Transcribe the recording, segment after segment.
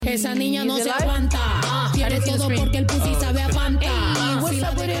Esa niña no se aguanta. Quiere todo porque el pussy sabe a Fanta. What's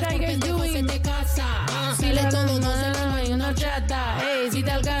up with it? How you guys doing? Dile todo, no se la una chata. Ey, si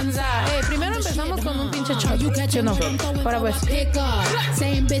te alcanza. Ey, primero empezamos con un pinche shot. ¿Sí o no? Ahora pues.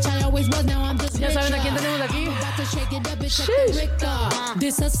 Ya saben a quién tenemos aquí.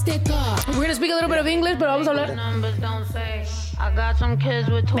 We're gonna speak a little bit of English, pero vamos a hablar.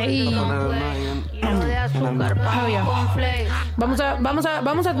 Hey.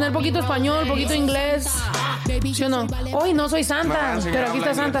 Vamos a tener poquito español, poquito inglés. ¿Sí o no? Hoy no soy Santa, pero aquí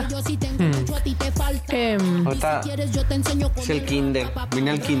está Santa. Ahorita es el kinder.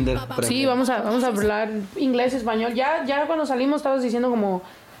 Vine al kinder. Sí, vamos a hablar inglés, español. Ya cuando salimos estabas diciendo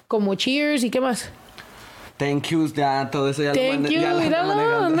como cheers y qué más. Thank yous, ya todo eso ya Thank you,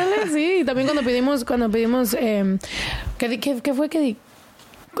 míralo, ándale, sí. También cuando pedimos ¿qué fue que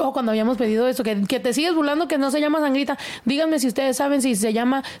cuando habíamos pedido eso, que te sigues burlando que no se llama sangrita. Díganme si ustedes saben si se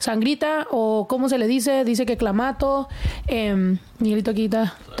llama sangrita o cómo se le dice. Dice que clamato. Miguelito aquí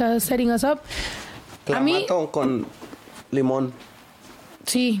está setting us up. Clamato con limón.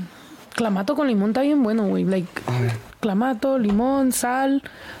 Sí, clamato con limón está bien bueno, güey. Like, clamato, limón, sal,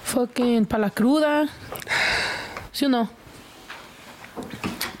 fucking para la cruda. ¿Sí o no?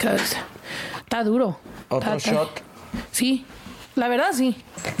 Está duro. ¿Otro shot? Sí, la verdad sí.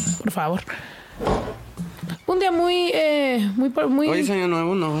 Por favor. Un día muy... Hoy es año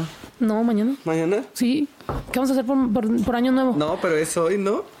nuevo, ¿no? No, mañana. ¿Mañana? Sí. ¿Qué vamos a hacer por año nuevo? No, pero es hoy,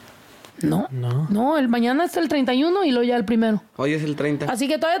 ¿no? No, el mañana es el 31 y luego ya el 1. Hoy es el 30. Así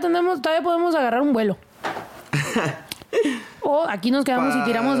que todavía podemos agarrar un vuelo. O aquí nos quedamos y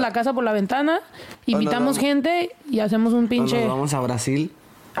tiramos la casa por la ventana, invitamos gente y hacemos un pinche... Nos vamos a Brasil.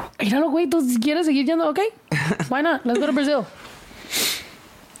 Míralo, güey, tú quieres seguir yendo, ¿ok? Why not? Let's go to Brazil.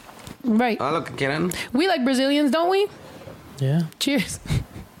 Right. Lo que quieran. We like Brazilians, don't we? Yeah. Cheers.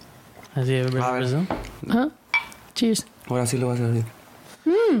 Has he ever been to Brazil? Huh? Cheers. Ahora sí lo vas a decir.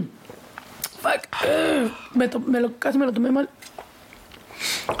 Fuck. Casi me lo tomé mal.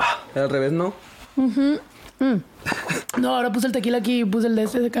 Al revés, ¿no? No, ahora puse el tequila aquí y puse el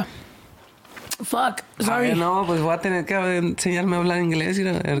de acá. Fuck, sorry. No, pues voy a tener que enseñarme a hablar inglés y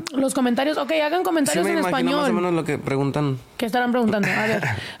a ver. Los comentarios, ok, hagan comentarios en español. Más o menos lo que preguntan. ¿Qué estarán preguntando? A ver,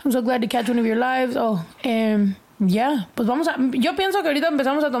 I'm so glad to catch one of your lives. Pues vamos a... Yo pienso que ahorita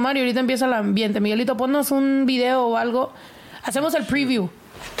empezamos a tomar y ahorita empieza el ambiente. Miguelito, ponnos un video o algo. Hacemos el preview.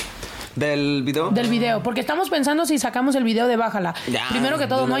 ¿Del video? Del video, porque estamos pensando si sacamos el video de Bájala. Ya, primero que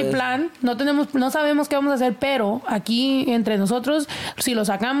todo, no hay plan, no sabemos qué vamos a hacer, pero aquí entre nosotros, si lo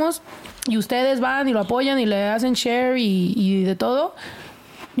sacamos y ustedes van y lo apoyan y le hacen share y de todo,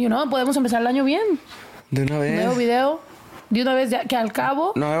 podemos empezar el año bien. De una vez. Nuevo video, de una vez, ya, que al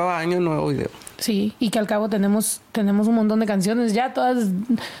cabo... Nuevo año, nuevo video. Sí, y que al cabo tenemos un montón de canciones ya todas.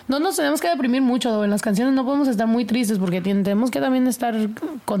 No nos tenemos que deprimir mucho en las canciones, no podemos estar muy tristes porque tenemos que también estar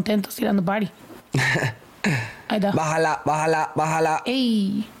contentos tirando party. Ahí está. Bájala.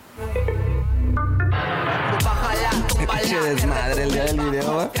 Ey. Qué desmadre el día del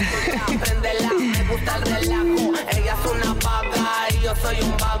video. Me gusta el relajo. Ella es una vaga y yo soy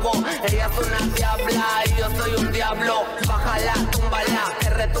un vago. Ella es una diabla y yo soy un diablo. Bájala, túmbala, que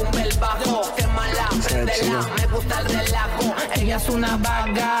retumbe el bajo. Quémala, préndela. Me gusta el relajo. Ella es una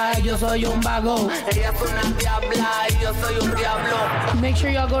vaga y yo soy un vago. Ella es una diabla y yo soy un diablo. Make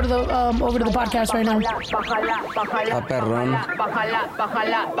sure y'all go to the over to the podcast right now. A perrón. Bájala,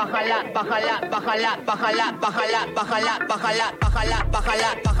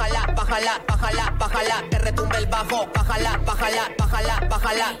 que retumbe el bajo. Bájala.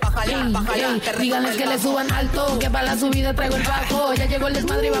 Díganles que le suban alto, que para la subida traigo el bajo. Ya llegó el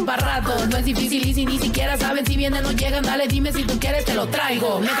desmadre y va para rato. No es difícil y si ni siquiera saben si vienen o llegan, dale, dime si tú quieres, te lo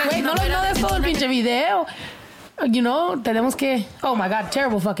traigo. Güey, no lo des todo el pinche video. Tenemos que... Oh my God,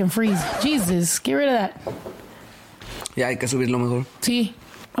 terrible fucking freeze. Jesus, get rid of that. Ya hay que subirlo mejor. Sí.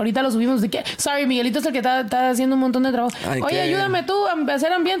 Ahorita lo subimos. Sorry, Miguelito es el que está haciendo un montón de trabajo. Oye, ayúdame tú a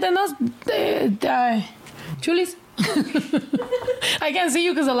hacer ambiente, ¿no? Chulis. I can't see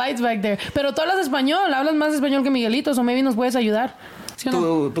you because the light's back there. Pero tú hablas español. Hablas más español que Miguelito. O maybe nos puedes ayudar. ¿Sí o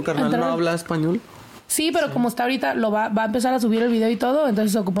no? ¿Tu carnal no habla español? Sí, pero como está ahorita, va a empezar a subir el video y todo.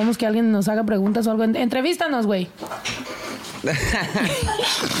 Entonces ocupamos que alguien nos haga preguntas o algo. Entrevístanos, güey.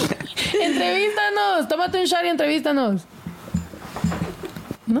 Entrevístanos. Tómate un shot y entrevístanos.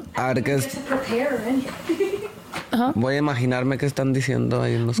 ¿No? A ver qué es. Voy a imaginarme qué están diciendo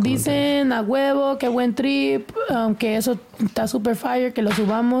ahí en los comentarios. Dicen a huevo, qué buen trip, que eso está super fire, que lo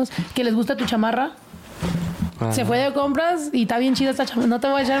subamos, que les gusta tu chamarra. Se fue de compras y está bien chida esta chamarra. No te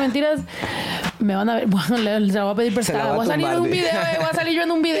voy a echar mentiras. Me van a ver, bueno, les voy a pedir prestada. Voy a salir en un video, voy a salir yo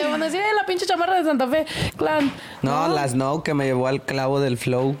en un video. Van a decir, la pinche chamarra de Santa Fe, clan. No, la Snow que me llevó al clavo del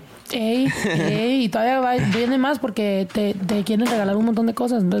flow. Ey, y todavía viene más porque te quieren regalar un montón de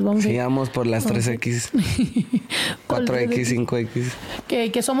cosas. Entonces vamos sigamos por las 3X, 4X,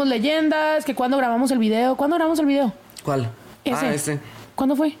 5X. Que somos leyendas, que cuando grabamos el video. ¿Cuándo grabamos el video? ¿Cuál? Ese.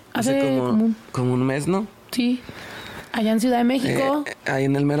 ¿Cuándo fue? Hace como un mes, ¿no? Sí. Allá en Ciudad de México. Ahí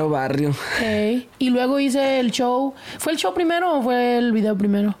en el mero barrio. Y luego hice el show. ¿Fue el show primero o fue el video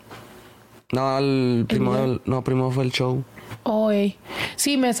primero? No, primero fue el show.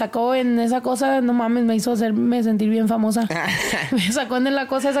 Sí, me sacó en esa cosa, no mames, me hizo hacerme sentir bien famosa. Me sacó en la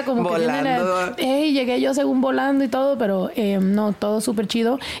cosa esa como volando. que llegué yo según volando y todo, pero no, todo súper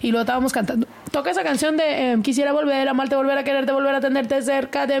chido. Y luego estábamos cantando. Toca esa canción de quisiera volver a amarte, volver a quererte, volver a tenerte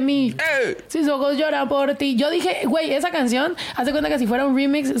cerca de mí. Sus ojos lloran por ti. Yo dije, güey, esa canción, haz de cuenta que si fuera un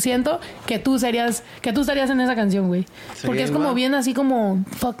remix, siento que tú estarías en esa canción, güey. Porque es como bien así como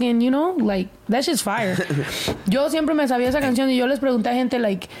fucking, you know, like, that shit's fire. Yo siempre me sabía esa canción y yo les pregunté a gente,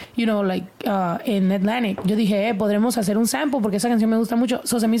 like, you know, like, en Atlantic. Yo dije, podremos hacer un sample porque esa canción me gusta mucho.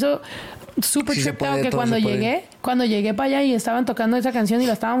 So, se me hizo súper tripped out que cuando llegué para allá y estaban tocando esa canción y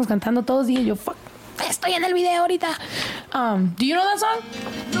la estábamos cantando todos, dije yo, fuck, estoy en el video ahorita. Do you know that song?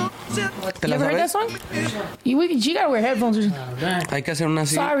 ¿Te la you ever heard that sabes? song? You gotta wear headphones. Hay que hacer una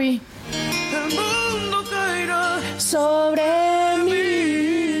así. Sorry. Sobre mí.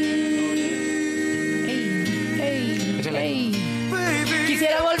 Hey.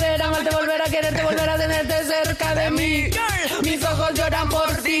 Quisiera volver a amarte, volver a quererte, volver a tenerte cerca de mí. Mis ojos lloran por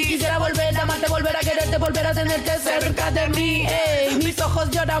ti. Quisiera volver a amarte, volver a quererte, volver a tenerte cerca de mí. Hey, mis ojos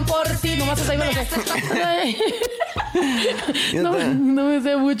lloran por ti. Nomás eso ahí me lo sé. No me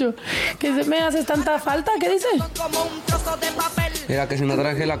sé mucho. ¿Que me haces tanta falta? ¿Qué dice? Mira, que si no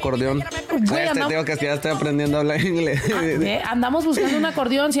traje el acordeón. Digo que ya estoy aprendiendo a hablar inglés. Andamos buscando un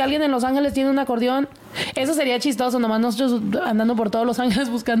acordeón. Si alguien en Los Ángeles tiene un acordeón, eso sería chistoso. Nomás nosotros andando por todos Los Ángeles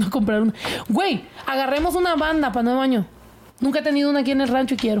buscando comprar uno. Güey, agarremos una banda para nuevo año. Nunca he tenido una aquí en el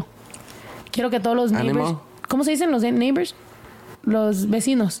rancho y quiero que todos los neighbors... ¿Cómo se dicen los neighbors? Los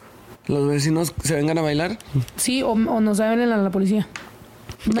vecinos. ¿Los vecinos se vengan a bailar? Sí, o nos hablen a la policía.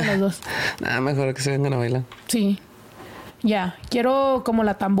 Una de las dos. Mejor que se vengan a bailar. Sí. Ya, quiero como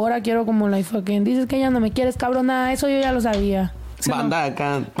la tambora, quiero como la fucking... Dices que ya no me quieres, cabrona. Eso yo ya lo sabía. Banda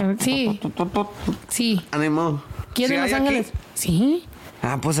acá. Sí. Sí. Ánimo. ¿Quién en Los Ángeles? Sí.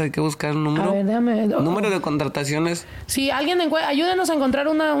 Pues hay que buscar un número. A ver, déjame... Número de contrataciones. Sí, alguien ayúdenos a encontrar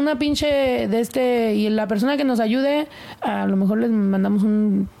una pinche de este... Y la persona que nos ayude, a lo mejor les mandamos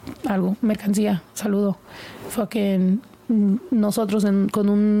algo, mercancía. Saludo. Fucking... Nosotros con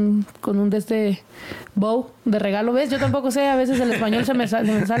un de este bow de regalo. ¿Ves? Yo tampoco sé, a veces el español se me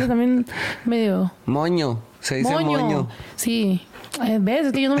sale también medio... Moño, se dice moño. Sí, ¿ves?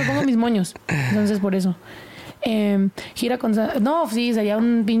 Es que yo no me pongo mis moños. Entonces por eso. Gira con... No, sí, sería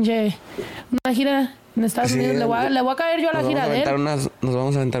un pinche... Una gira en Estados Unidos. Le voy a caer yo a la gira de él. Nos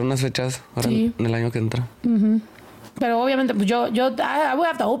vamos a aventar unas fechas ahora en el año que entra. Pero obviamente, pues yo I would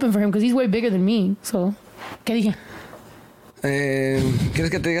have to open for him because he's way bigger than me. So, ¿qué dije?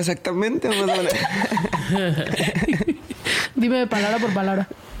 ¿Quieres que te diga exactamente? Dime palabra por palabra.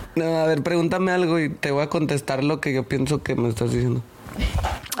 No, a ver, pregúntame algo y te voy a contestar lo que yo pienso que me estás diciendo.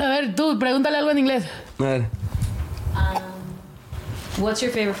 A ver, tú, pregúntale algo en inglés. A ver. What's your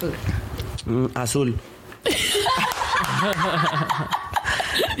favorite food? Azul.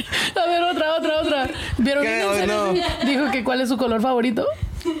 A ver, otra. ¿Vieron que no? Dijo que cuál es su color favorito.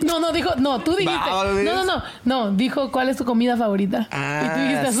 Tú dijiste. No, dijo cuál es tu comida favorita. Y tú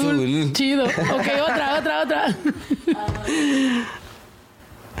dijiste azul. Chido. Ok, otra.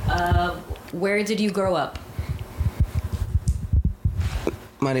 Where did you grow up?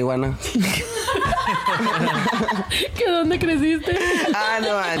 Marihuana. ¿Que dónde creciste?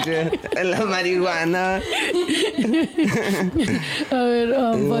 No manches. En la marihuana. A ver,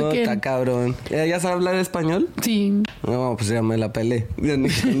 está cabrón. ¿Ya sabe hablar español? Sí. No, pues ya me la pelé.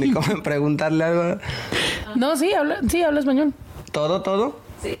 Ni cómo preguntarle algo. No, sí, habla español. ¿Todo?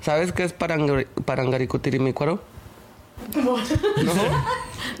 Sí. ¿Sabes qué es Parangaricutirimícuaro? No.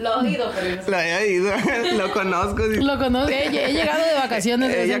 Lo he oído, pero no sé. Lo he oído. Lo conozco. Lo conozco. He llegado de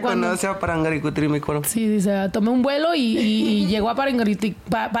vacaciones. Ella conoce a Parangaricutirimícuaro. Sí, dice, tomé un vuelo y llegó a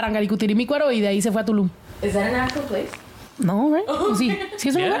Parangaricutirimícuaro y de ahí se fue a Tulum. ¿Es that an actual place? No, right? Sí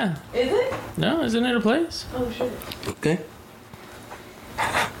es un lugar. ¿Es it? No, isn't it a place? Oh, sure. ¿Qué?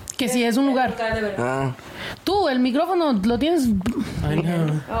 Que sí es un lugar. Tú, el micrófono lo tienes. I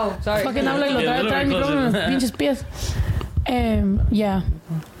know. Oh, sorry. ¿Para qué no habla y lo trae el micrófono en los pinches pies? Yeah.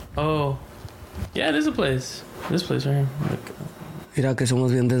 Oh. Yeah, it is a place. This place right here. Mira que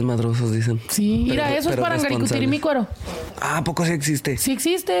somos bien desmadrosos, dicen. Sí, mira, Pero- eso es pero Parangaricutirimícuaro. Ah, ¿a poco sí existe? Sí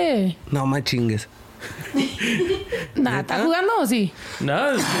existe. No me chingues. Nah, ¿estás jugando o sí?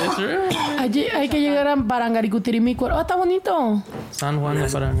 No, it's real. Hay que llegar a Parangaricutirimícuaro. Oh, está bonito. San Juan de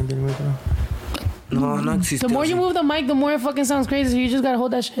Parangaricutirimícuaro. No existe. The more you o sea. move the mic, the more it fucking sounds crazy. So you just gotta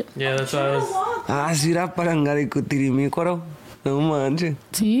hold that shit. Yeah, that's why I was. Ah, sí era Parangaricutirimícuaro. No manches.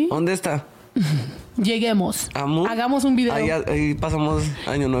 Sí. ¿Dónde está? Lleguemos. Amo. Hagamos un video. Ahí pasamos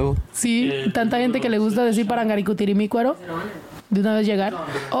Año Nuevo. Sí, tanta gente que le gusta decir Parangaricutirimícuaro. De una vez llegar.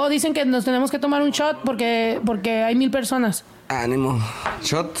 Oh, dicen que nos tenemos que tomar un shot porque hay 1000 personas. Ánimo.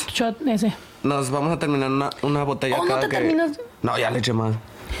 Shot. Shot ese. Nos vamos a terminar una botella Oh, ¿no cada te que... terminas? No, ya le eché más.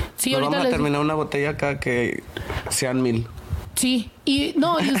 Sí, Nos ahorita vamos a les... terminar una botella cada que sean 1000. Sí, y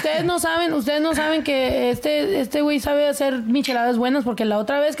ustedes no saben que este güey sabe hacer micheladas buenas, porque la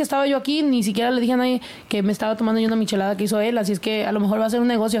otra vez que estaba yo aquí ni siquiera le dije a nadie que me estaba tomando yo una michelada que hizo él, así es que a lo mejor va a ser un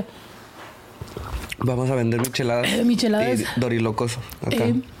negocio. Vamos a vender micheladas. Micheladas. Y dorilocos acá.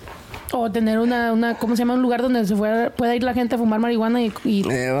 O tener una ¿cómo se llama? Un lugar donde pueda ir la gente a fumar marihuana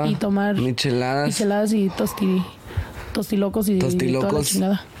Eva, y tomar micheladas y tostilocos y toda la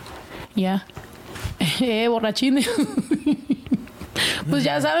chingada. Ya. Borrachines. Pues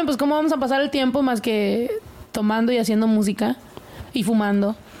ya saben, pues cómo vamos a pasar el tiempo más que tomando y haciendo música y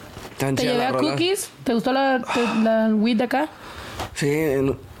fumando. Tan ¿Te chida llevé la a rola. cookies? ¿Te gustó la weed de acá? Sí,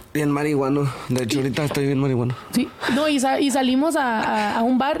 bien marihuano. De hecho, ahorita estoy bien marihuano. Sí. No, y salimos a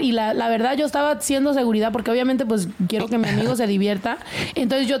un bar y la verdad yo estaba haciendo seguridad porque obviamente pues quiero que mi amigo se divierta.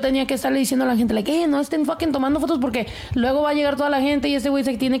 Entonces yo tenía que estarle diciendo a la gente, like, no estén fucking tomando fotos porque luego va a llegar toda la gente y este güey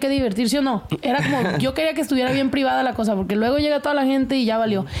se tiene que divertir, ¿sí o no? Era como, yo quería que estuviera bien privada la cosa porque luego llega toda la gente y ya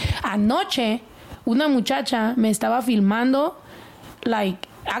valió. Anoche, una muchacha me estaba filmando, like,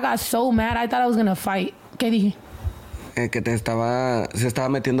 I got so mad, I thought I was gonna fight. ¿Qué dije? Que se estaba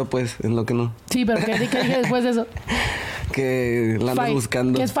metiendo pues en lo que no. Sí, pero ¿qué dije después de eso? Que la andas Fight.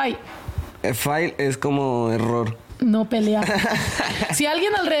 buscando. ¿Qué es fight? Fight es como error. No pelear. Si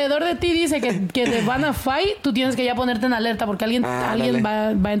alguien alrededor de ti dice que te van a fight, tú tienes que ya ponerte en alerta porque alguien dale.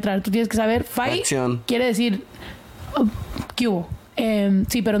 va a entrar. Tú tienes que saber, fight Acción. quiere decir ¿qué hubo?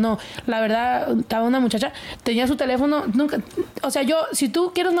 Sí, pero no. La verdad, estaba una muchacha, tenía su teléfono, nunca, o sea, si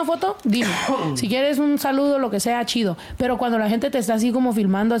tú quieres una foto, dime. Si quieres un saludo, lo que sea, chido. Pero cuando la gente te está así como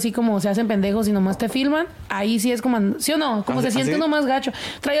filmando, así como se hacen pendejos y nomás te filman, ahí sí es como, ¿sí o no? Como se siente uno más gacho.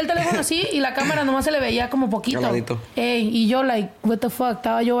 Traía el teléfono así y la cámara nomás se le veía como poquito. Caladito. Y yo, like, what the fuck,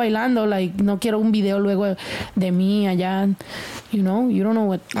 estaba yo bailando, like, no quiero un video luego de mí allá, you know, you don't know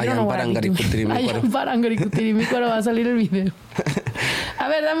what. Allá en Parangaricutirimícuaro. Allá en Parangaricutirimícuaro va a salir el video. A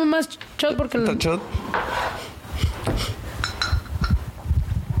ver, dame más shot porque... Shot.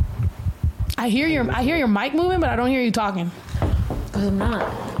 I hear your mic moving, but I don't hear you talking. Because I'm not.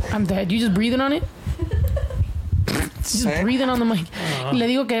 I'm dead. You just breathing on it? Just breathing on the mic. Y le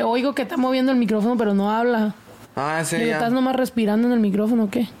digo que oigo que está moviendo el micrófono, pero no habla. Ah, sí, Le digo, ya. ¿estás nomás respirando en el micrófono o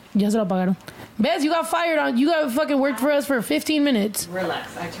qué? Ya se lo apagaron. ¿Ves? You got fired on. You got fucking worked for us for 15 minutes. Relax,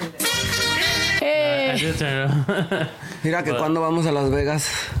 I turned it. I Hey. did turn it on. Mira que cuando vamos a Las Vegas.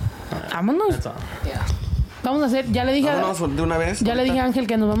 Vámonos. That's all. Yeah. Vamos a hacer, ya le dije Vámonos de una vez. Ya le dije a Ángel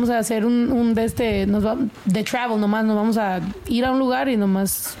que nos vamos a hacer un de travel nomás, nos vamos a ir a un lugar y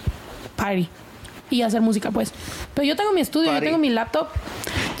nomás party y hacer música pues. Pero yo tengo mi estudio, Party. yo tengo mi laptop,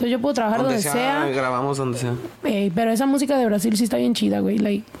 entonces yo puedo trabajar donde sea. Grabamos donde sea. Pero esa música de Brasil sí está bien chida, güey.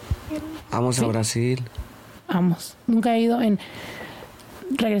 Like, Vamos a Brasil. vamos. Nunca he ido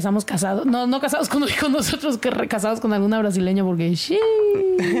regresamos casados. No casados con nosotros, que casados con alguna brasileña porque sí.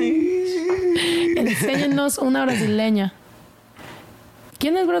 Enséñenos una brasileña.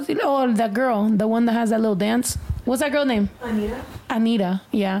 ¿Quién es brasileña? Oh, that girl, the one that has that little dance. What's that girl name? Anita,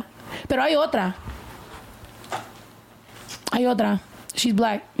 yeah. Pero hay otra. She's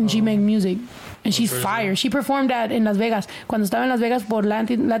black and she makes music. And she's fire. She performed en Las Vegas. Cuando estaba en Las Vegas por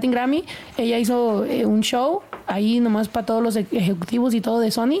Latin Grammy, ella hizo un show ahí nomás para todos los ejecutivos y todo de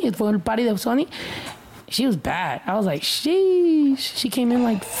Sony. Fue el party de Sony. She was bad. I was like, she came in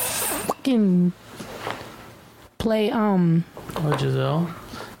like fucking play Oh, Giselle.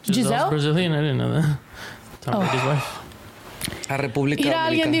 Giselle? Brazilian. I didn't know that. Tom Brady's wife. A República Mira,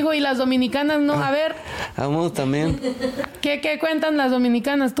 alguien Dominicana. dijo, y las dominicanas no. A ver, Vamos también. ¿qué cuentan las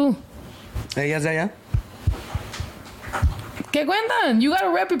dominicanas tú? ¿Ellas de allá? ¿Qué cuentan? You gotta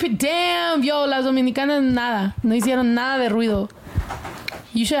rep your damn, yo, las dominicanas nada. No hicieron nada de ruido.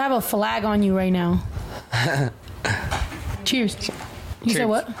 You should have a flag on you right now. Cheers. You said Cheers.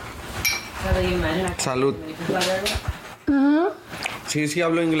 what? So that you imagine I Salud. can Sí,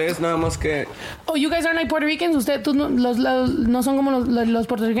 hablo inglés, nada más que Oh, you guys are like Puerto Ricans. Ustedes no son como los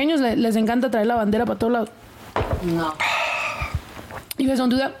puertorriqueños. Les encanta traer la bandera para todos lados. No. You guys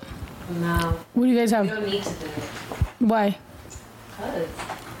don't do that? No. What do you guys have? You don't need to do it. Why?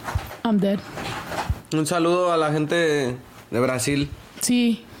 I'm dead. Un saludo a la gente de Brasil.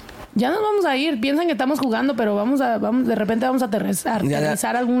 Sí. Ya nos vamos a ir. Piensan que estamos jugando, pero de repente vamos a aterrizar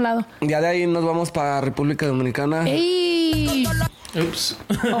a algún lado. Ya de ahí nos vamos para República Dominicana. ¡Ey! Oops.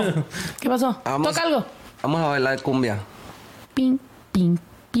 Oh, ¿qué pasó? Toca algo. Vamos a bailar cumbia. Ping, ping,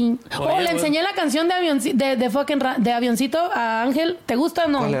 ping. Oye, le enseñé la canción de Avioncito a Ángel. ¿Te gusta o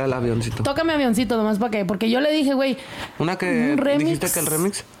no? ¿Cuál era el avioncito? Tócame Avioncito nomás para qué. Porque yo le dije, güey. ¿Una que dijiste que el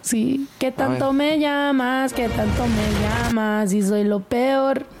remix? Sí. ¿Qué tanto me llamas? ¿Qué tanto me llamas? Y soy lo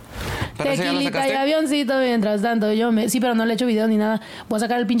peor. Tequilita y Avioncito. Mientras tanto yo me... Sí, pero no le he hecho video ni nada. Voy a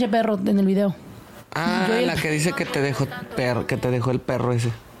sacar el pinche perro en el video. Ah, la que dice que te dejó el perro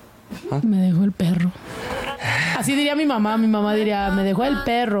ese. ¿Ah? Me dejó el perro. Así diría mi mamá. Mi mamá diría, me dejó el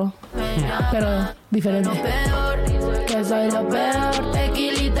perro. Pero diferente. Que soy lo peor.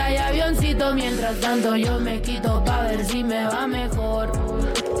 Tequilita y Avioncito. Mientras tanto yo me quito pa' ver si me va mejor.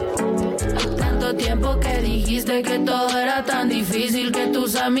 Tanto tiempo que dijiste que todo era tan difícil, que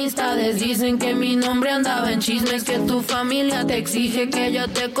tus amistades dicen que mi nombre andaba en chismes, que tu familia te exige que yo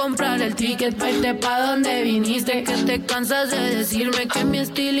te comprara el ticket pa' irte pa' donde viniste, que te cansas de decirme que mi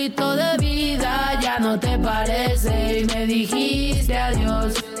estilito de vida ya no te parece y me dijiste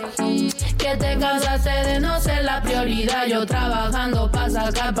adiós, que te cansaste de no ser la prioridad, yo trabajando pa'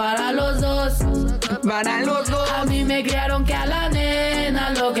 sacar para los dos. A mí me criaron que a la nena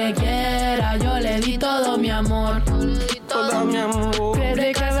lo que quiera yo le di todo mi amor.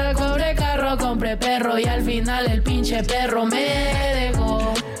 Compré casa, compré carro, compré perro y al final el pinche perro me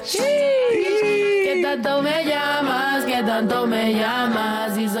dejó. ¿Qué tanto me llamas? ¿Qué tanto me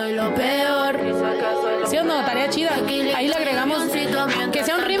llamas? Y soy lo peor. ¿Sí o no? Tarea chida. Ahí le agregamos que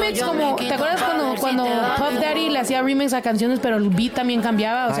sea un remix como... ¿Te acuerdas cuando Puff Daddy le hacía remix a canciones pero el beat también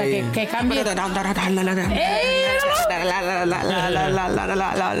cambiaba? O sea, que cambie. Eso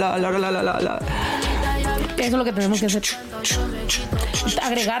es lo que tenemos que hacer.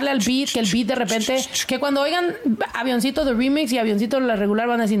 Agregarle al beat, que el beat de repente... Que cuando oigan Avioncito de remix y Avioncito de la regular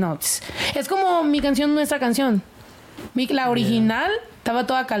van a decir, no. Es como mi canción, nuestra canción. La original estaba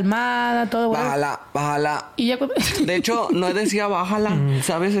toda calmada, todo bueno. Bájala. Y ya de hecho, no decía bájala.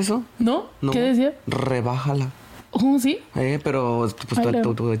 ¿Sabes eso? ¿No? ¿Qué decía? Rebájala. ¿Sí? Pero pues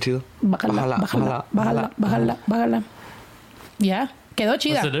todo chido. Bájala. Ya. Quedó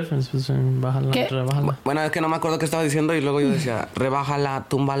chida. What's the difference between bájala y rebájala? Bueno, es que no me acuerdo qué estaba diciendo y luego yo decía, rebájala,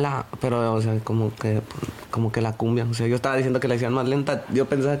 túmbala, pero, o sea, como que la cumbia. O sea, yo estaba diciendo que la hacían más lenta. Yo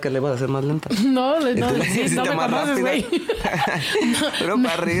pensaba que le iba a hacer más lenta. No me más conoces, güey. Pero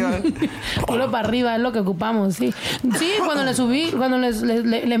para arriba. Puro para arriba es lo que ocupamos, sí. Sí, cuando le subí, cuando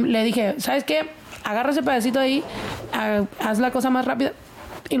le dije, ¿sabes qué? Agarra ese pedacito ahí, haz la cosa más rápida.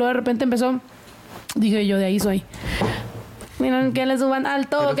 Y luego de repente empezó, dije yo, de ahí soy. Miren que le suban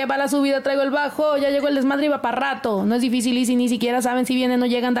alto, que para la subida traigo el bajo, ya llegó el desmadre y va para rato. No es difícil y si ni siquiera saben si vienen o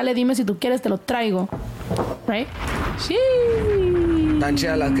llegan, dale, dime si tú quieres, te lo traigo. Right? Sí. Tan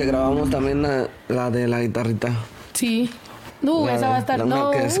chida las que grabamos también, la de la guitarrita. Sí. Esa va a estar... No,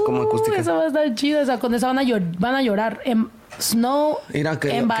 que es como acústica. Esa va a estar chida, esa, con esa van a llorar. Snow, mira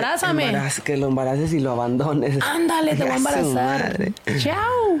embarázame. Que lo embaraces y lo abandones. Ándale, te voy a embarazar.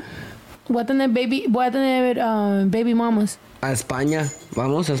 Chao. Voy a tener baby mamas. A España.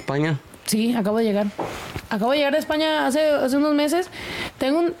 Vamos a España. Sí, acabo de llegar. Acabo de llegar de España hace unos meses.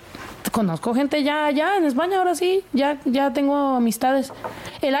 Conozco gente ya en España, ahora sí. Ya tengo amistades.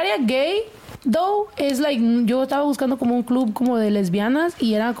 El área gay, though, es like... Yo estaba buscando como un club como de lesbianas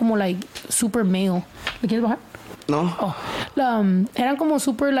y era como like super male. ¿Me quieres bajar? No. Oh, eran como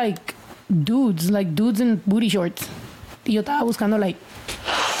super like dudes in booty shorts. Y yo estaba buscando like...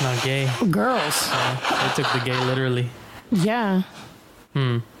 Not gay. Girls. They took the gay literally. Yeah.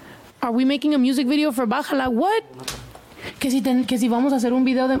 Are we making a music video for Bájala? What? Que si vamos a hacer un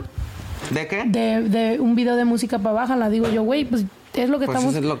video de... ¿De qué? De un video de música para Bájala. Digo yo, güey, pues es lo que pues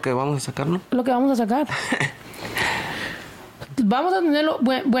estamos... Eso es lo que vamos a sacar, ¿no? Lo que vamos a sacar. Vamos a tenerlo...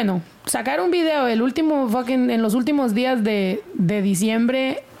 Bueno, sacar un video en los últimos días de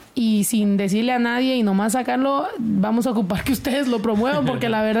diciembre... Y sin decirle a nadie y nomás sacarlo, vamos a ocupar que ustedes lo promuevan porque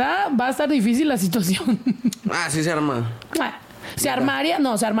la verdad va a estar difícil la situación. Sí se arma. Se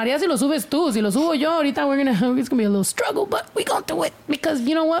armaría si lo subes tú. Si lo subo yo, ahorita it's gonna be a little struggle, but we gonna do it because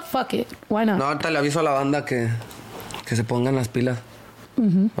you know what, fuck it, why not? No, ahorita le aviso a la banda que se pongan las pilas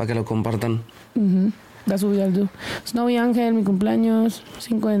para que lo compartan. That's what we gotta do. Snowy Ángel, mi cumpleaños,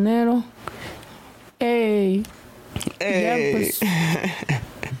 5 de enero. Ey. Ya, pues.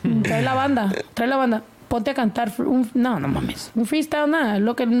 Trae la banda. Ponte a cantar. No mames. Un freestyle, nada.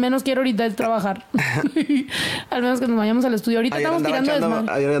 Lo que menos quiero ahorita es trabajar. Al menos que nos vayamos al estudio. Ahorita estamos tirando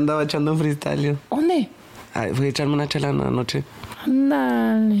desmadre. Ayer andaba echando un freestyle yo. ¿Dónde? Fui a echarme una chela en la noche.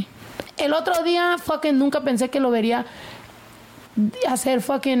 Ándale. El otro día, fucking, nunca pensé que lo vería hacer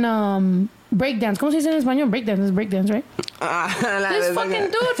fucking breakdance. ¿Cómo se dice en español? Breakdance. Es breakdance, right? This fucking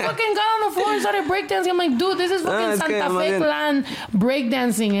dude fucking got on the floor and started breakdancing. I'm like, dude, this is fucking Santa Fe Clan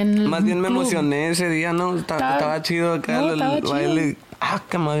breakdancing. Más bien me emocioné ese día, ¿no? Estaba chido acá el baile.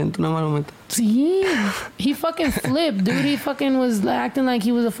 Que me aventó una marometa. Sí. He fucking flipped, dude. He fucking was acting like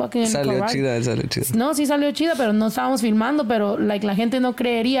he was a fucking Salió chida. No, sí salió chida, pero no estábamos filmando, pero la gente no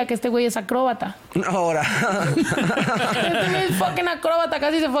creería que este güey es acróbata. Ahora. Este güey es fucking acróbata,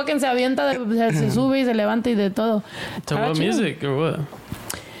 casi se avienta, se sube y se levanta y de todo. So what music or what?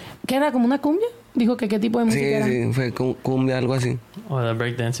 ¿Qué era? ¿Como una cumbia? Dijo que qué tipo de música era. Sí, fue cumbia, algo así. Oh, the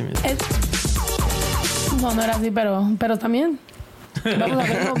breakdancing music. No era así, pero también.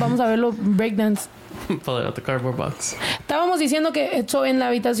 Vamos a verlo breakdance. Pull it out the cardboard box. Estábamos diciendo que en la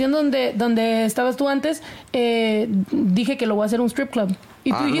habitación donde estabas tú antes, dije que lo voy a hacer un strip club.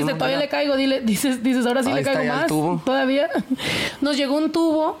 Y tú dijiste, todavía le caigo. Dices, ahora sí le caigo más. Todavía. Nos llegó un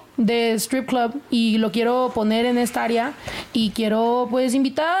tubo de strip club y lo quiero poner en esta área. Y quiero, pues,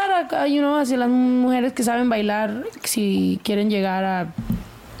 invitar a hacia las mujeres que saben bailar, si quieren llegar a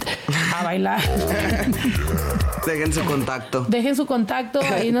bailar. Dejen su contacto.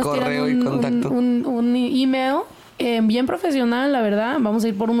 Ahí nos tiran un email bien profesional, la verdad. Vamos a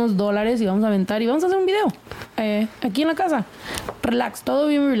ir por unos $, y vamos a aventar y vamos a hacer un video aquí en la casa. Relax, todo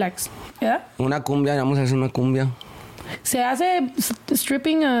bien relax. ¿Verdad? Una cumbia, vamos a hacer una cumbia. ¿Se hace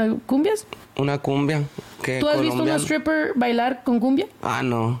stripping a cumbias? Una cumbia. ¿Tú has visto una stripper bailar con cumbia?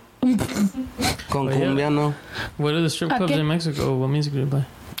 No. Con cumbia no. What are the strip clubs in Mexico? What music do you play?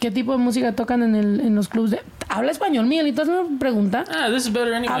 ¿Qué tipo de música tocan en los clubs? ¿Habla español, Miguelito? ¿Haces una pregunta? This is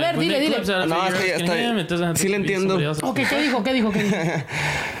better anyway. A ver, dile. No, es que ya está. Sí le entiendo. Ok, ¿qué dijo?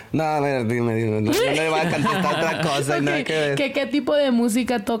 No, a ver, dime. No le voy a contestar otra cosa. Okay. Nada que ver. ¿Qué tipo de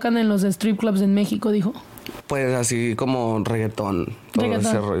música tocan en los strip clubs en México, dijo? Pues así como reggaetón. Todo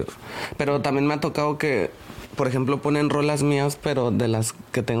ese rollo. Pero también me ha tocado que, por ejemplo, ponen rolas mías, pero de las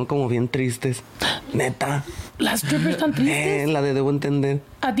que tengo como bien tristes. Neta. ¿Las strippers están tristes? La de Debo Entender.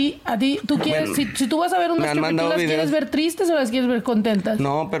 A ti, tú quieres... Bueno, si tú vas a ver una stripper, ¿tú las quieres ver tristes o las quieres ver contentas?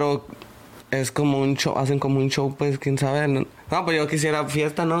 No, pero es como un show, hacen como un show, pues, quién sabe. No, pues yo quisiera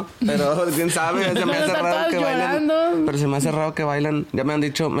fiesta, ¿no? Pero quién sabe, se me hace raro que bailen. Pero se me hace raro que bailen. Ya me han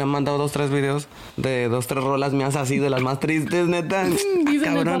dicho, me han mandado 2-3 videos de 2-3 rolas mías así, de las más tristes, neta.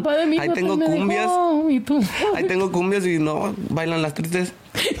 Dicen, el papá de mi hijo ahí tengo cumbias. ¿Y tú? Ahí tengo cumbias y no, bailan las tristes.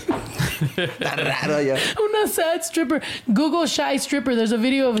 Está raro ya. Una sad stripper. Google shy stripper. There's a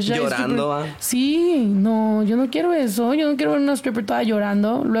video of a shy llorando, stripper. Sí, no, yo no quiero eso. Yo no quiero ver una stripper toda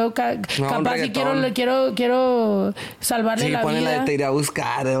llorando. Luego capaz si quiero salvarle la vida. Sí, la de te iré a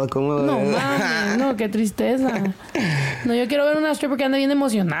buscar. ¿Cómo? No mames, no, qué tristeza. No, yo quiero ver una stripper que ande bien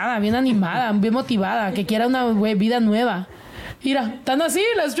emocionada, bien animada, bien motivada, que quiera una vida nueva. Mira, están así,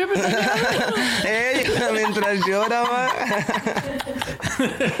 las strippers están llorando. Mientras llora, va.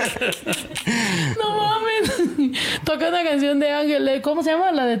 No mames. Toca una canción de Ángel. ¿Cómo se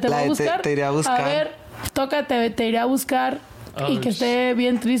llama? La de Te voy a buscar. Te iré a buscar. A ver, toca Te iré a buscar. Y que esté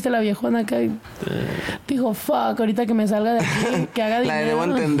bien triste la viejona acá. Dijo, fuck, ahorita que me salga de aquí, que haga dinero. La Debo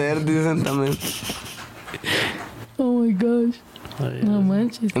Entender, dicen también. Oh my gosh. No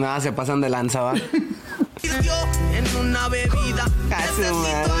manches. Nada, se pasan de lanza, va. En una bebida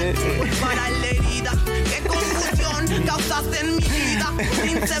para la herida. Qué confusión causaste en mi vida.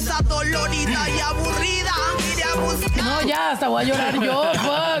 Princesa dolorida y aburrida. Iré a buscar. No, ya, hasta voy a llorar yo.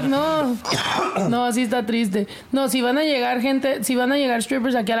 Fuck, no. No, así está triste. No, si van a llegar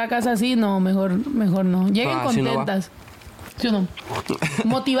strippers aquí a la casa así, no, mejor no. Lleguen contentas. ¿Sí o no?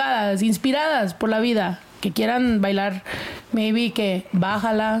 Motivadas, inspiradas por la vida. Que quieran bailar, maybe que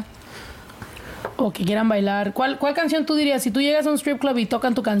bájala. O que quieran bailar. ¿Cuál canción tú dirías? Si tú llegas a un strip club y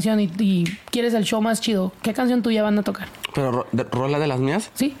tocan tu canción y quieres el show más chido, ¿qué canción tuya van a tocar? ¿Pero rola de las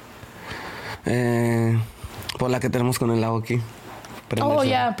mías? Sí. Por la que tenemos con el Aoki. Oh,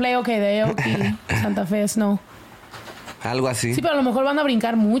 yeah, Play OK de Aoki. Santa Fe Snow. Algo así. Sí, pero a lo mejor van a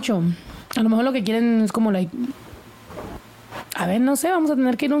brincar mucho. A lo mejor lo que quieren es como like... A ver, no sé, vamos a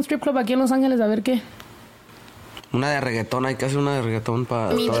tener que ir a un strip club aquí en Los Ángeles a ver qué. Una de reggaetón, hay que hacer una de reggaetón para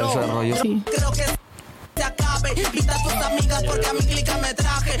todo ese rollo. Sí. Creo que se acabe. Invita a tus amigas porque a mi clica me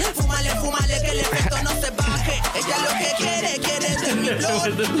traje. Fúmale, que el efecto no se baje. Ella lo que quiere de mi flor.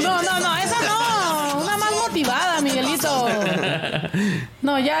 No, esa no. motivada, Miguelito.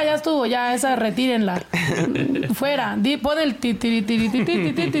 No, ya estuvo, ya esa retírenla. Fuera. Pon el ti.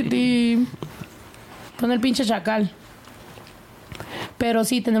 Pon el pinche chacal. Pero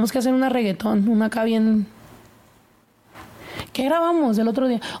sí, tenemos que hacer una reggaetón, una acá bien. ¿Qué grabamos el otro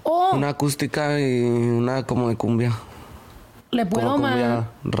día? Oh, una acústica y una como de cumbia. Le puedo como cumbia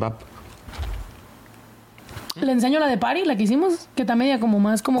rap. Le enseño la de Party, la que hicimos, que está media como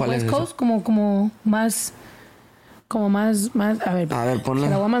más como West Coast, como más a ver, ponla. Se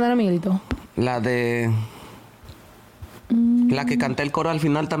la voy a mandar a Miguelito. La de la que canté el coro al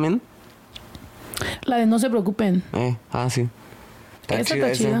final también. La de No se preocupen. Sí. Esa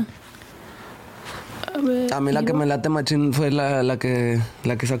está chida. A mí la que me late machín fue la que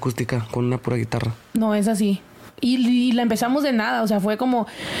es acústica con una pura guitarra. No, es así. Y la empezamos de nada, o sea, fue como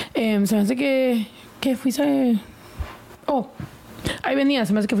se me hace que fuiste... ahí venía,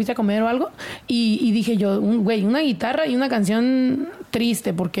 se me hace que fuiste a comer o algo. Y dije yo, una guitarra y una canción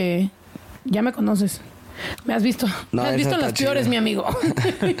triste, porque ya me conoces. Me has visto. No, me has visto en las peores, mi amigo.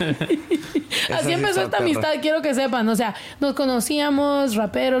 Así empezó esta amistad, quiero que sepan. O sea, nos conocíamos,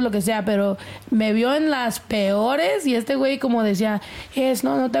 raperos, lo que sea, pero me vio en las peores y este güey como decía,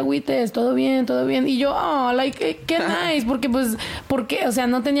 no te agüites, todo bien. Y yo, qué nice, porque, o sea,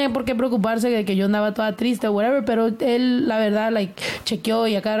 no tenía por qué preocuparse de que yo andaba toda triste o whatever, pero él, la verdad, chequeó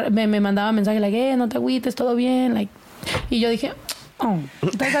y acá me mandaba mensajes, no te agüites, todo bien, y yo dije...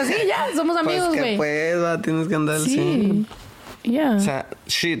 Entonces así ya, somos amigos, güey. Pues tienes que andar sí. Ya. O sea,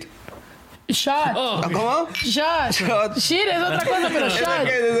 shit. Shot. ¿Cómo? Shot. Shit es otra cosa, pero shot.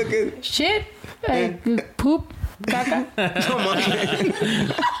 ¿Eso qué? Shit. Poop. Caca.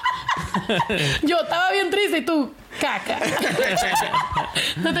 Yo estaba bien triste y tú, caca.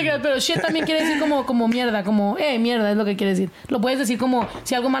 No te creas, pero shit también quiere decir como mierda, como, mierda es lo que quiere decir. Lo puedes decir como,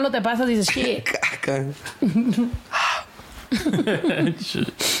 si algo malo te pasa, dices shit. Caca.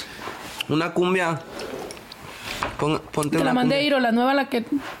 Una cumbia. Ponte te la mandé a Iro, la nueva, la que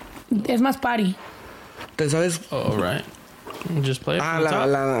es más party. ¿Te sabes? Right. Just play it.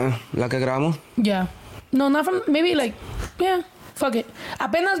 La que grabamos. Yeah. No, not from, maybe fuck it.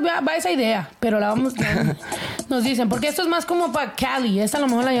 Apenas va esa idea, pero la vamos nos dicen, porque esto es más como para Cali. Esta a lo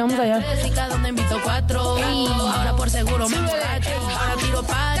mejor la llevamos allá. Donde invito 4. Ahora por seguro me emborracho. Ahora tiro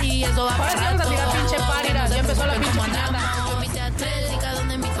party, eso va ahora sí vamos a tirar pinche party. Ya empezó la pinche nada.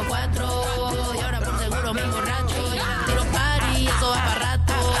 Donde invito 4. Y ahora por seguro me emborracho. Tiro party, eso va para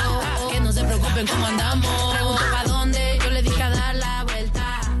rato. Que no se preocupen cómo andamos. Pregunto pa' dónde, yo le dije a dar la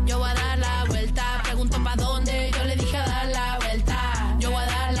vuelta. Yo voy a dar la vuelta. Pregunto pa' dónde, yo le dije a dar la vuelta. Yo voy a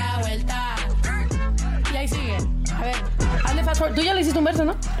dar la vuelta. Y ahí sigue. A ver, hazle fast forward. Tú ya le hiciste un verso,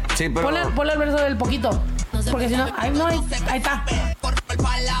 ¿no? Sí, pero... Ponle el verso del poquito. Porque si no, ahí está.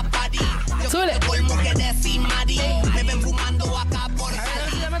 Súbele. Me ven fumando acá por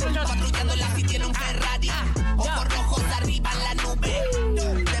patrullando la si tiene un Ferrari. Ojos rojos arriba en la nube.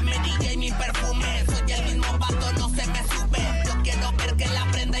 De Mary J mi perfume. Soy el mismo vato, no se me sube. Yo quiero ver que la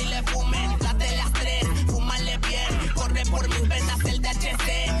prenda y le fumen. Date las 3, fúmale bien. Corre por mis venas el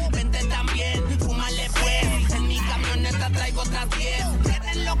DHC. Vente también, fúmale pues. En mi camioneta traigo otras 10.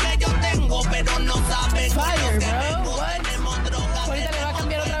 Quieren lo que yo tengo, pero no saben. Fire, bro. Ahorita le va a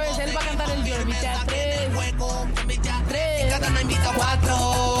cambiar otra vez. Él va a cantar el Yo invité a 3. Cada no invito a 4.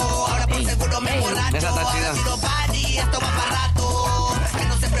 Ahora por seguro me emborracho. Esa está chida. Tiro party, esto va para rato. Que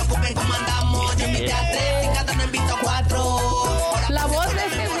no se preocupen cómo andamos. Yo invité a 3 y cada no invito a 4. La voz de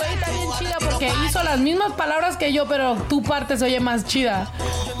este güey está bien chida porque hizo las mismas palabras que yo, pero tu parte se oye más chida.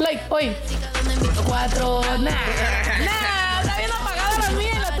 Oye. 4. Está bien apagada la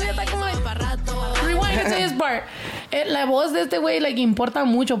mía y la tuya está como de rewind and say his part. La voz de este güey importa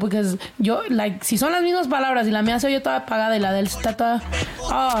mucho porque yo si son las mismas palabras y la mía se oye toda apagada y la de él está toda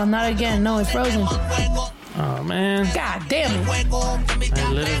not again, no, it's frozen. Oh man. God damn it.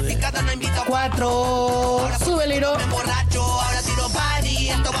 4. Sube el hilo. Ahora tiro party,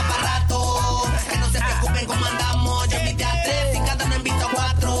 esto va para rato. Que no se preocupen cómo andamos. Yo invité a 3 y cada no invito a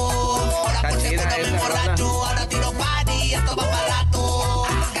 4. Ahora por seguro me emborracho. Ahora tiro party, esto va para rato.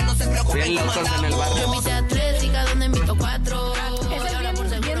 Que no se preocupen cómo andamos. Yo invité a 3 y cada uno invito 4. Ese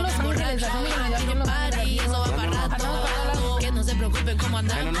es bien Los Ángeles. Eso va para rato. Que no se preocupen cómo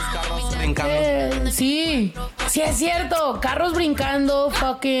andamos. Sí, es cierto. Carros brincando,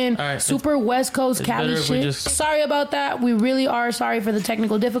 fucking super West Coast Cali shit. Sorry about that. We really are sorry for the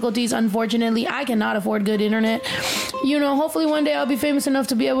technical difficulties. Unfortunately, I cannot afford good internet. Hopefully one day I'll be famous enough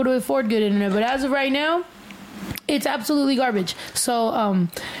to be able to afford good internet. But as of right now, it's absolutely garbage. So,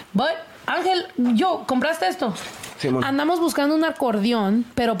 but Ángel, ¿compraste esto? Sí, andamos buscando un acordeón,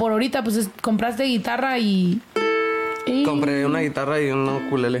 pero por ahorita pues compraste guitarra y... Compré una guitarra y un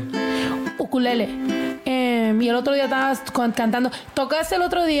ukulele. Y el otro día estabas cantando. Tocaste el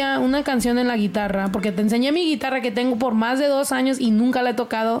otro día una canción en la guitarra, porque te enseñé mi guitarra que tengo por más de 2 años y nunca la he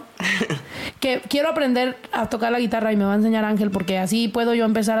tocado. Que quiero aprender a tocar la guitarra y me va a enseñar Ángel, porque así puedo yo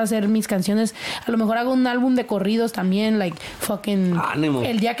empezar a hacer mis canciones. A lo mejor hago un álbum de corridos también, like fucking... ¡Ánimo!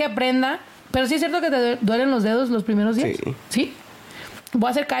 El día que aprenda. Pero sí es cierto que te duelen los dedos los primeros días. Sí. Voy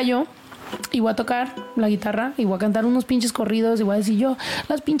a hacer callo. Y voy a tocar la guitarra y voy a cantar unos pinches corridos y voy a decir yo,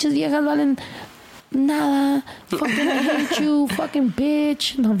 las pinches viejas valen nada, fucking I hate you, fucking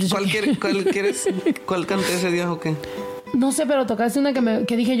bitch. No, ¿Cuál canté ese día o qué? No sé, pero tocaste una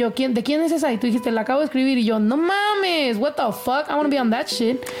que dije yo, ¿de quién es esa? Y tú dijiste, la acabo de escribir y yo, no mames, what the fuck, I wanna be on that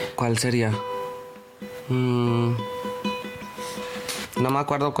shit. ¿Cuál sería? No me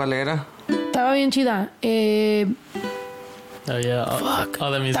acuerdo cuál era. Estaba bien chida. Oh, yeah. Fuck.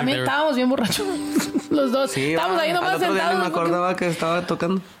 All that music También there. estábamos bien borrachos. Los dos. Sí, estábamos ahí nomás al otro día sentados. ni me acordaba que estaba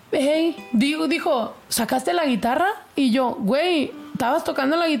tocando. Hey, dijo, ¿sacaste la guitarra? Y yo, güey, estabas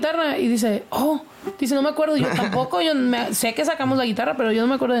tocando la guitarra. Y dice, no me acuerdo. Yo tampoco, sé que sacamos la guitarra, pero yo no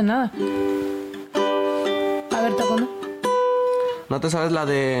me acuerdo de nada. A ver, ¿tocando? ¿No te sabes la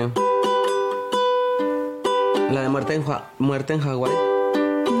de Muerte en Hawái?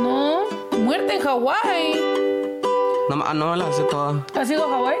 No, Muerte en Hawái. No la sé toda. ¿Has ido a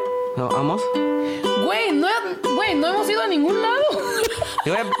Hawái? ¿Vamos? Güey, no hemos ido a ningún lado.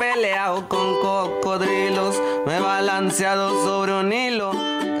 Yo he peleado con cocodrilos, me he balanceado sobre un hilo,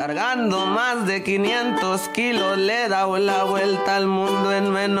 cargando más de 500 kilos, le he dado la vuelta al mundo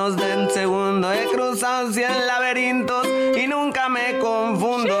en menos de un segundo. He cruzado 100 laberintos y nunca me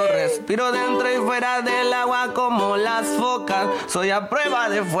confundo. Respiro dentro y fuera del agua como las focas. Soy a prueba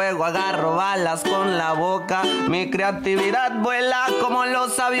de fuego, agarro balas con la boca. Mi creatividad vuela como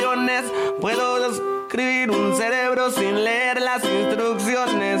los aviones. Puedo escribir un cerebro sin leer las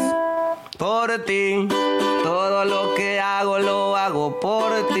instrucciones. Por ti, todo lo que hago lo hago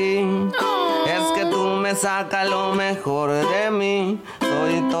por ti. Es que tú me sacas lo mejor de mí.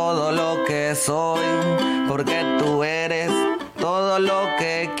 Soy todo lo que soy, porque tú eres todo lo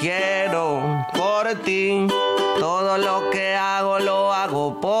que quiero. Por ti, todo lo que hago lo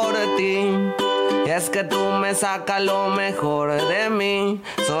hago por ti. Es que tú me sacas lo mejor de mí.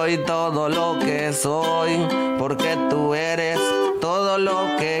 Soy todo lo que soy, porque tú eres todo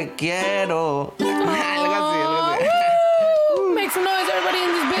lo que quiero. Algo así. Make some noise, everybody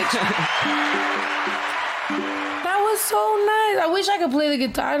in this bitch. That was so nice. I wish I could play the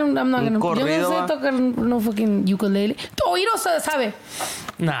guitar. I'm not gonna. Yo no sé tocar no fucking ukulele. Iro sabe.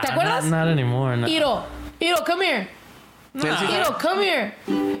 Nah, ¿te acuerdas? Not anymore. No. Iro, come here. Nah. Iro, come here.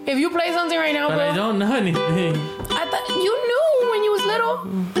 If you play something right now, But bro. I don't know anything. I thought you knew when you was little.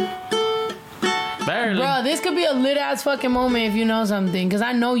 Barely. Bro, this could be a lit ass fucking moment if you know something, because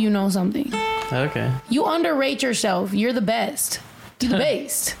I know you know something. Okay. You underrate yourself. You're the best. You're the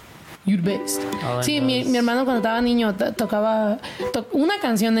best. You're the best. Sí, mi hermano cuando estaba niño tocaba una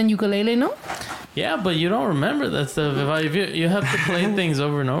canción en ukulele, ¿no? Yeah, but you don't remember that stuff. If you have to play things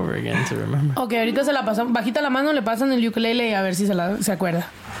over and over again to remember. Okay, ahorita se la pasan, bajita la mano, le pasan el ukulele a ver si se acuerda.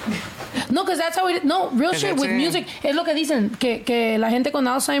 No, because that's how it... No, real shit with music. Es lo que dicen, que la gente con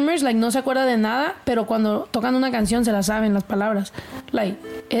Alzheimer's, like, no se acuerda de nada, pero cuando tocan una canción se la saben las palabras. Like,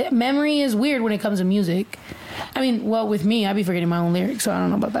 memory is weird when it comes to music. I mean, well, with me, I'd be forgetting my own lyrics, so I don't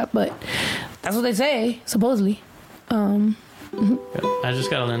know about that, but that's what they say, supposedly. I just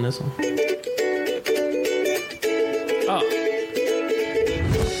gotta learn this one. Oh.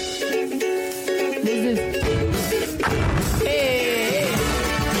 What's this? Hey.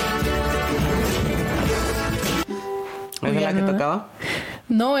 ¿Esa es la que tocaba?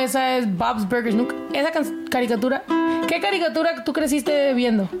 No, esa es Bob's Burgers. Nunca, esa caricatura. ¿Qué caricatura tú creciste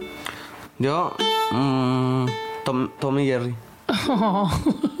viendo? Yo, Tom y Jerry. Oh,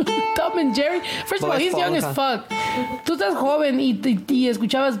 Tom and Jerry. First of all, he's young as fuck. ¿Tú estás joven y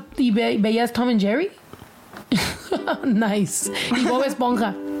escuchabas y veías Tom and Jerry? Nice. Y Bob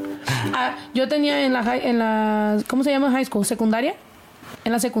Esponja. Yo tenía en la ¿cómo se llama? High school, secundaria.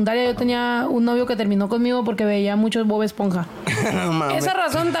 En la secundaria yo tenía un novio que terminó conmigo porque veía mucho Bob Esponja. Esa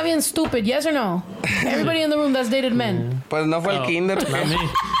razón está bien stupid, yes or no? Everybody in the room that's dated men. Pues no fue el kinder. Not me.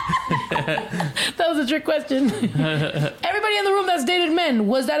 That was a trick question. Everybody in the room that's dated men,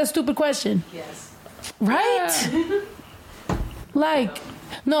 was that a stupid question? Yes. Right? Like,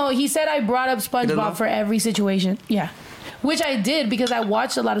 no, he said I brought up SpongeBob for every situation. Yeah. Which I did because I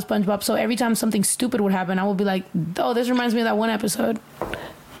watched a lot of SpongeBob. So every time something stupid would happen, I would be like, oh, this reminds me of that one episode.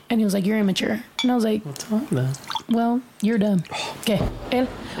 And he was like, you're immature. And I was like, What's wrong with that? well, you're dumb. ¿Qué? Él.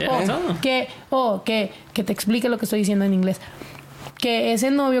 Yeah, Que te explique lo que estoy diciendo en inglés. Que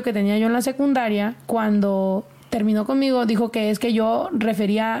ese novio que tenía yo en la secundaria, cuando terminó conmigo, dijo que es que yo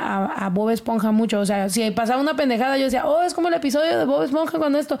refería a Bob Esponja mucho. O sea, si pasaba una pendejada, yo decía, es como el episodio de Bob Esponja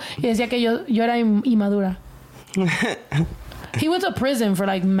cuando esto. Y decía que yo era inmadura. He went to prison for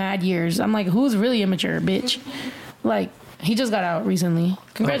like mad years. I'm like, who's really immature, bitch? Like, he just got out recently.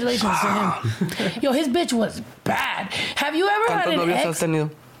 Congratulations to him. Yo, his bitch was bad. Have you ever had an ¿Cuántos novios ex? has tenido?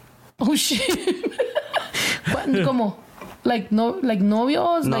 Oh shit. ¿Cómo? Like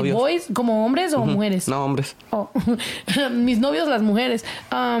novios, like boys, como hombres o mujeres? No, hombres. Oh. Mis novios, las mujeres.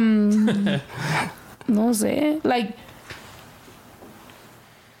 No sé, like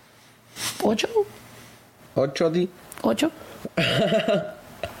 8.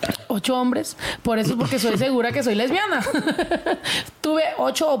 8 hombres. Por eso es porque soy segura que soy lesbiana. Tuve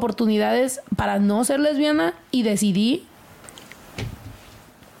 8 oportunidades para no ser lesbiana y decidí.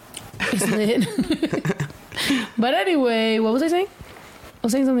 But anyway, what was I saying? I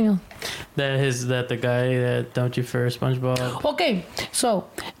was saying something else. That the guy that dumped you for SpongeBob. Okay, so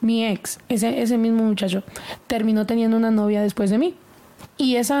mi ex, ese mismo muchacho, terminó teniendo una novia después de mí.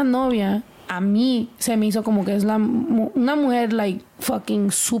 Y esa novia a mí se me hizo como que es una mujer like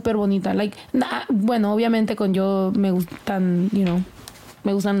fucking súper bonita. Like, bueno, obviamente con yo me gustan,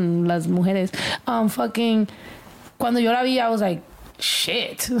 me gustan las mujeres. Fucking, cuando yo la vi, I was like,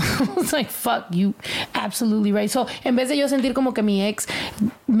 shit. I was like, fuck, you absolutely right. So, en vez de yo sentir como que mi ex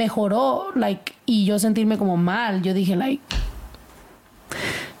mejoró, like, y yo sentirme como mal, yo dije like,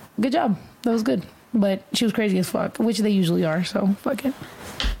 good job, that was good. But she was crazy as fuck, which they usually are, so fuck it.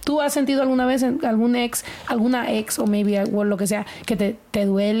 ¿Tú has sentido alguna vez alguna ex o maybe o lo que sea que te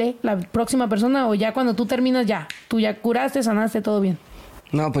duele la próxima persona o ya cuando tú terminas tú ya curaste, sanaste, todo bien?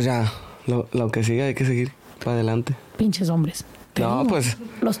 No, pues ya, lo que sigue hay que seguir para adelante. Pinches hombres. No, pues...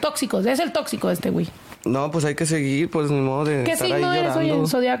 Los tóxicos, es el tóxico este güey. No, pues hay que seguir, pues ni modo de ¿Qué estar signo ahí eres hoy llorando. en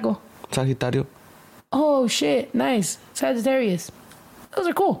Zodiaco? Sagitario. Oh, shit, nice. Sagittarius. Those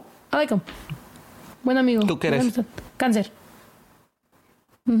are cool. I like them. Buen amigo. ¿Tú qué eres? Cáncer.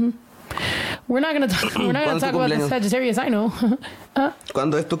 Mm-hmm. We're not gonna talk about the Sagittarius, I know.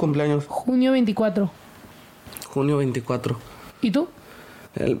 ¿Cuándo es tu cumpleaños? Junio 24. Junio 24. ¿Y tú?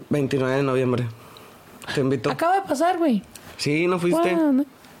 El 29 de noviembre. Te invito. Acaba de pasar, güey. Sí, ¿no fuiste? Wow, no.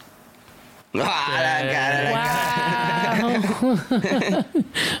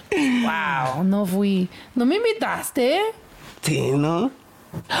 Wow, no fui. ¿No me invitaste? Sí, ¿no?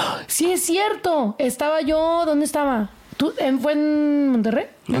 Sí, es cierto. Estaba yo... ¿Dónde estaba? ¿Tú fue en Monterrey?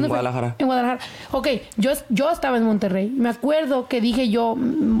 En Guadalajara. En Guadalajara. Ok, yo estaba en Monterrey. Me acuerdo que dije yo...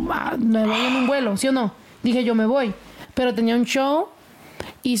 me voy en un vuelo, ¿sí o no? Dije yo me voy. Pero tenía un show...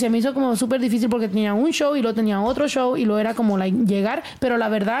 Y se me hizo como súper difícil porque tenía un show y luego tenía otro show y luego era como llegar, pero la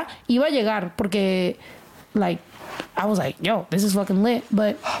verdad iba a llegar porque I was like, yo, this is fucking lit,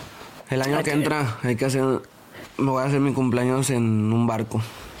 but el año que entra me voy a hacer mi cumpleaños en un barco.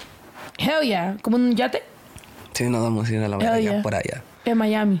 Hell yeah, ¿como un yate? Sí, nos vamos a ir a la playa por allá. En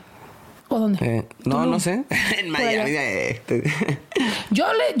Miami. ¿O dónde? No sé. En Miami. Yo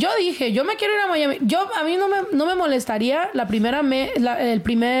dije, yo me quiero ir a Miami. A mí no me molestaría la primera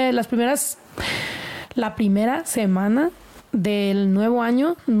semana del nuevo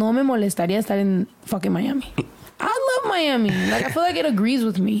año. No me molestaría estar en fucking Miami. I love Miami. Like, I feel like it agrees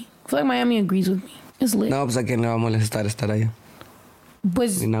with me. I feel like Miami agrees with me. It's lit. No, pues a quién le va a molestar estar allá.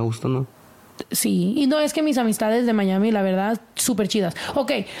 Pues... Sin a gusto, ¿no? Sí, y no es que mis amistades de Miami, la verdad, súper chidas.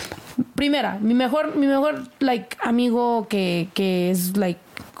 Ok, primera, mi mejor like amigo que es like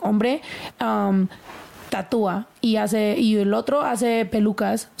hombre, tatúa y el otro hace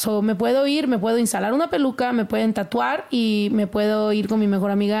pelucas. So me puedo instalar una peluca, me pueden tatuar y me puedo ir con mi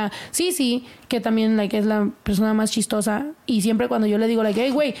mejor amiga sí, que también like es la persona más chistosa y siempre cuando yo le digo like, hey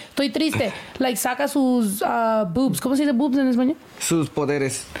güey, estoy triste, like saca sus boobs. ¿Cómo se dice boobs en español? Sus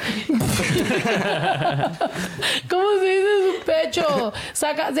poderes. ¿Cómo se dice su pecho?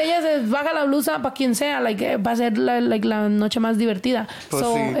 Ella se baja la blusa para quien sea, like va a ser la noche más divertida. Pues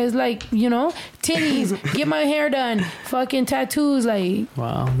so sí. it's like, titties, get my hair done, fucking tattoos, like.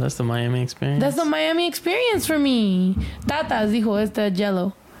 Wow, that's the Miami experience. That's the Miami experience for me. Tatas, dijo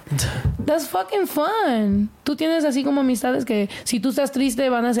Jello. That's fucking fun. Tú tienes así como amistades que si tú estás triste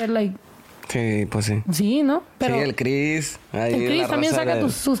van a ser like. Sí, pues sí. Sí, ¿no? Pero sí, el Chris. Ahí el Chris también saca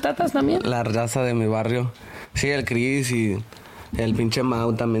sus tatas también. La raza de mi barrio. Sí, el Chris y el pinche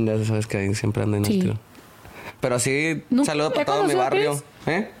Mau también, ya sabes que ahí siempre andan en el tiro. Pero sí, saludo para todo mi barrio.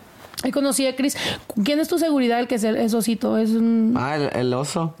 Ahí conocí a Chris. ¿Quién es tu seguridad? El que es osito. Es un... el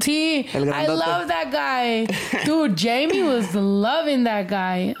oso. Sí. El I grandote. love that guy. Dude, Jamie was loving that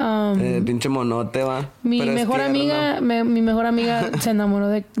guy. Pinche monote, va. Mi Pero es mejor tierno. amiga, mi mejor amiga se enamoró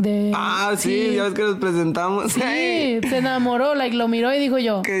de Sí, ya ves que nos presentamos. Sí, se enamoró, lo miró y dijo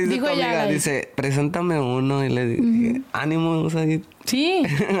yo. ¿Qué dice Dijo tu amiga? ella, Dice, preséntame uno. Y le dije, ánimo, vamos a ir. Sí.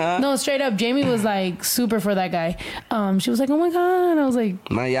 No, straight up, Jamie was like super for that guy. She was like, oh my God. I was like,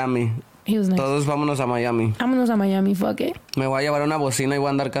 Miami. he was nice. Todos vámonos a Miami. Vámonos a Miami, fuck it. Me voy a llevar una bocina y voy a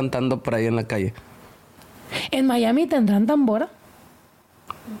andar cantando por ahí en la calle. ¿En Miami tendrán tambora?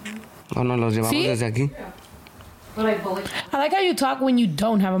 O nos los llevamos ¿Sí? desde aquí. I like how you talk when you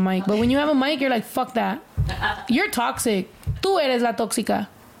don't have a mic, but when you have a mic, you're like, fuck that. You're toxic. Tú eres la tóxica.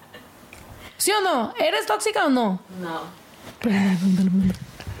 ¿Sí o no? ¿Eres tóxica o no? No.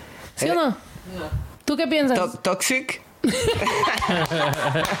 ¿Sí o no? ¿Tú qué piensas? ¿Toxic?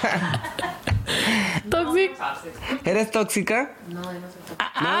 ¿Toxic? ¿Eres tóxica? No, yo no soy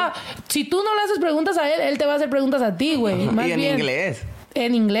tóxica. Si tú no le haces preguntas a él, él te va a hacer preguntas a ti, güey. Más Y en bien. inglés.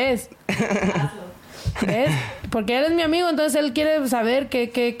 En inglés. ¿Ves? Porque él es mi amigo, entonces él quiere saber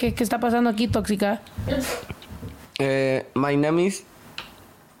qué está pasando aquí, tóxica. My name is...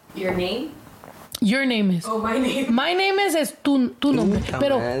 Your name? Your name is. Oh, my name. My name es tu nombre. Puta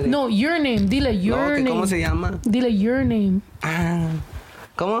Pero, madre. no, your name. Dile your No, name. ¿cómo se llama? Dile your name.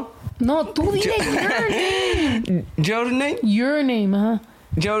 ¿Cómo? No, tú dile your name. Your name? Your name, ajá.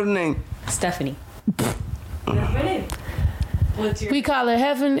 Your name. Stephanie. What's your We call it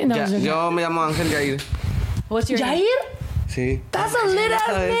heaven. No, Yo me llamo Ángel Jair. What's your name? ¿Jair? Sí. That's a lit ass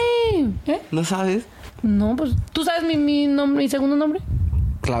 ¿Sabes? name. ¿Eh? ¿No sabes? No, pues, ¿tú sabes mi nombre, mi segundo nombre?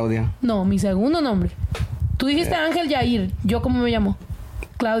 Claudia. No, mi segundo nombre. Tú dijiste Ángel Yair. ¿Yo cómo me llamo?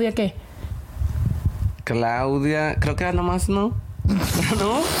 ¿Claudia qué? Claudia. Creo que era nomás, ¿no?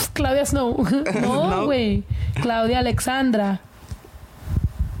 ¿No? Claudia Snow. No, No. güey. Claudia Alexandra.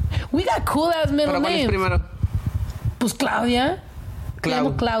 We got cool ass middle ¿Pero cuál es names. primero? Pues Claudia. Me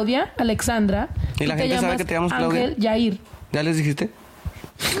llamo Claudia Alexandra. ¿Y la Tú gente sabe que te llamas Claudia? Ángel Yair. ¿Ya les dijiste?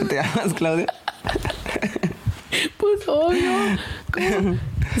 ¿Que te llamas Claudia? Pues obvio. ¿Cómo?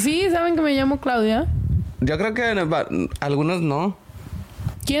 Sí, saben que me llamo Claudia. Yo creo que algunos no.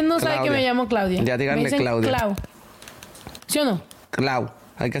 ¿Quién no sabe que Claudia. me llamo Claudia? Ya díganle Me dicen Claudia. Clau. ¿Sí o no? Clau.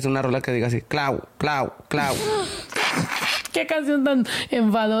 Hay que hacer una rola que diga así. Clau, Clau, Clau. Qué canción tan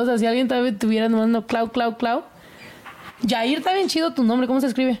enfadosa. Si alguien todavía tuviera nomás no Clau. Jair, está bien chido tu nombre. ¿Cómo se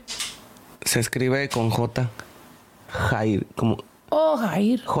escribe? Se escribe con J. Jair. Como Oh,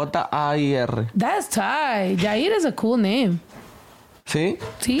 Jair. J-A-I-R. That's tight. Jair is a cool name. ¿Sí?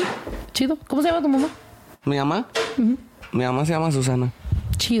 Sí, chido. ¿Cómo se llama tu mamá? ¿Mi mamá? Mi mamá se llama Susana.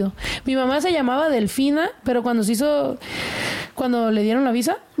 Chido. Mi mamá se llamaba Delfina, pero cuando cuando le dieron la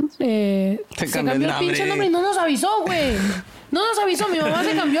visa, se cambió el pinche nombre y no nos avisó, güey. No nos avisó, mi mamá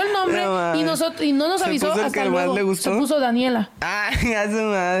se cambió el nombre y no nos ¿Se avisó puso el hasta que más luego. le gustó? Se puso Daniela. Ay, a su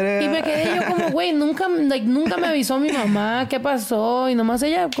madre. Y me quedé yo como, güey, nunca me avisó mi mamá, ¿qué pasó? Y nomás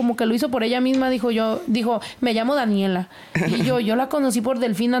ella como que lo hizo por ella misma, dijo, me llamo Daniela. Y yo la conocí por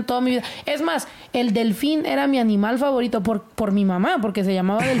Delfina toda mi vida. Es más, el delfín era mi animal favorito por mi mamá, porque se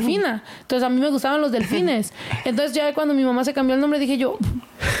llamaba Delfina. Entonces a mí me gustaban los delfines. Entonces ya cuando mi mamá se cambió el nombre dije yo,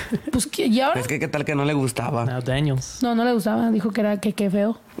 pues, ¿y ahora? Es que qué tal que no le gustaba. Now Daniels. No le gustaba, dijo que era que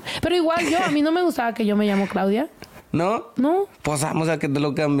feo. Pero igual a mí no me gustaba que yo me llamo Claudia. ¿No? No. Pues vamos a que te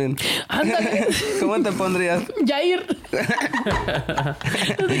lo cambien. Ándale. ¿Cómo te pondrías? Jair.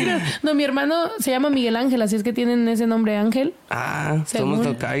 No, mi hermano se llama Miguel Ángel, así es que tienen ese nombre Ángel. Ah, Según-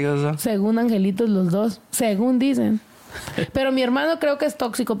 somos tocayos, ¿no? Según angelitos los dos, según dicen. Pero mi hermano creo que es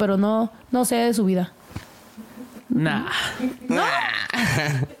tóxico, pero no sé de su vida. Nah.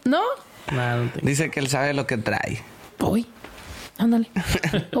 ¿No? Nah, I don't think. Dice que él sabe lo que trae. Uy. Ándale.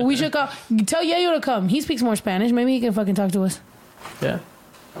 But we should tell Yayo to come. He speaks more Spanish. Maybe he can fucking talk to us. Yeah.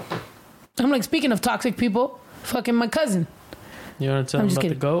 I'm like, speaking of toxic people, fucking my cousin. You want to tell I'm him just about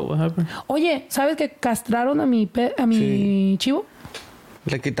the kidding. goat? What happened? Oye, ¿sabes que castraron a mi Sí. chivo?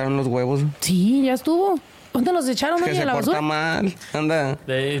 Le quitaron los huevos. Sí, ya estuvo. ¿Dónde los echaron? Que Oye, se a la porta basura. mal.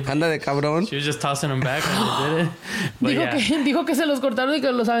 Anda de cabrón. She was just tossing them back when they did it. But Dijo que se los cortaron y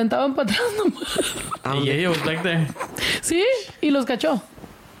que los aventaban para atrás nomás. yeah, was back there. Sí, y los cachó.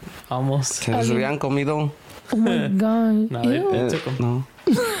 Almost. Se los hubieran comido. Oh my God. No, they Ew. took them. No.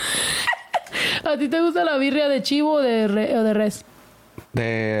 ¿A ti te gusta la birria de chivo o de res?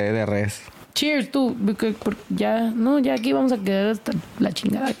 De res. Cheers, tú. Porque ya aquí vamos a quedar hasta la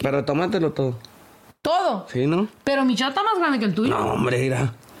chingada. Aquí. Pero tómatelo todo. Todo. ¿Sí, no? Pero mi chat está más grande que el tuyo. No, hombre,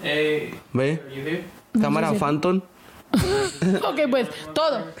 mira. Hey, Ve. are you here? No Cámara sé si- Phantom. Ok, pues,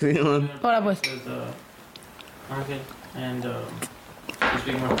 todo. Sí, man. Ahora pues. Okay. And you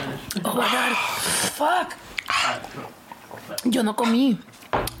speak more Spanish. Oh my God. Fuck. Yo no comí.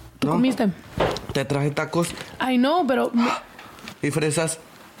 ¿Tú ¿No? comiste? Te traje tacos I know, pero... y fresas.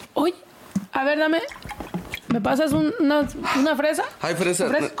 Oye, a ver, dame... ¿Me pasas una fresa? Ay,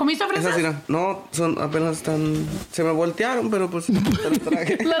 fresas. ¿Comiste fresas? Esas sí, no, son apenas están... Se me voltearon, pero pues te las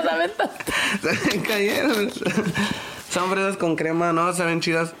traje. Las aventas. Se me cayeron. Son fresas con crema, no, se ven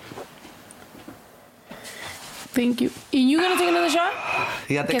chidas. Thank you. ¿Y you gonna take another shot?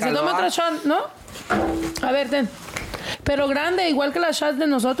 Ya te Que caló, se tome otro shot, ¿no? A ver, ten. Pero grande, igual que las shots de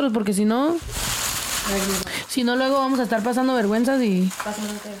nosotros, porque si no... Si no, luego vamos a estar pasando vergüenzas y... Pásame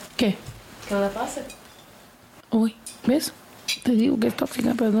un té. ¿Qué? Que no la pase. Uy, ¿ves? Te digo que es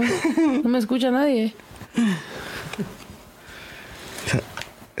tóxica, pero no me escucha nadie.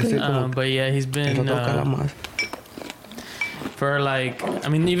 But yeah, he's been for like, I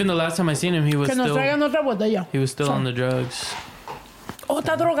mean, even the last time I seen him, he was Que nos still traigan otra botella. on the drugs. Oh,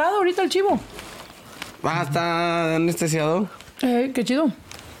 está drogado ahorita el chivo. Está anestesiado. Qué chido.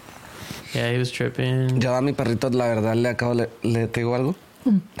 Yeah, he was tripping. Yo a mi perrito, la verdad, le te digo algo.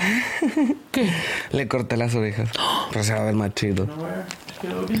 ¿Qué? Le corté las orejas. Pero se va a ver más chido.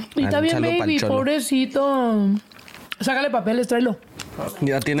 Y está bien, Échalo pa'l baby, cholo. pobrecito. Sácale papeles, tráelo.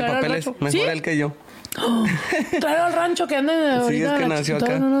 Ya tiene Tráelo al papeles. rancho. Mejor ¿Sí? él que yo. Tráelo al rancho que ande ahorita. Sí, es que la nació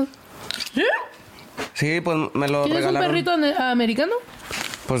chiquita, acá. no. ¿Sí? Sí, pues me lo ¿Tienes un regalaron. perrito americano?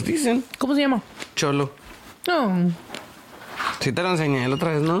 Pues dicen. ¿Cómo se llama? Cholo. No. Sí te lo enseñé la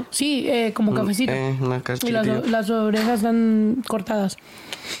otra vez, ¿no? Sí, como cafecito. Una Y cachita. las orejas están cortadas.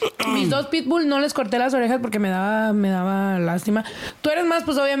 Mis dos pitbull no les corté las orejas porque me daba lástima. Tú eres más,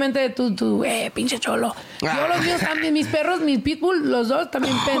 pues obviamente tú, pinche cholo. Yo los míos también, mis perros, mis pitbull, los dos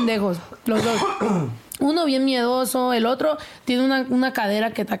también pendejos. Los dos. Uno bien miedoso, el otro tiene una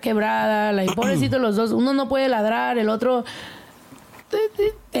cadera que está quebrada. Pobrecito los dos. Uno no puede ladrar, el otro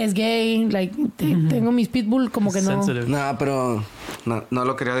es gay. Tengo mis pitbull como que no. Sensitive. No, pero no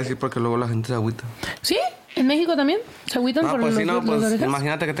lo quería decir porque luego la gente se agüita. ¿Sí? ¿En México también? ¿Se agüitan No, por pues sí, no, las pues orejas?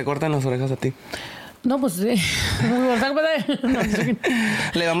 imagínate que te corten las orejas a ti. No, pues sí.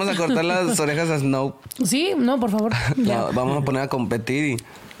 Le vamos a cortar las orejas a Snow. Sí, no, por favor. Ya. No, vamos a poner a competir y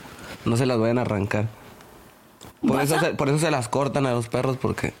no se las vayan a arrancar. Por eso se las cortan a los perros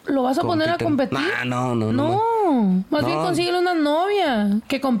porque... ¿Lo vas a poner a competir? No. Más bien consíguele una novia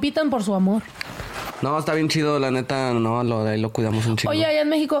que compitan por su amor. No, está bien chido, la neta, no, ahí lo cuidamos un chingo. Oye, allá en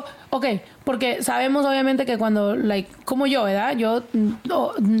México, ok, porque sabemos obviamente que cuando, como yo, ¿verdad? Yo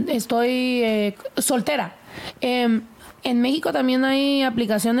estoy soltera. En México también hay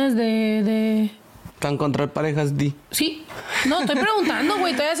aplicaciones de... Para encontrar parejas, Sí. No, estoy preguntando,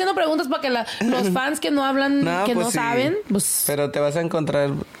 güey. Estoy haciendo preguntas para que los fans que no hablan, que pues no sí. saben, pues... Pero te vas a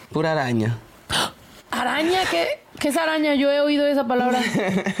encontrar pura araña. ¿Araña? ¿Qué es araña? Yo he oído esa palabra.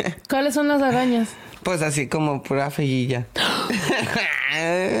 ¿Cuáles son las arañas? Pues así como pura feillilla.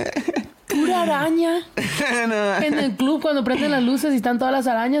 ¿Pura araña? No. En el club cuando prenden las luces y están todas las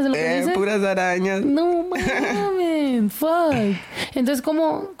arañas, ¿es lo que dice? Puras arañas. No mames, fuck. Entonces,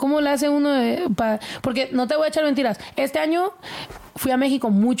 ¿cómo le hace uno porque no te voy a echar mentiras. Este año fui a México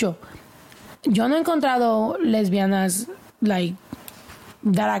mucho. Yo no he encontrado lesbianas,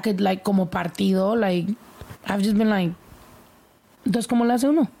 that I could, como partido, I've just been entonces, ¿cómo le hace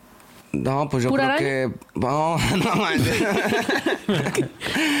uno? No, pues yo ¿Pura creo que... No manches.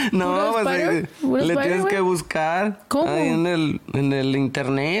 No, ¿Pura pues spider? ¿Pura le spider, tienes güey? que buscar. ¿Cómo? Ahí en el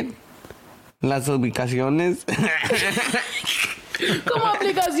internet. Las ubicaciones. ¿Como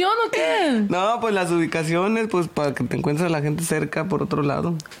aplicación o qué? No, pues las ubicaciones, pues para que te encuentres a la gente cerca por otro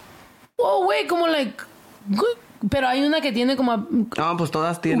lado. Oh, güey, como pero hay una que tiene como No, pues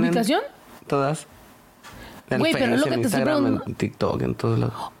todas tienen. ¿ubicación? Todas. En Güey, pero es lo Facebook, que en te estoy Instagram, preguntando. en TikTok, en todos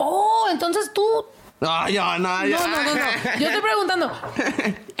lados. Oh, entonces tú... No, yo. No. Yo estoy preguntando.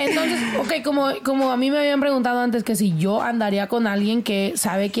 Entonces, ok, como a mí me habían preguntado antes que si yo andaría con alguien que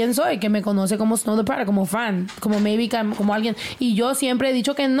sabe quién soy, que me conoce como Snow the Para, como fan, como maybe como alguien. Y yo siempre he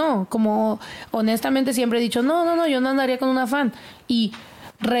dicho que no. Como honestamente siempre he dicho, no, yo no andaría con una fan. Y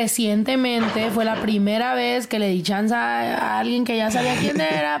recientemente fue la primera vez que le di chance a alguien que ya sabía quién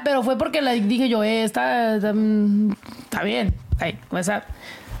era, pero fue porque le dije yo, está bien. O sea,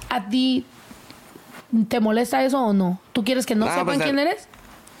 ¿a ti te molesta eso o no? ¿Tú quieres que no sepan pues, quién eres?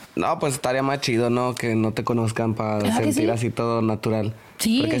 No, pues estaría más chido, ¿no? Que no te conozcan para ¿Verdad que sentir sí? así todo natural.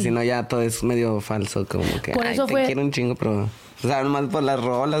 Sí. Porque si no ya todo es medio falso, como que por eso te quiero un chingo, pero... O sea, nomás por las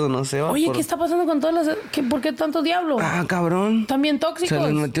rolas o no sé. Oye, por... ¿qué está pasando con todas las... ¿Por qué tanto diablo? Ah, cabrón. ¿Están bien tóxicos? ¿Se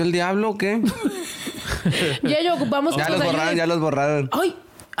les metió el diablo o qué? Ya ocupamos que nos ayuden. Ya los borraron. Ay,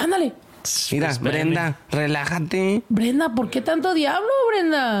 ándale. Mira, Brenda, relájate. Brenda, ¿por qué tanto diablo,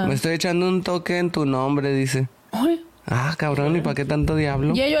 Brenda? Me estoy echando un toque en tu nombre, dice. Ay. Ah, cabrón, ¿y para qué tanto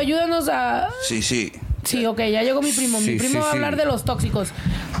diablo? Yayo, ayúdanos a... Sí. Sí, ok, ya llegó mi primo. Mi primo va a hablar de los tóxicos.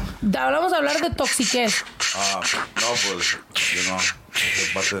 Vamos a hablar de toxiquez. No, pues yo no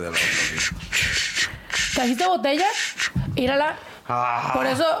soy parte de la otra. ¿Trajiste botella? Mírala.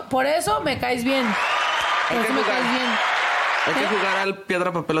 Por eso me caes bien. Por eso me caes bien. Hay que jugar al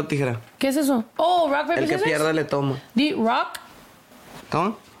piedra, papel o tijera. ¿Qué es eso? Oh, rock, paper, El que scissors. pierda le toma. Di rock.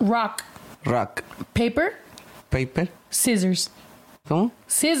 ¿Cómo? Rock. Rock. Paper. Paper. Scissors. ¿Cómo?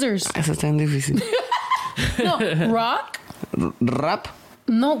 Scissors. Eso está bien difícil. No, rock. Rap.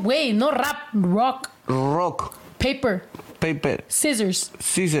 No, güey, no rap. Rock. Rock. Paper. Paper. Scissors.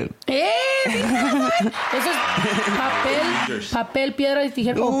 Scissor. Eso es papel, piedra y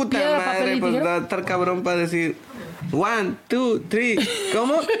tijera. Puta piedra, madre, papel y pues tijera. va a estar cabrón para decir 1, 2, 3.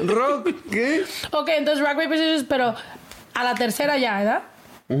 ¿Cómo? Rock. ¿Qué? Ok, entonces rock, paper, scissors, pero a la tercera ya, ¿verdad?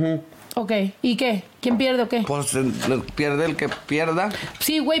 Ok, ¿y qué? ¿Quién pierde o qué? Pues pierde el que pierda.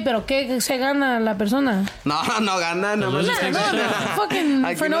 Sí, güey, pero ¿qué se gana la persona? No gana, nada más. Fucking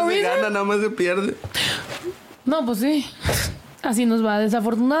Aquí for no no se reason. gana, nada más se pierde. No, pues sí. Así nos va,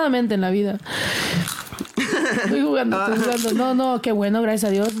 desafortunadamente en la vida. Estoy jugando. No, qué bueno, gracias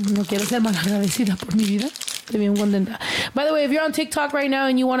a Dios. No quiero ser malagradecida por mi vida. Estoy bien contenta. By the way, if you're on TikTok right now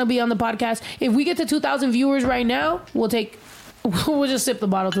and you want to be on the podcast, if we get to 2,000 viewers right now, we'll just sip the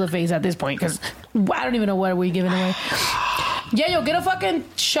bottle to the face at this point because I don't even know what we're giving away. Yayo, get a fucking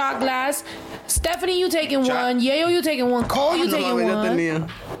shot glass. Stephanie, you taking one. Yayo, you taking one. Cole, you taking one.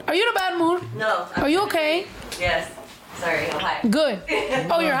 Are you in a bad mood? No. Are you okay? Yes. Sorry, I'm high. Good.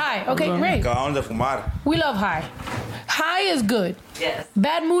 Oh, you're high. Okay, great. Acabamos de fumar. We love high. High is good. Yes.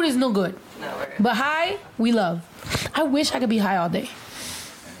 Bad mood is no good. No, we're good. But high, we love. I wish I could be high all day.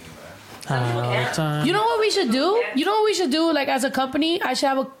 You know what we should do? You know what we should do? Like, as a company, I should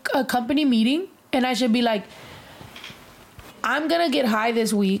have a company meeting, and I should be like, I'm going to get high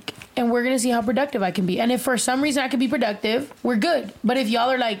this week, and we're going to see how productive I can be. And if for some reason I can be productive, we're good. But if y'all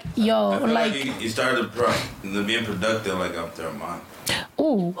are like, yo, I feel like you started being productive like after a month.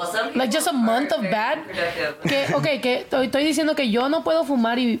 Ooh, Well, like just a month of bad. Que estoy diciendo que yo no puedo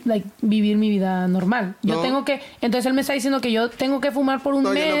fumar y like vivir mi vida normal. Yo tengo que, entonces él me está diciendo que yo tengo que fumar por un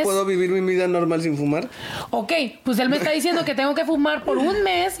mes. Yo no puedo vivir mi vida normal sin fumar. Ok, pues él me está diciendo que tengo que fumar por un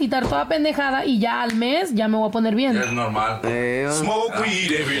mes y estar toda pendejada y ya al mes ya me voy a poner bien. Es normal. Smoke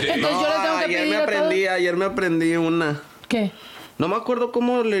weed every day. Entonces yo le tengo que pedir ayer me aprendí una. ¿Qué? No me acuerdo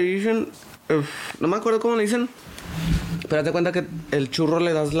cómo le dicen. Pero te cuenta que el churro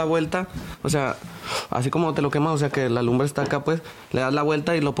le das la vuelta, o sea, así como te lo quemas, o sea que la lumbre está acá, pues, le das la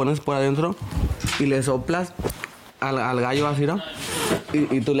vuelta y lo pones por adentro y le soplas al gallo así, ¿no?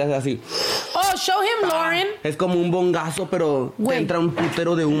 Y tú le haces así. Oh, show him, Lauren. Es como un bongazo, pero te entra un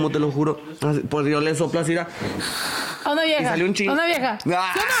putero de humo, te lo juro. Así, pues yo le soplo así, ¿no? A una vieja. Y salió un chingo. A una vieja. No.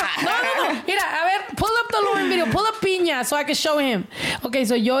 Mira, a ver, pull up the Lauren video. Pull up Piña so I can show him. Ok,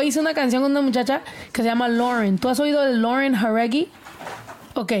 so yo hice una canción con una muchacha que se llama Lauren. ¿Tú has oído de Lauren Jaregui?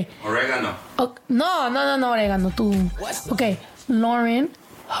 Ok. Orégano. No, orégano, tú. Ok, Lauren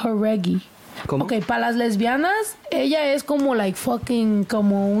Jaregui. ¿Cómo? Ok, para las lesbianas, ella es como like fucking,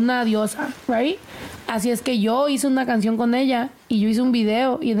 como una diosa, right? Así es que yo hice una canción con ella y yo hice un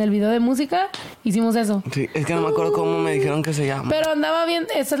video y en el video de música hicimos eso. Sí, es que no me acuerdo cómo me dijeron que se llama. Pero andaba bien,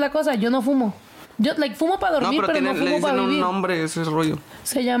 esa es la cosa, yo no fumo. Yo like fumo para dormir, pero no fumo para vivir. Un nombre ese rollo.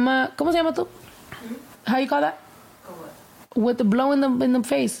 Se llama, ¿cómo se llama tú? How you call that? With the blow in the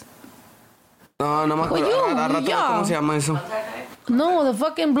face. No me acuerdo. ¿Cómo se llama eso? No, the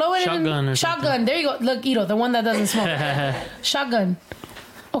fucking blow it Shotgun in. or Shotgun. There you go. Look, Ito, the one that doesn't smoke. Shotgun.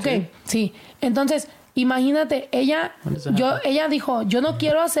 Ok, sí. Entonces, imagínate, ella dijo, yo no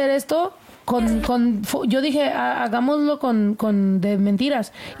quiero hacer esto yo dije, hagámoslo con de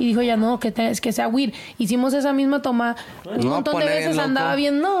mentiras. Y dijo ella, no, que sea weed. Hicimos esa misma toma un montón de veces. Andaba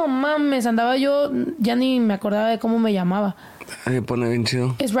bien, no mames, andaba yo, ya ni me acordaba de cómo me llamaba. Se pone bien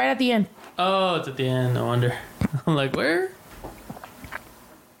chido. It's right at the end. Oh, it's at the end, no wonder. I'm like, where?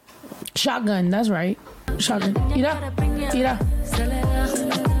 Shotgun, that's right. Shotgun. Mira.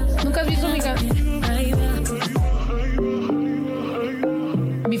 ¿Nunca has visto mi canción?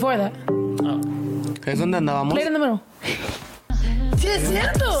 Before that. ¿Es donde andábamos? Play the número. Sí, es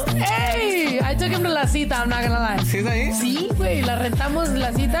cierto. ¡Ey! I took him to la cita, I'm not gonna lie. ¿Sí es ahí? Sí, güey, la rentamos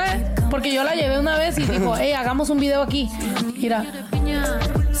la cita porque yo la llevé una vez y dijo, hagamos un video aquí. Mira,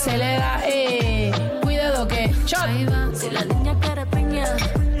 se le da, cuidado que, shot. Si la niña quiere piña,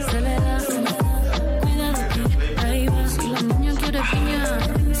 se le da. Cuidado que ahí va. Si la niña quiere piña,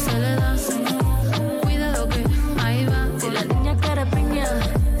 se le da. Cuidado que ahí va. Si la niña quiere piña,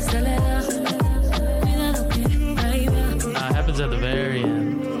 se le da. Cuidado que ahí va. Happens at the very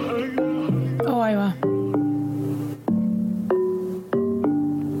end. Oh, ahí va.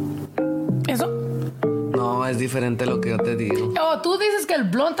 ¿Eso? No, es diferente lo que yo te digo. Oh, tú dices que el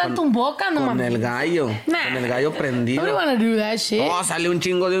blond está en tu boca, no Con mames. el gallo. Nah. Con el gallo prendido. Nobody wanna do that shit. No, sale un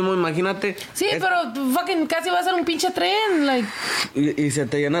chingo de humo, imagínate. Sí, pero fucking casi va a ser un pinche tren, like. Y se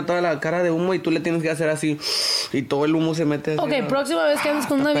te llena toda la cara de humo y tú le tienes que hacer así. Y todo el humo se mete así. Ok, próxima vez que andes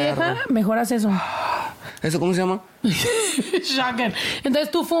con una vieja, mejor haz eso. ¿Eso cómo se llama? Shotgun.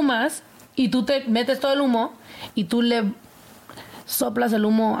 Entonces tú fumas y tú te metes todo el humo y tú le soplas el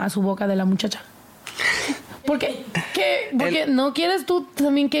humo a su boca de la muchacha. Porque no quieres tú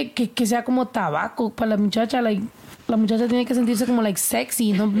también que sea como tabaco para la muchacha, like, la muchacha tiene que sentirse como like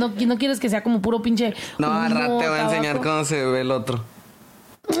sexy, no quieres que sea como puro pinche No, humo, al rato te voy a enseñar tabaco. cómo se ve el otro.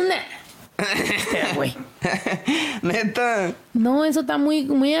 Güey. Neta. No, eso está muy,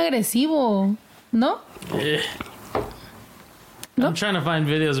 muy agresivo, ¿no? Yeah. No. I'm trying to find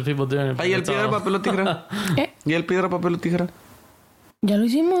videos of people doing it. but Ay, el it's piedra, all- papel o tijera. ¿Y el piedra, papel o tijera? ¿Ya lo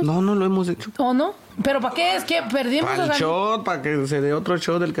hicimos? No, no lo hemos hecho. ¿O no? ¿Pero para qué? Es que perdimos. Para el shot, para que se dé otro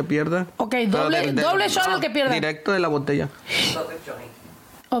shot del que pierda. Ok, Pero doble shot al que pierda. Directo de la botella.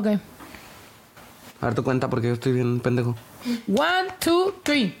 Ok. A ver tu cuenta porque yo estoy bien pendejo. 1, 2,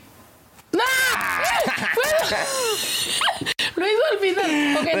 3. ¡No! Lo hizo al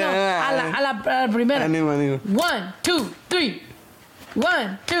final. Ok, no. A la primera. Ánimo. 1, 2, 3. 1,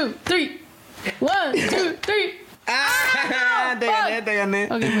 2, 3. 1, 2, 3. ¡Ah! Te gané.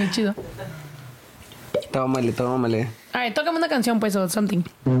 Ok, muy chido. Tómale. A ver, tócame una canción, pues, o something.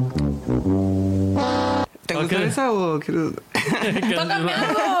 ¿Te gusta Ok. esa o quieres...? ¡Tócame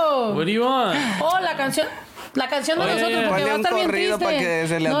algo! What do you want? Oh, la canción de Oye, nosotros, porque ponle va a un estar bien corrido triste. para que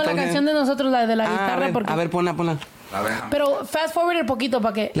se le No, la antoje. canción de nosotros, la de la guitarra, porque... A ver, ponla. La abeja. Pero fast forward un poquito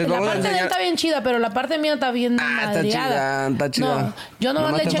para que Les la vamos a parte de él enseñar- está bien chida, pero la parte mía está bien madreada. Está chida. No, yo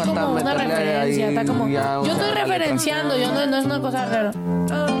nomás le Nomás te eché falta como una meterle referencia. ahí Está como, ya yo una estoy letra. referenciando, yo no es una cosa rara.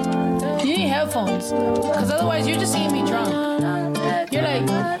 You need headphones, because otherwise you're just seeing me drunk. You're like,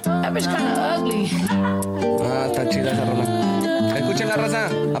 that bitch kind of ugly. Ah, está chida esa rola. Escuchen la raza.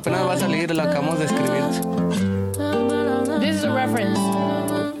 Apenas va a salir, la acabamos de escribir. This is a reference.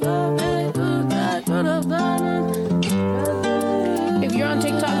 If you're on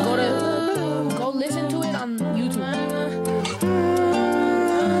TikTok, go listen to it on YouTube.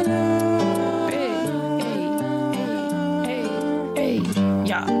 Hey.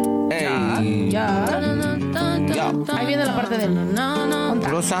 Ya. Ey. Ya. Ya. Ahí viene la parte del.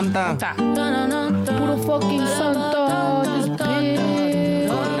 Puro Santa. Está. Puro fucking santo.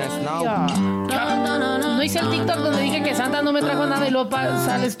 Con Snow. Ya. No hice el TikTok donde dije que Santa no me trajo nada y luego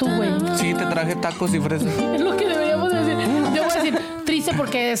sales tú, güey. Sí, te traje tacos y fresas. Es lo que deberíamos decir. Yo voy a decir, triste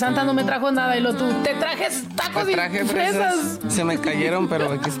porque Santa no me trajo nada y lo tú. Te traje tacos Te y traje fresas. fresas. Se me cayeron,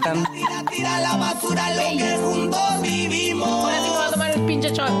 pero aquí están. Tira la basura lo que juntos vivimos. Ahora sí me voy a tomar el pinche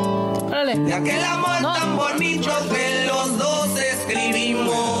shot. Órale. De aquel amor No. tan bonito que los dos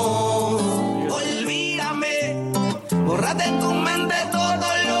escribimos. Olvídame, borra de tu mente todo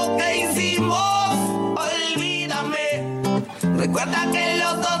lo que hicimos. Olvídame, recuerda que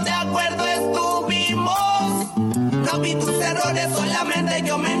los dos de acuerdo estuvimos. No vi tus errores, solamente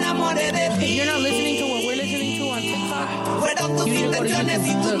yo me enamoré de ti. You're not listening to what we're listening to on TikTok. Fueron tus You need to go to intenciones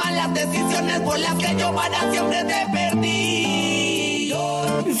y tus YouTube. malas decisiones por las que yo para siempre te perdí.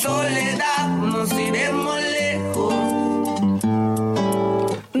 Soledad, nos iremos lejos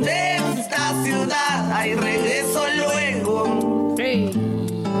de esta ciudad. Hay regreso luego, Hey.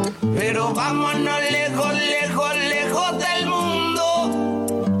 pero vámonos lejos, lejos, lejos del mundo.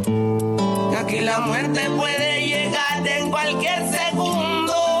 Aquí la muerte puede llegar en cualquier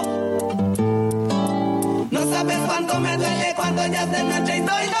segundo. No sabes cuánto me duele cuando ya es de noche y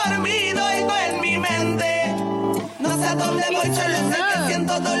estoy dormido y tú en mi mente. No sé a dónde voy, solo sé que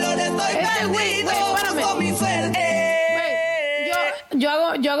siento dolor, estoy Güey, perdido espérame. con mi suerte.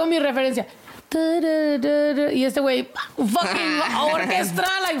 Yo hago mi referencia. Y este güey, fucking orquestra,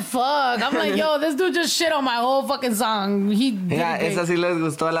 like, fuck. I'm like, yo, this dude just shit on my whole fucking song. Mira, esa sí les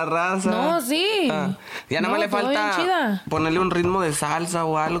gustó a la raza. No, sí. Ya nada más le falta ponerle un ritmo de salsa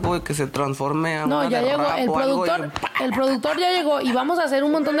o algo y que se transforme a no, ya llegó. El productor ya llegó y vamos a hacer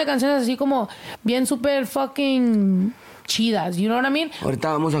un montón de canciones así como bien súper fucking chidas. You know what I mean?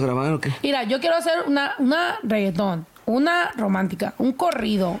 Ahorita vamos a grabar, ¿o qué? Mira, yo quiero hacer una reggaetón. Una romántica, un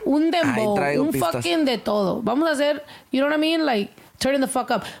corrido, un dembow, un pistas. Fucking de todo. Vamos a hacer, you know what I mean? Like, turn the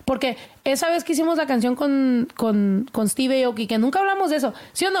fuck up. Porque esa vez que hicimos la canción con Steve Aoki, que nunca hablamos de eso,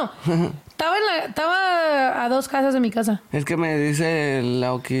 ¿sí o no? Estaba a 2 casas de mi casa. Es que me dice el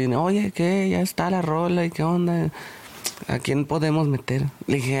Aoki, oye, ¿qué? Ya está la rola, ¿y qué onda? ¿A quién podemos meter?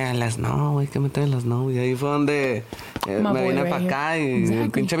 Le dije, a las No, hay que meter a las No. Y ahí fue donde me vine para acá y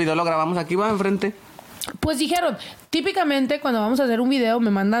el pinche video lo grabamos aquí, va enfrente. Pues dijeron, típicamente cuando vamos a hacer un video me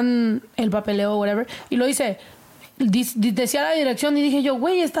mandan el papeleo o whatever y lo hice, decía la dirección y dije yo,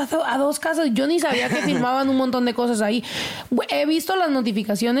 güey, estás a 2 casas. Yo ni sabía que filmaban un montón de cosas ahí. He visto las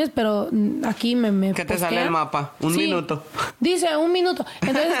notificaciones, pero aquí me ¿qué te sale el mapa? Un minuto. Dice 1 minuto.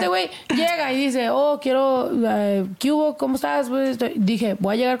 Entonces este güey llega y dice, quiero, ¿qué hubo? ¿Cómo estás? Pues, dije,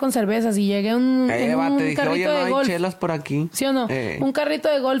 voy a llegar con cervezas y llegué en un te dije, carrito oye, de no golf. Hay chelas por aquí. ¿Sí o no? Un carrito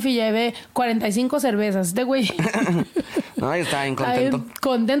de golf y llevé 45 cervezas. Este güey. No, yo estaba bien contento.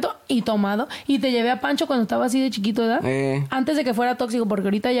 Contento y tomado. Y te llevé a Pancho cuando estaba así de chiquito, ¿verdad? Antes de que fuera tóxico, porque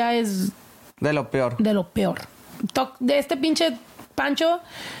ahorita ya es... De lo peor. De lo peor. De este pinche Pancho,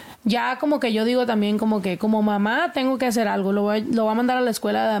 ya como que yo digo también como que como mamá tengo que hacer algo. Lo voy a mandar a la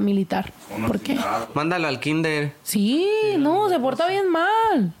escuela militar. ¿Por qué? Mándalo al kinder. Sí, no, se porta bien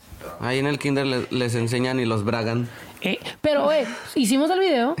mal. Ahí en el kinder les enseñan y los bragan. Pero, hicimos el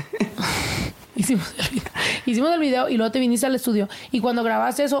video... Hicimos el video y luego te viniste al estudio y cuando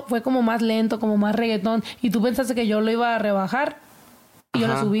grabaste eso fue como más lento, como más reggaetón y tú pensaste que yo lo iba a rebajar y yo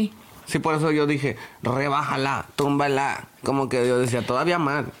lo subí. Sí, por eso yo dije, rebájala, túmbala. Como que yo decía, todavía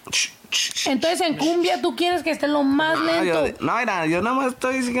más. Entonces en cumbia tú quieres que esté lo más lento. Yo nada más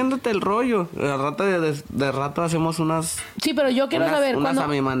estoy siguiéndote el rollo. De rato hacemos unas... Sí, pero yo quiero saber a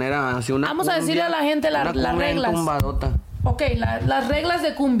mi manera, así una vamos cumbia, a decirle a la gente las reglas. Tumbadota. Ok, las reglas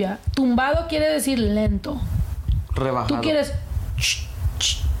de cumbia. Tumbado quiere decir lento. Rebajado. Tú quieres...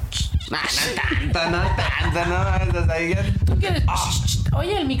 No tanto, ahí. Tú quieres...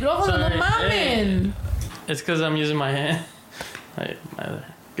 Oye, el micrófono, no mamen. It's because I'm using my hand.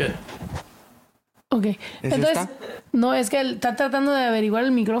 Good. Ok, entonces... No, es que él está tratando de averiguar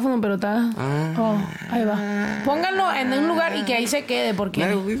el micrófono, pero está... ahí va. Pónganlo en un lugar y que ahí se quede, porque...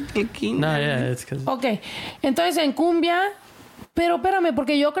 Ok, entonces en cumbia... Pero espérame,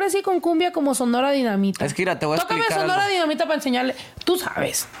 porque yo crecí con cumbia como Sonora Dinamita. Es que mira, te voy a explicar. Tócame Sonora Dinamita para enseñarle. Tú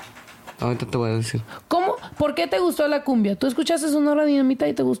sabes. Ahorita te voy a decir. ¿Cómo? ¿Por qué te gustó la cumbia? ¿Tú escuchaste Sonora Dinamita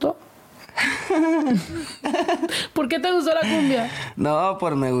y te gustó? ¿Por qué te gustó la cumbia? No,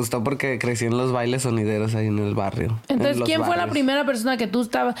 me gustó porque crecí en los bailes sonideros ahí en el barrio. Entonces, ¿quién fue la primera persona que tú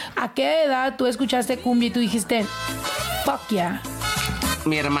estabas? ¿A qué edad tú escuchaste cumbia y tú dijiste, fuck yeah?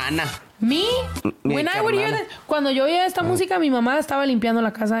 Mi hermana. ¿Me? When I would hear that, cuando yo oía esta música, mi mamá estaba limpiando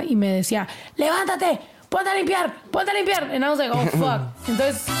la casa y me decía, levántate, ponte a limpiar. And I was like, oh, fuck.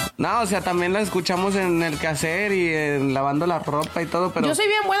 Entonces... No, o sea, también la escuchamos en el quehacer y lavando la ropa y todo, pero... Yo soy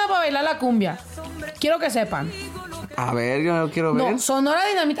bien buena para bailar la cumbia. Quiero que sepan. A ver, yo quiero ver. No, Sonora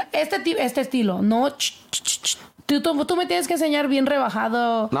Dinamita, este estilo. No, tú me tienes que enseñar bien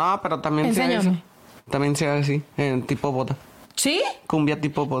rebajado. No, pero también sea así, en tipo boda. ¿Sí? Cumbia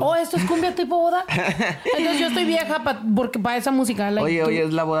tipo boda. Oh, ¿esto es cumbia tipo boda? Entonces yo estoy vieja para esa música. Oye,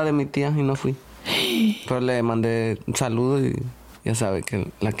 es la boda de mi tía y no fui. Pero le mandé un saludo y ya sabe que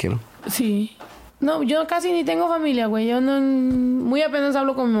la quiero. Sí. No, yo casi ni tengo familia, güey. Yo no... Muy apenas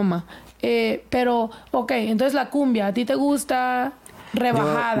hablo con mi mamá. Pero, ok, entonces la cumbia, ¿a ti te gusta?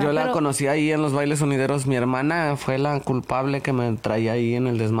 Rebajada. Yo la conocí ahí en los bailes sonideros. Mi hermana fue la culpable que me traía ahí en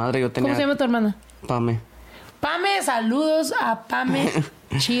el desmadre. ¿Cómo se llama tu hermana? Pame, saludos a Pame.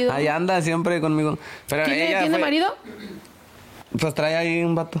 Chido. Ahí anda siempre conmigo. Pero ¿Tiene marido? Pues trae ahí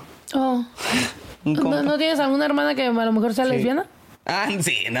un vato. Oh. ¿No tienes alguna hermana que a lo mejor sea lesbiana?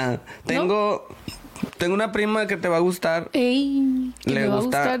 Sí, nada. Tengo una prima que te va a gustar. Le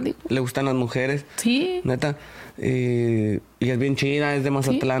gustan las mujeres. Sí. Neta. Y es bien chida, es de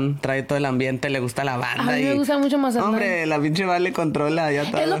Mazatlán. ¿Sí? Trae todo el ambiente, le gusta la banda. A mí me gusta mucho Mazatlán. Hombre, la pinche Vale controla ya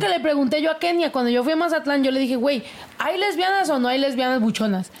todo. Es lo que le pregunté yo a Kenia. Cuando yo fui a Mazatlán, yo le dije, güey, ¿hay lesbianas o no hay lesbianas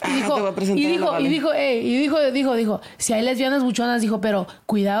buchonas? Y dijo, te voy a presentar dijo, si hay lesbianas buchonas, dijo, pero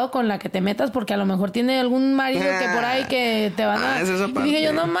cuidado con la que te metas porque a lo mejor tiene algún marido que por ahí que te van a... Y dije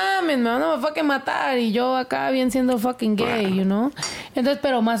yo, no mames, me van a fucking matar. Y yo acá bien siendo fucking gay, you know? Entonces,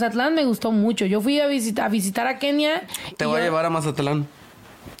 pero Mazatlán me gustó mucho. Yo fui a visitar a Kenia. Te voy a llevar a Mazatlán.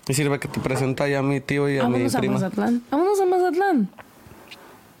 Y sirve que te presenta ya a mi tío y a mi prima. Vámonos a Mazatlán.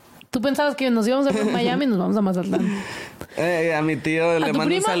 Tú pensabas que nos íbamos a Miami y nos vamos a Mazatlán. A mi tío le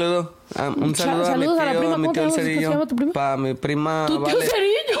mando un saludo. Un saludo a mi tío, a mi tío Cerillo. Para mi prima ¿Tu tío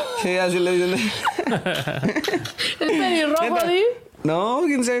Cerillo? Sí, así le dicen. ¿El pelirrojo, di? No,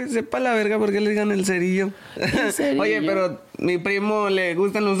 quien sepa la verga por qué le digan el Cerillo. Oye, pero mi primo le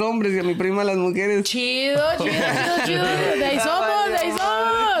gustan los hombres y a mi prima las mujeres. Chido. De ahí somos.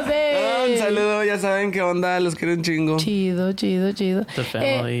 Un saludo, ya saben qué onda, los quiero un chingo. Chido.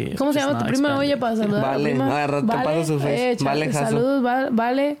 ¿Cómo se llama tu prima? Oye, para saludar a la prima. Vale, te paso su face. Vale, Jaso. Saludos,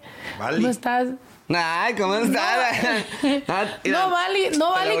 Vale. ¿Cómo estás? Ay, ¿cómo estás? No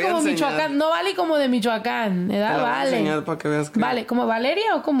vale como Michoacán. No vale como de Michoacán. ¿Verdad? Te vale. Voy a enseñar para que veas que... Vale, ¿como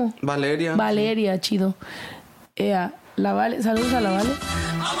Valeria o cómo? Valeria, chido. La Vale, saludos a la Vale.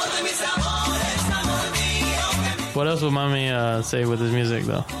 What else would mommy say with his music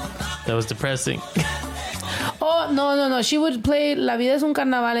though? That was depressing. Oh, no. She would play La Vida es un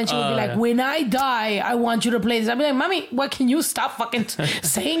Carnaval and she would be like, when I die, I want you to play this. I'd be like, Mommy, what, can you stop fucking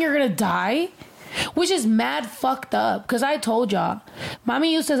saying you're gonna die? Which is mad fucked up. Because I told y'all,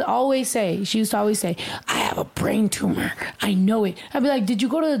 Mommy used to always say, I have a brain tumor. I know it. I'd be like, did you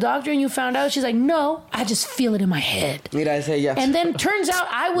go to the doctor and you found out? She's like, no, I just feel it in my head. Mira, es ella. And then turns out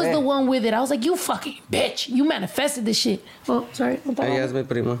I was the one with it. I was like, you fucking bitch. You manifested this shit. Oh, sorry. Ella es mi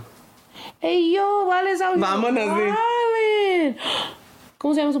prima. Ey, yo, Vale, vámonos, Vale.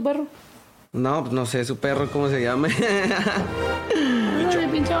 ¿Cómo se llama su perro? No, no sé su perro cómo se llame. Dale,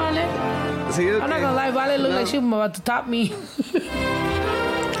 pinche Vale. Sí, I'm not gonna lie, Vale look like she was about to top me.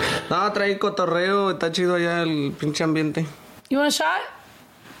 No, trae cotorreo, está chido allá el pinche ambiente. You want a shot?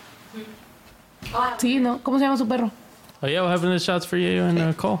 Sí, ¿no? ¿Cómo se llama su perro? Oh yeah, what happened to the shots for Yayo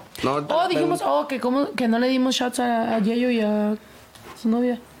and Cole? No, dijimos, que no le dimos shots a Yayo y a su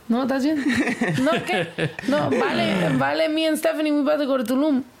novia. ¿No? ¿Estás bien? ¿No? ¿Qué? No, Vale, me and Stephanie, we about to go to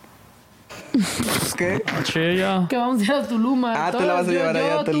Tulum. ¿Qué? Que vamos a ir a Tulum. Tú la vas a llevar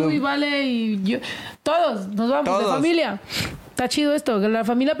allá a Tulum. Tú y Vale y yo. Todos nos vamos, de familia. Está chido esto, la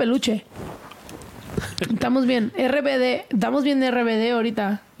familia peluche. Estamos bien. Estamos bien RBD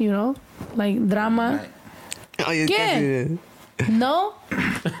ahorita, you know? Like, drama. Oye, ¿qué? No?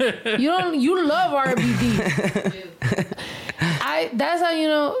 You love RBD. That's how you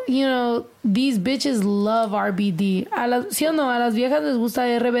know these bitches love RBD. ¿Sí o no? ¿A las viejas les gusta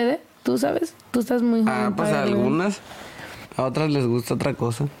RBD? ¿Tú sabes? Tú estás muy joven. Pues a algunas. A otras les gusta otra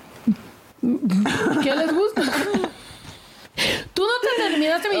cosa. ¿Qué les gusta? Tú no te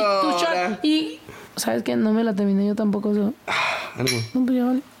terminaste tu shot y... ¿Sabes qué? No me la terminé yo tampoco. Algo. No, pues ya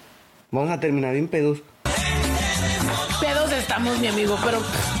vale. Vamos a terminar bien pedos. Pedos estamos, mi amigo, pero...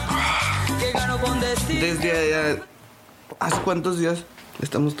 Desde allá... ¿Hace cuántos días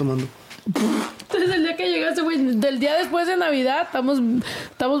estamos tomando? Desde el día que llegaste, güey. Del día después de Navidad,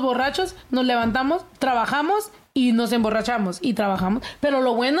 estamos borrachos, nos levantamos, trabajamos y nos emborrachamos y trabajamos. Pero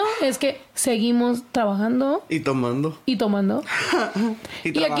lo bueno es que seguimos trabajando. Y tomando.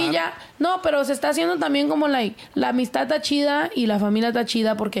 Y aquí ya... No, pero se está haciendo también como la amistad está chida y la familia está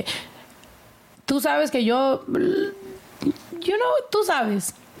chida porque... Tú sabes que yo... tú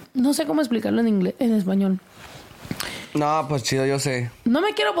sabes. No sé cómo explicarlo en español. No, pues chido, yo sé. No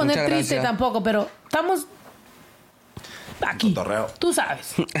me quiero poner triste tampoco, pero estamos aquí. Cotorreo. Tú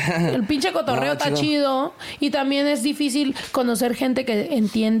sabes. El pinche cotorreo está chido. Y también es difícil conocer gente que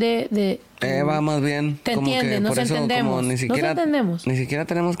entiende de... va más bien. Te entiende, nos entendemos. Ni siquiera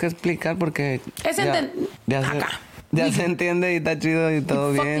tenemos que explicar porque... Ya se entiende y está chido y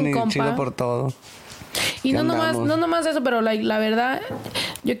todo bien y compa. Chido por todo. Y no nomás eso, pero la verdad,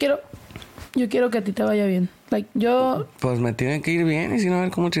 yo quiero que a ti te vaya bien. Pues me tiene que ir bien y si no, a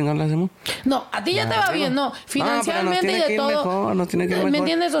ver cómo chingados lo hacemos. No, a ti ya te va bien, no. Financialmente y de todo. Nos tiene que ir mejor. ¿Me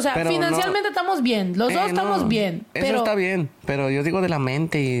entiendes? O sea, pero financialmente estamos bien. Los dos estamos bien. Eso está bien. Pero yo digo de la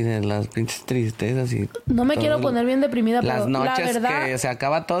mente y de las pinches tristezas y... No me quiero poner bien deprimida, pero las noches la verdad... que se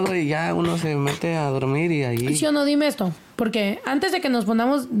acaba todo y ya uno se mete a dormir y ahí... Sí o no, dime esto. Porque antes de que nos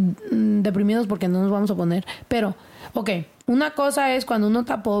pongamos deprimidos, porque no nos vamos a poner... Pero, ok, una cosa es cuando uno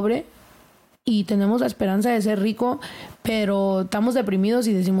está pobre... y tenemos la esperanza de ser rico, pero estamos deprimidos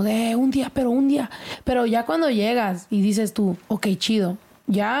y decimos, un día. Pero ya cuando llegas y dices tú, ok, chido,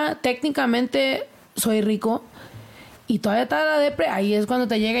 ya técnicamente soy rico y todavía está la depre, ahí es cuando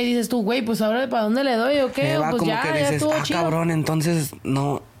te llega y dices tú, güey, pues ahora ¿para dónde le doy o qué? Pues como que dices, estuvo chido. Cabrón, entonces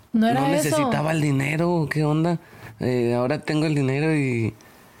no necesitaba el dinero, ¿qué onda? Ahora tengo el dinero y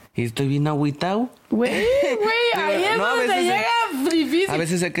estoy bien agüitado. Güey, ahí es donde te llega difícil. A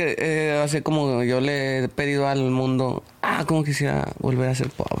veces sé que, así como yo le he pedido al mundo, como quisiera volver a ser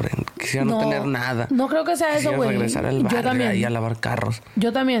pobre, quisiera no tener nada. No creo que sea eso, güey. Regresar al barrio y a lavar carros.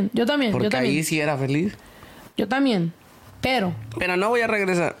 Yo también. Porque ahí sí era feliz. Yo también. Pero no voy a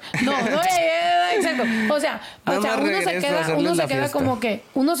regresar. No, exacto. O sea, uno se queda como que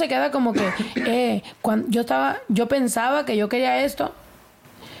cuando yo pensaba que yo quería esto,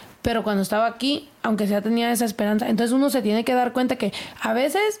 pero cuando estaba aquí, aunque sea tenía esa esperanza. Entonces uno se tiene que dar cuenta que a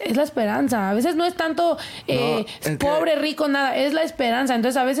veces es la esperanza, a veces no es tanto pobre, rico, nada, es la esperanza.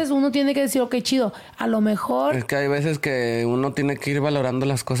 Entonces a veces uno tiene que decir, ok, chido, a lo mejor... Es que hay veces que uno tiene que ir valorando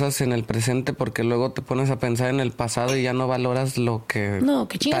las cosas en el presente porque luego te pones a pensar en el pasado y ya no valoras lo que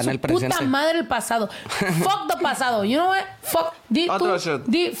que chinga su puta madre el pasado. Fuck the pasado. You know what? Fuck the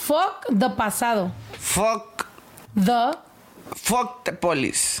pasado. Fuck the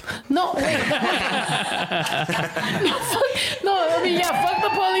police. No, wait. Fuck the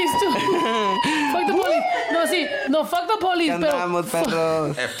police too. Fuck the police. No, sí. No, fuck the police, pero...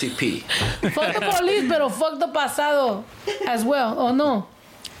 perros. FTP. Fuck the police, pero fuck the pasado as well, ¿o no?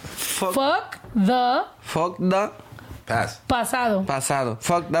 Fuck the pasado.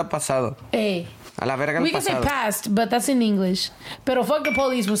 Fuck the pasado. A la verga el pasado. We can say past, but that's in English. Pero fuck the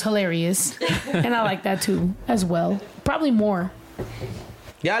police was hilarious. And I like that too, as well. Probably more.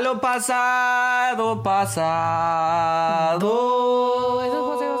 Ya lo pasado. ¿Eso es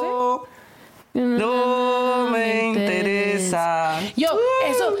José José? No me interesa. Yo,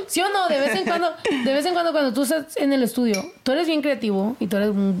 eso, ¿sí o no? De vez en cuando cuando tú estás en el estudio, tú eres bien creativo y tú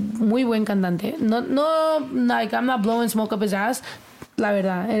eres muy buen cantante. No, like, I'm not blowing smoke up his ass. La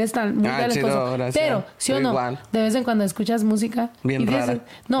verdad, eres tan muy talentoso. Pero, ¿sí o no? Igual. De vez en cuando escuchas música bien y dices, rara.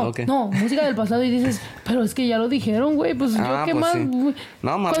 No, música del pasado y dices, pero es que ya lo dijeron, güey, pues yo qué pues más. Sí.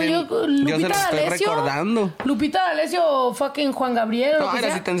 No, más bien, yo se lo estoy recordando. Lupita D'Alessio, fucking Juan Gabriel, no,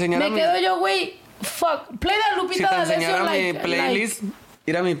 mira, si te enseñara me quedo yo, güey, play that Lupita D'Alessio. Si te enseñara mi playlist,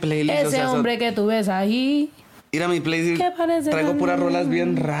 mira mi playlist. Ese hombre que tú ves ahí. Ir a mi playlist, traigo puras rolas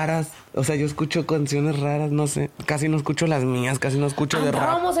bien raras. O sea, yo escucho canciones raras, no sé. Casi no escucho las mías, casi no escucho de rap.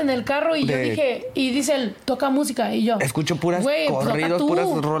 Estábamos en el carro y yo dije... Y dice él, toca música. Y yo... Escucho puras corridos, puras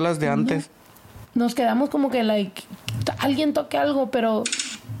rolas de antes. Nos quedamos como que, like... Alguien toque algo, pero...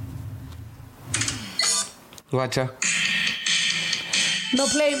 Guacha. No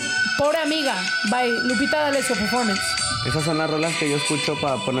play... Pobre amiga. By Lupita D'Alessio Performance. Esas son las rolas que yo escucho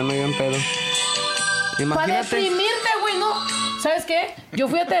para ponerme bien pedo. Para deprimirte, güey, no. ¿Sabes qué? Yo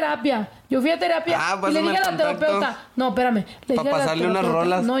fui a terapia y le dije a la terapeuta. No, espérame. Para pasarle unas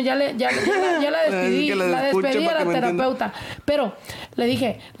rolas. No, ya la despedí. La despedí a la terapeuta. Pero le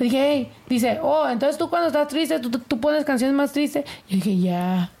dije, hey, dice, entonces tú cuando estás triste, tú pones canciones más tristes. Y dije,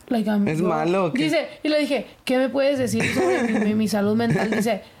 ya. ¿Es malo? Dice, y le dije, ¿qué me puedes decir sobre mi salud mental?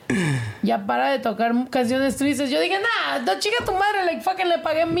 Dice, ya para de tocar canciones tristes. Yo dije, no chica tu madre, le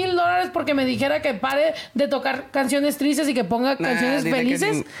pagué $1,000 porque me dijera que pare de tocar canciones tristes y que ponga canciones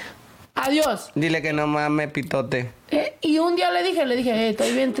felices. Adiós. Dile que no mames, pitote. Y un día le dije,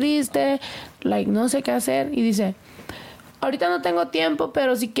 estoy bien triste, no sé qué hacer. Y dice, ahorita no tengo tiempo,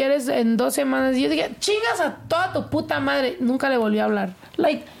 pero si quieres en 2 semanas. Y yo dije, chingas a toda tu puta madre. Nunca le volví a hablar.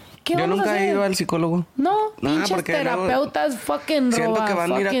 ¿Qué yo nunca he ido al psicólogo. No, pinches terapeutas fucking siento que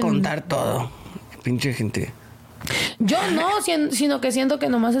van a ir a contar todo. Pinche gente. Yo no, sino que siento que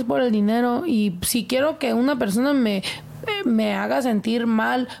nomás es por el dinero. Y si quiero que una persona me haga sentir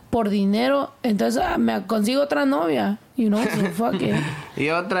mal por dinero, entonces me consigo otra novia. You know, so fuck it. Y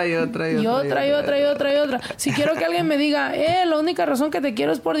otra. Si quiero que alguien me diga, la única razón que te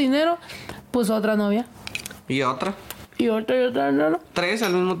quiero es por dinero, pues otra novia. Y otra. Y otra, no. 3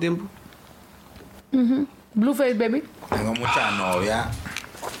 al mismo tiempo. Blueface, baby. Tengo mucha novia.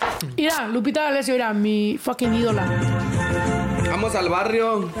 Mira, Lupita D'Alessio, mi fucking ídola. Vamos al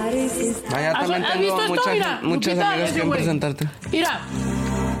barrio. Allá también tengo muchas amigas que presentarte. Mira.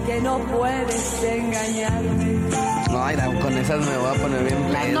 Que no puedes engañarme. No, mira, con esas me voy a poner bien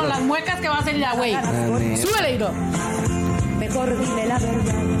pedo. No, las muecas que va a hacer la güey. Súbele, Iro. Mejor dime la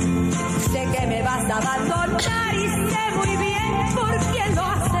verdad. Sé que me vas a abandonar y sé muy bien por quién lo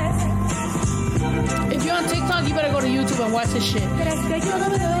haces. If you're on TikTok, you better go to YouTube and watch this shit. ¿Crees que yo no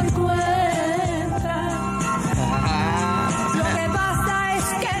me doy cuenta?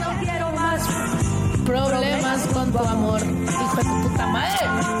 con tu amor. Hijo de tu puta madre.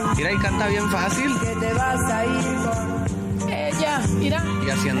 Mira, y canta bien fácil. Que te vas a ir con... Ella, mira. Y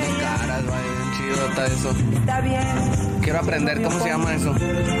haciendo caras, va bien chidota eso. Está bien. Quiero aprender cómo se llama eso.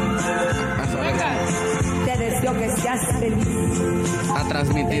 Te deseo que seas feliz. A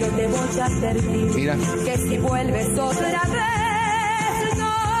transmitir. Pero te voy a advertir. Mira. Que si vuelves otra vez,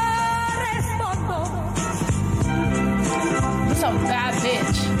 no respondo. You're so bad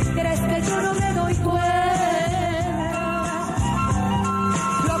bitch. ¿Crees que yo no me doy cuenta?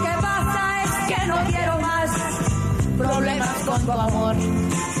 Lo que pasa es que no quiero más problemas con tu amor.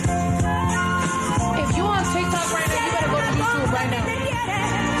 If you on TikTok right now, you better go to YouTube right now.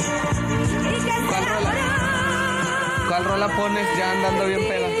 ¿Cuál rola pones ya andando bien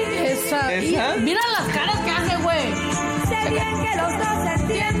peda? Esa. Mira las caras que hace, güey. Sé bien que los dos se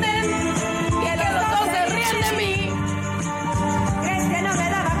entienden, que los dos se ríen de mí. ¿Crees que no me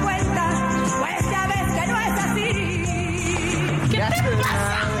daba cuenta? Pues ya ves que no es así. ¿Qué te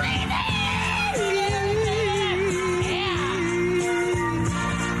pasa, güey?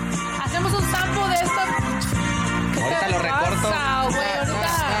 Hacemos un sample de esto. Ahorita lo recorto.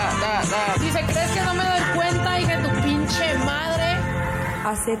 Dice, ¿crees que no me doy cuenta, hija de tu pinche madre?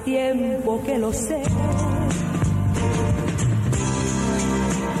 Hace tiempo que lo sé.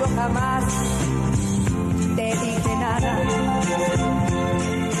 Yo jamás te dije nada.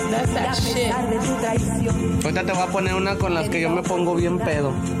 That's Y a that shit. pesar de tu traición. Ahorita te voy a poner una con las que yo me pongo bien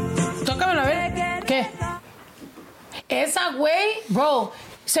pedo. Tócamela a ver. ¿Qué? Esa güey, bro.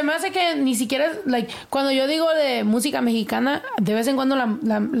 Se me hace que ni siquiera, like, cuando yo digo de música mexicana, de vez en cuando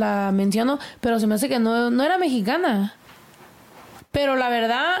la menciono, pero se me hace que no era mexicana. Pero la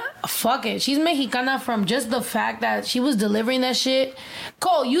verdad, fuck it. She's mexicana from just the fact that she was delivering that shit.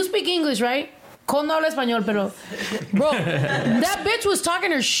 Cole, you speak English, right? Cole no habla español, pero, bro, that bitch was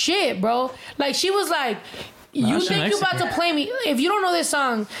talking her shit, bro. Like, she was like, you think you about to play me? If you don't know this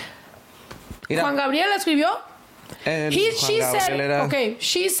song, Mira. Juan Gabriel la escribió.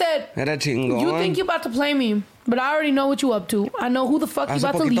 She said, Era chingón. you think you about to play me, but I already know what you up to. I know who the fuck you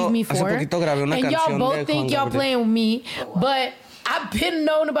about to leave me for. Hace poquito grabé una and y'all canción both de think Juan y'all Gabriel. playing with me, but I've been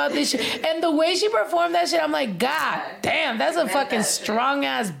known about this shit. And the way she performed that shit, I'm like, God damn, that's a fucking strong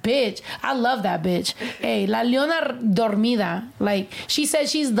ass bitch. I love that bitch. Hey, La Leona Dormida. Like, she said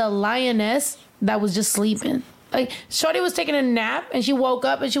she's the lioness that was just sleeping. Like, Shorty was taking a nap and she woke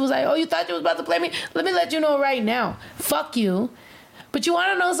up and she was like, oh, you thought you was about to play me? Let me let you know right now. Fuck you. But you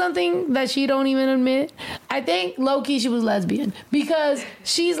want to know something that she don't even admit? I think low-key she was lesbian. Because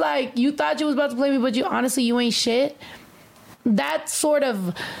she's like, you thought you was about to play me, but you honestly, you ain't shit. That sort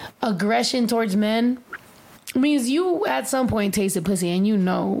of aggression towards men means you at some point tasted pussy and you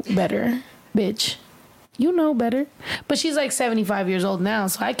know better, bitch. You know better. But she's like 75 years old now,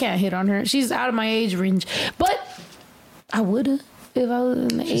 so I can't hit on her. She's out of my age range. But I would've if I was in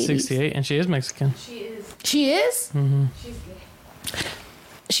the 80s. She's 68 and she is Mexican. She is? Mm-hmm. She's gay.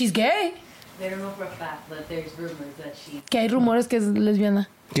 She's gay. They don't know for a fact, but there's rumors that she's... Que hay rumores que es lesbiana.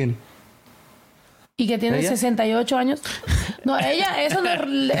 ¿Quién? Y que tiene ¿Ella? 68 años. No, ella, eso no es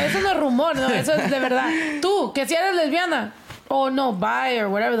rumor, no, eso es de verdad. Tú, que si eres lesbiana. Or no, bi or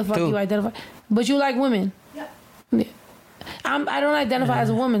whatever the fuck Tú. you identify. But you like women. Yeah. Yeah. I don't identify as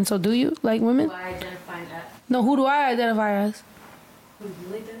a woman, so do you like women? Who I identify as... No, who do I identify as? Who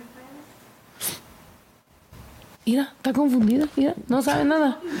you identify as? Mira, está confundida. Mira, no sabe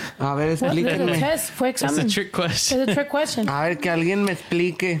nada. A ver, It's a explíquenme. test, fue It's examen. a trick question. It's a trick question. A ver, que alguien me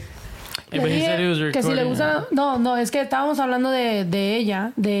explique. Yeah, Le but he dije said he was que si le recording. gusta... No, es que estábamos hablando de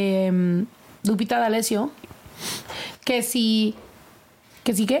ella, de Lupita D'Alessio. Que si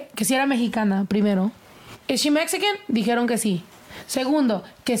era mexicana, primero. ¿Is she Mexican? Dijeron que sí. Segundo,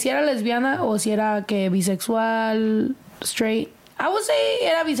 que si era lesbiana o si era que bisexual, straight. I would say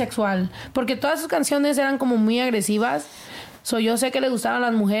era bisexual. Porque todas sus canciones eran como muy agresivas. So yo sé que le gustaban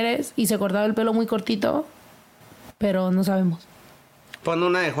las mujeres y se cortaba el pelo muy cortito. Pero no sabemos. Pon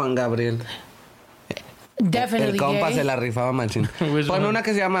una de Juan Gabriel. Definitely El compa gay. se la rifaba machín. Which Pon one? una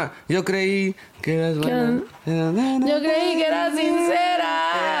que se llama Yo creí que eras buena. Yo creí que era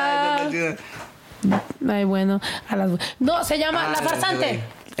sincera. Ay, bueno. No, se llama La Farsante.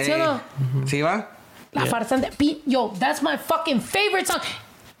 ¿Sí o no? ¿Sí va? La Farsante. Yo, that's my fucking favorite song.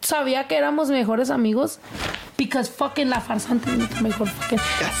 Sabía que éramos mejores amigos because fucking La Farsante es mi mejor fucking...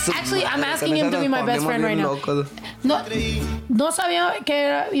 Actually, I'm asking him to be my best friend right now. No sabía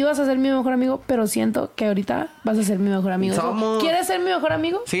que ibas a ser mi mejor amigo, pero siento que ahorita vas a ser mi mejor amigo. Somos- ¿Quieres ser mi mejor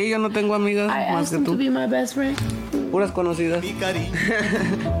amigo? Sí, yo no tengo amigas I más asked que him to tú. be my best friend. Puras conocidas.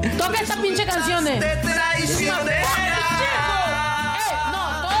 Toca esta pinche canción.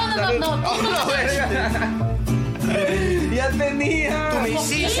 No, todos no. rebelde. Ya tenía. Tú me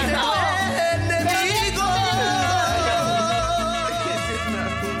hiciste enemigo.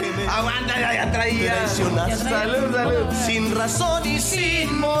 Aguanta, ya traía. Traicionaste. Salud. Sin razón y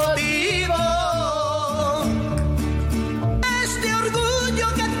sin motivo. Este orgullo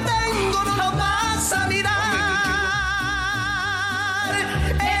que tengo no lo vas a mirar.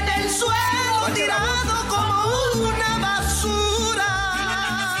 En el suelo tirado como una basura.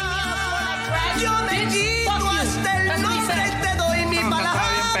 Yo me quito hasta el nombre y te doy mi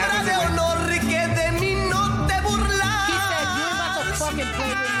palabra de honor que de mí no te burlas.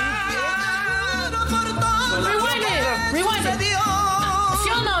 Rewind it. ¿Sí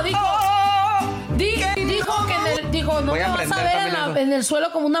o no? Dijo que no me vas a ver en el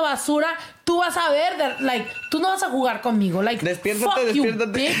suelo como una basura. Tú vas a ver, tú no vas a jugar conmigo. Despiértate. You,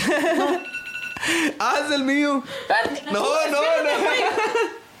 bitch. No. Es el mío. No.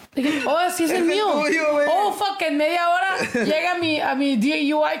 Oh, sí es el mío. Tuyo, oh, fuck, en media hora llega a mi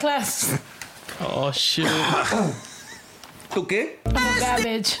DUI class. Oh, shit. ¿Tú qué? I'm a bad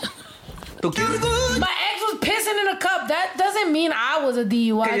bitch. ¿Tú qué? My ex was pissing in a cup. That doesn't mean I was a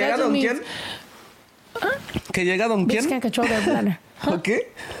DUI. ¿Que llega don quién? ¿Que llega don quién? Bitch can't control their bladder.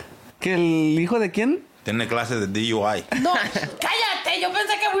 ¿Qué? ¿Que el hijo de quién? Tiene clases de DUI. No, cállate. Yo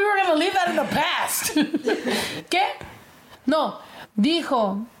pensé que we were going to leave that in the past. ¿Qué? No,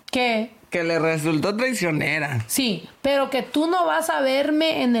 dijo que le resultó traicionera. Sí, pero que tú no vas a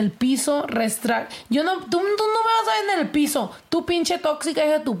verme en el piso tú no me vas a ver en el piso. Tú pinche tóxica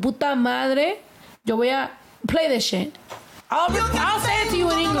hija de tu puta madre. Yo voy a play this shit. I'll say it to you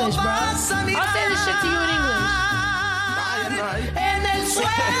in English, bro. I'll say this shit to you in English. En el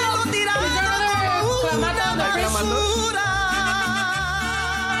suelo tirado como una basura.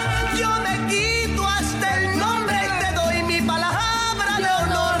 Yo me quito hasta el nombre y te doy mi palabra de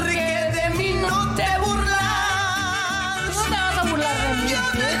honor que de mí no te burlas. Tú no te vas a burlar de mí. Yo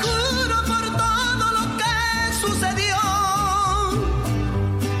te juro por todo lo que sucedió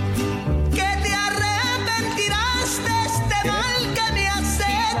que te arrepentirás de este mal que me has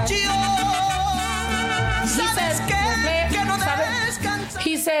hecho. ¿Sabes qué? Que no descansas.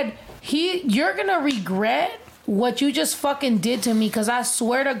 He said, you're gonna regret what you just fucking did to me, because I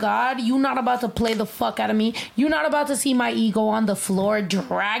swear to God, you're not about to play the fuck out of me. You're not about to see my ego on the floor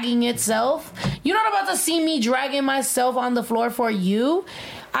dragging itself. You're not about to see me dragging myself on the floor for you.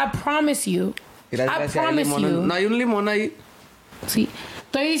 I promise you. I promise you. No hay un limón ahí. Sí.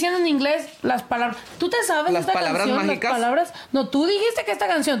 Estoy diciendo en inglés las palabras. ¿Tú te sabes las esta palabras canción? mágicas? Las palabras. No, tú dijiste que esta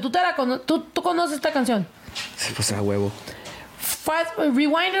canción, tú conoces esta canción. Sí, pues a huevo.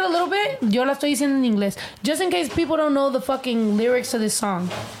 Rewind it a little bit. Yo la estoy diciendo en inglés. Just in case people don't know the fucking lyrics to this song.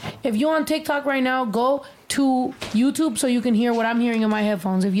 If you're on TikTok right now, go to YouTube so you can hear what I'm hearing in my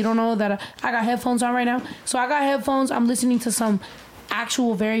headphones. If you don't know that I got headphones on right now. So I got headphones. I'm listening to some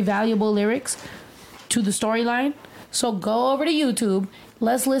actual very valuable lyrics to the storyline. So go over to YouTube.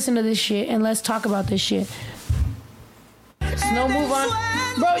 Let's listen to this shit and let's talk about this shit. No move on.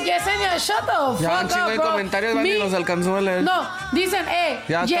 Bro, Yesenia, shut the fuck up, bro. Ya un chingo de comentarios van y los alcanzó a leer. No, dicen,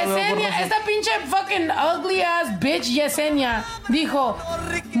 Yesenia, esta pinche fucking ugly ass bitch Yesenia dijo,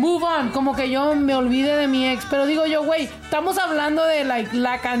 move on, como que yo me olvide de mi ex. Pero digo yo, güey, estamos hablando de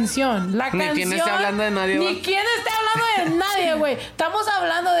la canción. Ni quién está hablando de nadie. Ni quién está hablando de nadie, güey. Estamos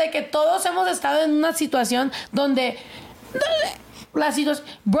hablando de que todos hemos estado en una situación donde la situación...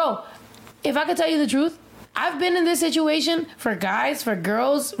 Bro, if I could tell you the truth, I've been in this situation for guys, for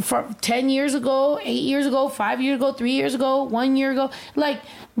girls, for 10 years ago, 8 years ago, 5 years ago, 3 years ago, 1 year ago. Like,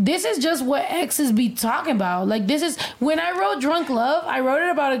 this is just what exes be talking about. Like, this is... When I wrote Drunk Love, I wrote it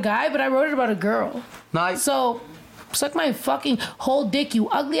about a guy, but I wrote it about a girl. Nice. So, suck my fucking whole dick, you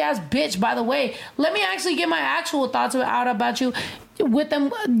ugly ass bitch. By the way, let me actually get my actual thoughts out about you. With them,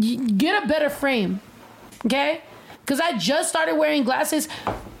 get a better frame. Okay? Because I just started wearing glasses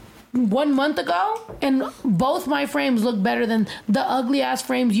 1 month ago, and both my frames look better than the ugly ass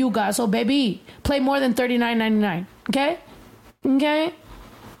frames you got. So baby, play more than $39.99. Okay? Okay?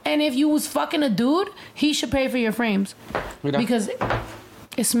 And if you was fucking a dude, he should pay for your frames. Mira. Because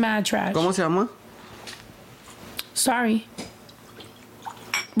it's mad trash. ¿Cómo se llama? Sorry.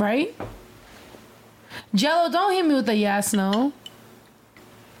 Right? Jello, don't hit me with a yes, no.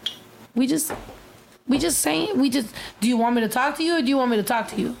 We just saying, do you want me to talk to you or do you want me to talk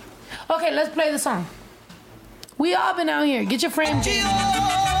to you? Okay, let's play the song. We all been out here. Get your frame changed.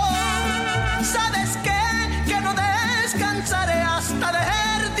 ¿Sabes qué? Que no descansaré hasta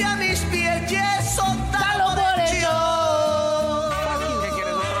dejarte a mis pies y eso dalo por hecho. ¿Qué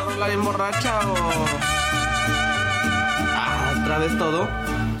quieres? ¿Otra rola bien borracha o...? ¿Otra vez todo?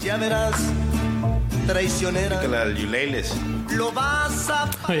 Ya verás, traicionera. Que la Yuleiles. Lo vas a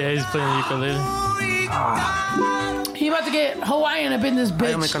Oh yeah, he's playing ukulele. He about to get Hawaiian up in this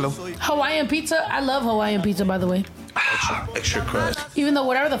bitch. Hawaiian pizza. I love Hawaiian pizza, by the way. Extra crust. Even though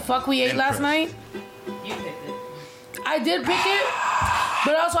whatever the fuck we ate last night. You picked it. I did pick it,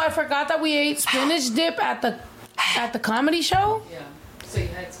 but also I forgot that we ate spinach dip at the comedy show. Yeah. So you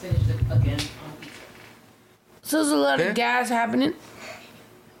had spinach dip again on pizza. So there's a lot of gas happening.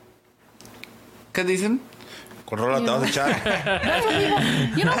 ¿Qué dicen? Con rola te vas a echar. That's what people,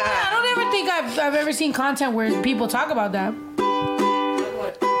 you know what? I don't ever think I've ever seen content where people talk about that.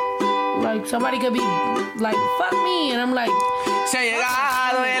 Like somebody could be like, fuck me, and I'm like, se ha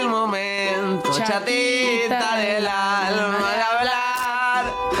llegado el momento, chatita del alma, de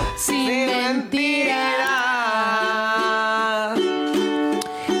hablar sin mentiras.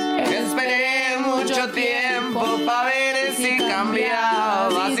 Esperé mucho tiempo pa' ver si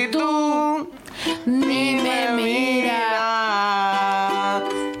cambiabas y tú ni me miras.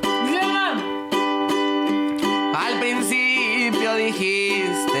 Al principio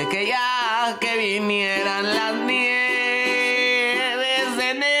dijiste que ya que vinieran las nieves de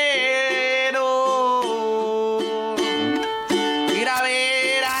enero, ir a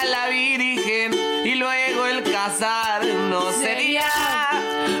ver a la Virgen y luego el casarnos sería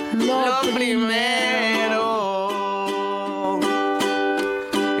lo primero.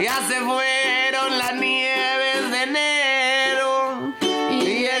 Ya se fueron las nieves de enero y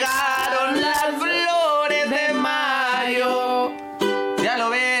llegaron las flores de mayo. Ya lo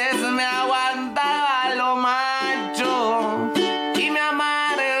ves, me aguantaba lo macho y mi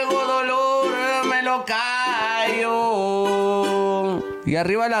amargo dolor me lo callo. Y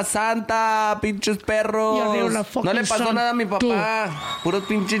arriba la santa, pinches perros. Y arriba la fucking no le pasó santa. nada a mi papá. Puros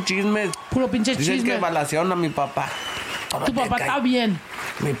pinches chismes. Puro pinche Dicen chisme. que balacearon a mi papá. Tu papá está bien.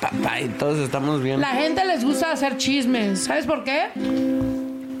 Mi papá y todos estamos bien. La gente les gusta hacer chismes. ¿Sabes por qué?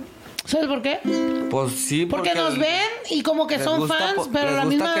 ¿Sabes por qué? Pues sí, Porque nos ven y como que les son gusta fans, pero les a la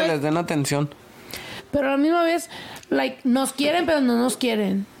gusta misma que vez, les den atención. pero a la misma vez, like, nos quieren, pero no nos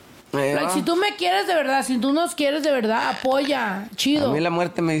quieren. Like, si tú me quieres de verdad, si tú nos quieres de verdad, apoya, A chido. mí la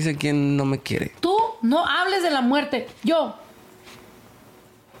muerte me dice quién no me quiere. Tú no hables de la muerte. Yo.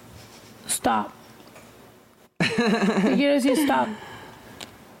 Stop. ¿Qué quiere decir stop?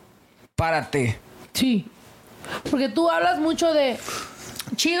 Párate. Sí. Porque tú hablas mucho de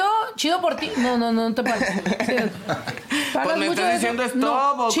chido por ti. No te pares. Sí. Pues me estás diciendo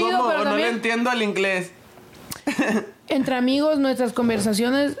stop No, o chido, cómo, pero o no le también entiendo al inglés. entre amigos, nuestras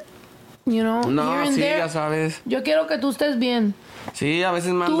conversaciones, you know, No, here and sí, there. ya sabes. Yo quiero que tú estés bien. Sí, a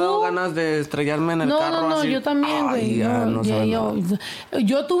veces me han ¿Tú? dado ganas de estrellarme en el carro No, así. yo también, güey. Ay, ya, no saben nada.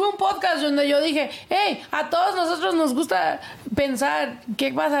 Yo tuve un podcast donde yo dije, hey, a todos nosotros nos gusta pensar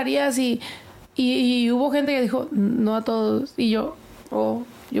qué pasaría si... Y hubo gente que dijo, no a todos. Y yo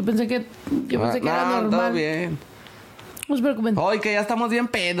pensé que era normal. Todo bien. No se preocupen. Hoy que ya estamos bien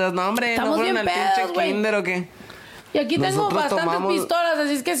pedos, no, hombre. Estamos ¿No fueron bien al pedos, pinche güey. kinder o qué? Y aquí tengo Nosotros bastantes tomamos- pistolas,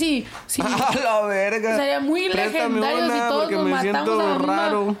 así es que sí. A la verga. Sería muy Préstame legendario una, si todos porque nos me matamos siento a la misma...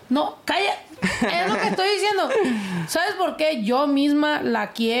 raro. No, calla. Es lo que estoy diciendo. ¿Sabes por qué yo misma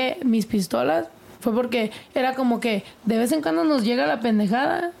laqueé mis pistolas? Fue porque era como que de vez en cuando nos llega la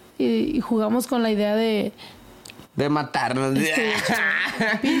pendejada y jugamos con la idea de matarnos.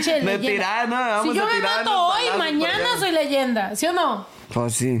 pinche De leyenda. tirar, ¿no? Vamos Si yo a me tirarnos mato hoy, balazos por mañana allá. soy leyenda, ¿sí o no?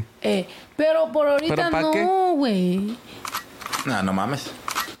 Pues sí. Pero por ahorita ¿Pero pa' qué? no, güey. No mames.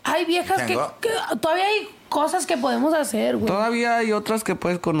 Hay viejas que Tengo. todavía hay cosas que podemos hacer, güey. Todavía hay otras que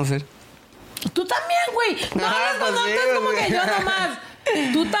puedes conocer. Tú también, güey. No hables pues con sí, otros como güey. que yo nomás.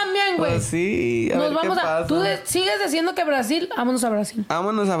 Tú también, güey. Pues sí, a Nos ver vamos qué a. pasa. Tú sigues diciendo que Brasil, vámonos a Brasil.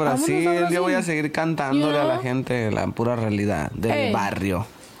 Vámonos a Brasil. Vámonos a Brasil. Yo voy a seguir cantándole You a la know? gente la pura realidad del Hey. barrio.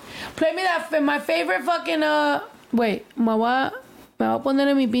 Play me my favorite fucking wait, me voy a poner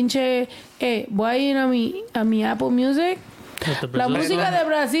en mi pinche voy a ir a mi Apple Music. La música de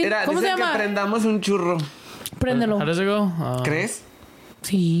Brasil. Mira, ¿Cómo se dicen llama? que prendamos un churro. Préndelo. How does it go? ¿Crees?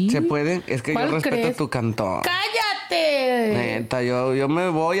 Sí. ¿Se puede? Es que yo ¿Cuál respeto crees? tu cantor. ¡Cállate! Neta, yo me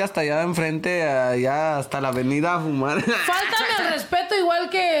voy hasta allá enfrente, allá hasta la avenida a fumar. Faltame el respeto igual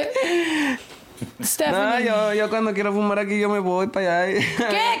que No, Stephanie. yo cuando quiero fumar aquí yo me voy para allá.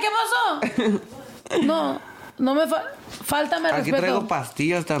 ¿Qué pasó? No me faltame el Aquí respeto. traigo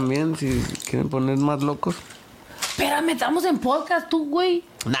pastillas también, si quieren poner más locos. Espérame, estamos en podcast, tú, güey.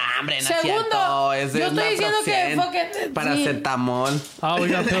 No, hombre, no Segundo, es cierto. Es yo estoy diciendo que fucking... paracetamol. Oh, we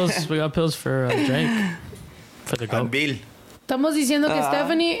got pills for Drake. For the goat. Bill. Estamos diciendo que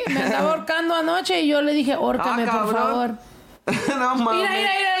Stephanie me andaba ahorcando anoche y yo le dije, órcame, por cabrón. favor. No mames.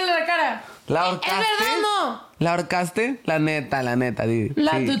 Mira la cara. cara. ¿La ahorcaste? ¿Es verdad o no? ¿La ahorcaste? La neta.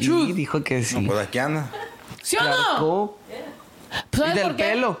 The truth. Y dijo que sí. No, pues aquí anda. ¿Sí o La no? ahorcó. ¿Sabes ¿Y del por qué?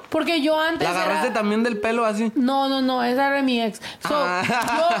 pelo? Porque yo antes ¿La agarraste también del pelo así? No, esa era mi ex.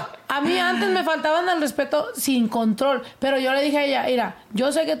 A mí antes me faltaban al respeto sin control, pero yo le dije a ella, mira,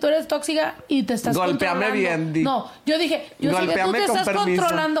 yo sé que tú eres tóxica y te estás Golpéame controlando. bien, No, yo dije, yo sé que tú Golpéame te con estás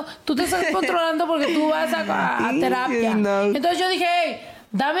permiso. tú te estás controlando porque tú vas a terapia. No. Entonces yo dije, hey,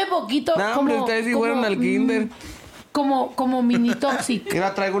 dame poquito. No, como, hombre, ustedes sí fueron al kinder. Como mini toxic.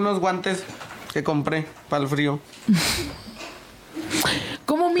 Mira, traigo unos guantes que compré para el frío.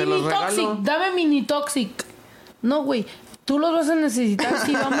 Como Te mini los toxic, regalo. dame mini toxic. No, güey, tú los vas a necesitar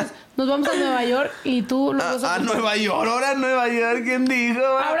si nos vamos a Nueva York y tú los vas a... A Nueva York, ahora Nueva York, ¿quién dijo?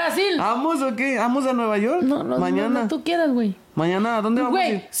 ¿A Brasil? ¿Vamos o qué? ¿Vamos a Nueva York? No, Mañana. No, tú quieras, güey. ¿Mañana? ¿A dónde vamos a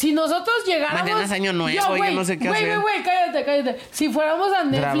Güey, ir? si nosotros llegáramos... Mañana es año nuevo, yo no sé qué hacer. Güey, cállate. Si fuéramos a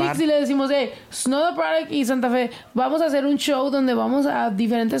Netflix Grabar. y le decimos, Snow the Product y Santa Fe, vamos a hacer un show donde vamos a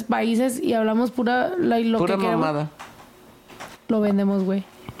diferentes países y hablamos pura Pura que mamada. Lo vendemos, güey.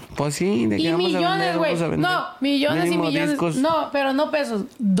 Pues sí, ¿de qué Y vamos a millones, vender? güey. Vamos a vender No, millones mínimo y millones. discos. No, pero no pesos,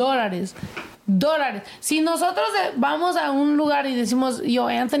 dólares. Si nosotros vamos a un lugar y decimos, yo,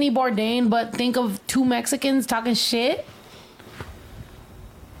 Anthony Bourdain, but think of two Mexicans talking shit.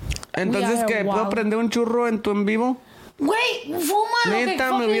 Entonces, We are ¿qué? ¿Puedo wild. prender un churro en tu en vivo? Güey, fuma lo que Neta,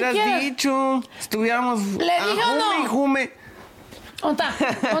 me fucking hubieras quieras. dicho. Estuviéramos. ¿Le dije o no? Jume. ¿Dónde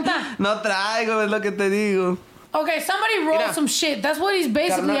está? No traigo, es lo que te digo. Okay, somebody roll Mira. some shit. That's what he's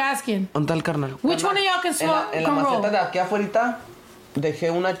basically Carnal. asking. ¿Dónde está el carnal? Which one of y'all can smoke? En la maceta de aquí afuera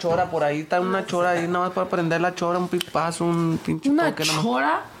dejé una chora por ahí. Está una chora ahí, nada más para prender la chora, un pipazo, un pinche ¿Una toque, nada más.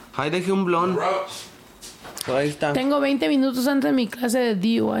 chora? Ahí dejé un blon. Por ahí está. Tengo 20 minutos antes de mi clase de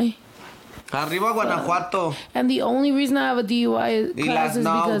DUI. Arriba Guanajuato. And the only reason I have a DUI Y class is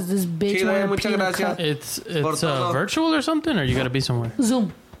no. because this bitch Chido, wanted muchas to gracias. It's Por todo. virtual or something, or you gotta be somewhere?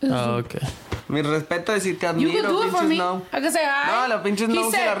 Zoom. Oh, okay. Mi respeto es si te You admiro, can do it for pinches me. no. I can say hi. No, la pinches He no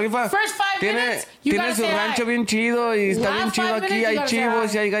se said, la rifa. First 5 minutes, you tiene gotta su say rancho hi. bien chido y está Last bien chido 5 aquí. minutes, you Hay gotta say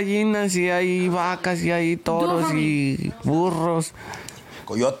chivos hi. y hay gallinas y hay vacas y hay toros for me. y burros.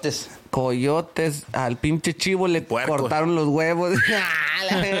 Coyotes. Coyotes, al pinche chivo le Puercos. cortaron los huevos.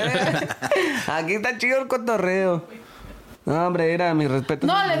 La verga. Aquí está chido el cotorreo. No, hombre, era mi respeto.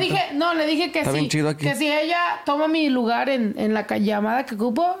 No, le dije que Está sí. bien chido aquí. Que si ella toma mi lugar en la llamada que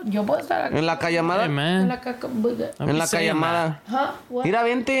ocupo, yo puedo estar aquí. En la callamada. Hey, En man. la Don't En be la saying callamada. Ajá, what? Mira,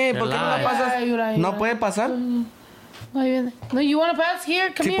 vente, ¿por qué no la You're pasas? Ay, ¿No puede pasar? Ahí viene. No, you wanna pass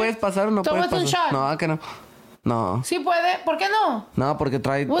here? Come ¿Sí here. puedes pasar o no puedes Tómate un pasar? shot. No, que no. No. Sí puede. ¿Por qué no? No, porque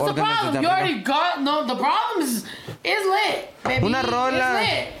trae What's the órganos problem? desde You arriba. already got... No, the problem is lit, baby. Una rola.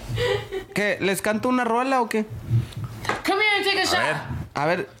 It's lit. ¿Qué? ¿Les canto una rola o qué? Come here and take a shot. ver. A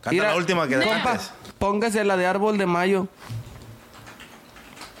ver, Canta mira, la última que compa, cantes. póngase la de Árbol de Mayo.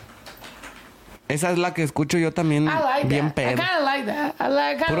 Esa es la que escucho yo también I like bien that. I pedo. kind of like that.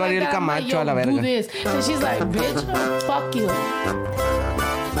 I kind of Puro like Ariel that. I'm like, Camacho yo, a la do verga. this. And she's like, bitch, fuck you.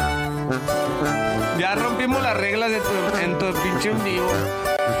 Ya rompimos las reglas en tu pinche en vivo.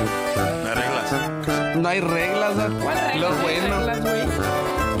 No hay reglas. No hay reglas, ¿no? ¿Cuál regla? Lo bueno. Reglas, güey.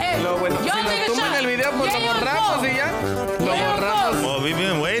 Lo bueno. Yo Si take a nos tumban shot. el video, pues Yeah, lo you borramos go. y ya. Lo Yeah, you borramos. go. Well, we've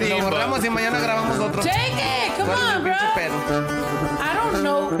been waiting. Lo but- borramos y mañana grabamos otro. Take it. Come ¿Cuál es el on, bro. pinche pedo? I don't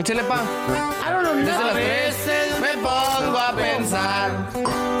know. Échale pa. I don't know Desde las nothing. 3 me pongo a pensar.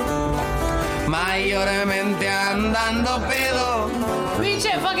 Mayormente andando pedo.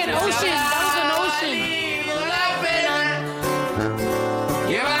 Pinche fucking ocean. That was an ocean. La pena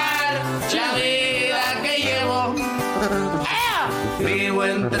llevar la vida que llevo. Yeah. Vivo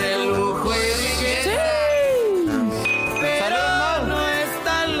entre lujo y riqueza. Pero no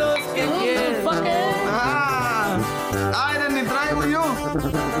están los que quieren. Fucking. Ay, ni traigo yo.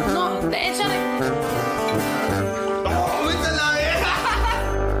 No, échale. ¡Viste la vieja!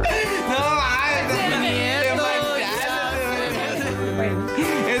 No,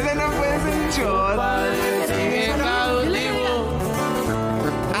 ese no puede ser un shot.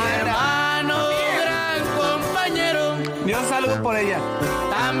 Hermano, gran compañero, Yo salgo por ella.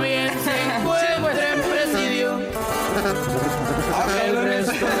 también se encuentra en presidio. El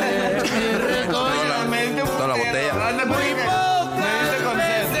resto de mi recorrido, Toda la botella. muy pocas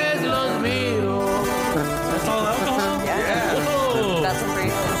veces los miro.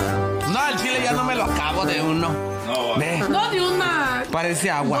 No, al chile ya no me lo acabo de uno. No, Ve, No, de una. parece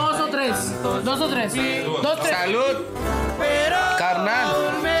agua. 2 o 3. 2 o 3. 2, 3. Salud, Pero carnal.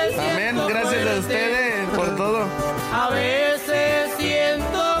 aún me Amén. siento Gracias a fuerte. ustedes por todo. A veces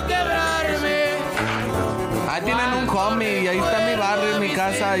siento quebrarme. Ahí tienen un homie. Y ahí está mi barrio, mi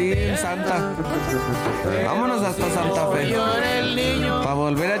casa, ahí en Santa. Vámonos hasta Santa Fe. Para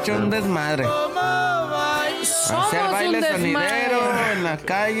volver a echar un desmadre. Hacer baile sonidero en la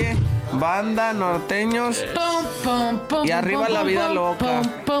calle. Banda, norteños. Y arriba la vida loca.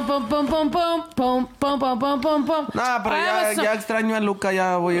 No, pero ya extraño a Luca.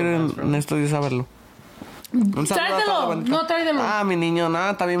 Ya voy a ir en estos días a verlo. Un saludo. No, tráetelo. Ah, mi niño,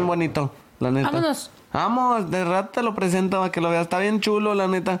 nada, está bien bonito, la neta. Vámonos. Vamos, de rato te lo presento para que lo veas. Está bien chulo, la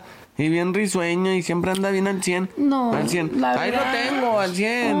neta. Y bien risueño y siempre anda bien al 100. No, al 100. Ahí verdad. lo tengo, al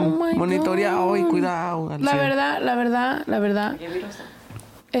 100. Monitoreado y cuidado. Al 100. La verdad.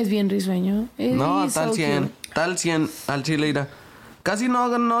 Es bien risueño. No, está al 100. Está al 100, al chile, irá. Casi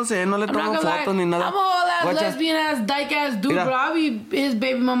no sé, no le tomo fotos ni nada. I'm all that lesbian ass, dyke ass dude, Mira. but I'll be his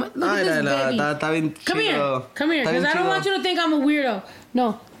baby mama. Look at this baby. Está bien chido. Come here, because I don't want you to think I'm a weirdo.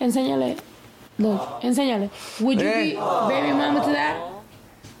 No, enséñale. Look, enséñale. Would you be baby mama to that?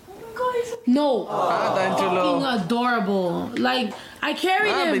 No. Está bien chulo. Fucking adorable. Like, I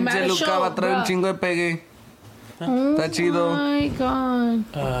carried him at a Luca show, va a traer un bruh. chingo de pegue. Está chido. Oh my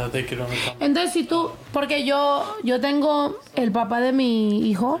God. They could only come. Entonces, si tú, porque yo tengo el papá de mi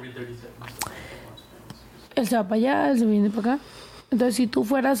hijo, él se va para allá, él se viene para acá. Entonces, si tú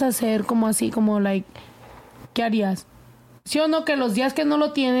fueras a hacer como así, como like, ¿qué harías? ¿Sí o no? Que los días que no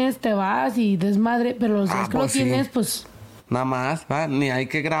lo tienes te vas y desmadre, pero los días que pues lo sí. tienes, pues Nada más, va. Ni hay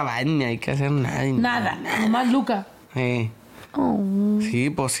que grabar, ni hay que hacer nada. nada, nomás Luca. Oh, Sí,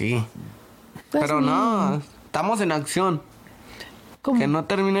 pues sí. that's Pero me. no, estamos en acción. ¿Cómo? Que no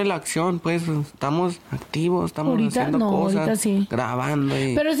termine la acción, pues estamos activos, estamos Ahorita haciendo no, cosas, ahorita sí. grabando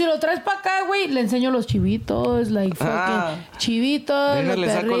y... Pero si lo traes para acá, güey, le enseño los chivitos, like fucking chivitos, los Déjale,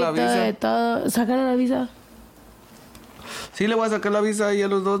 saco la perritos, visa. de todo. Sácale la visa. Sí, le voy a sacar la visa ahí a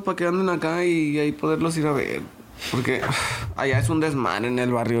los dos para que anden acá y ahí poderlos ir a ver. Porque allá es un desmadre en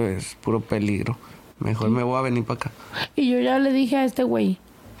el barrio, es puro peligro. Mejor me voy a venir para acá. Y yo ya le dije a este güey,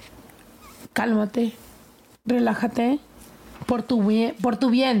 cálmate, relájate, por tu bien,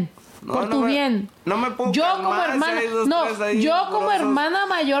 bien. No me puedo Yo como calmar, hermana, si hay dos, no, tres ahí yo como porosos. hermana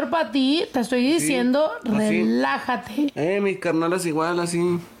mayor para ti, te estoy diciendo, así. relájate. Mi carnal es igual,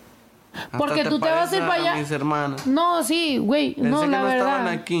 así. Hasta Porque tú te vas a ir pareces para allá. mis hermanas. No, sí, güey, Pensé no, que la no estaban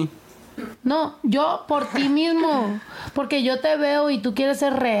verdad. aquí. No, yo por ti mismo. Porque yo te veo y tú quieres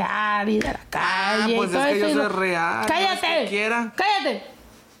ser real y de la calle. pues y todo es que yo eso, y soy no- real. ¡Cállate! No es que quiera. ¡Cállate!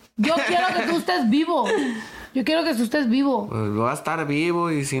 Yo quiero que tú estés vivo. Yo quiero que tú estés vivo. Pues voy a estar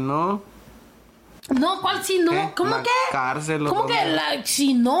vivo y si no... No, ¿cuál si no? ¿Qué? ¿Cómo La que? cárcel o ¿Cómo dónde? que like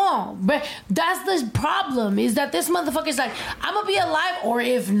si no? But that's the problem. Is that this motherfucker is like, I'm gonna be alive or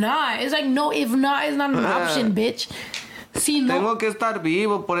if not. It's like, no, if not, it's not an option, bitch. Si no. Tengo que estar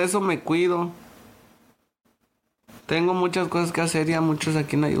vivo, por eso me cuido. Tengo muchas cosas que hacer y a muchos a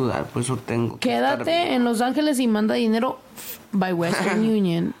quien ayudar, por eso tengo que estar Quédate vivo. en Los Ángeles y manda dinero by Western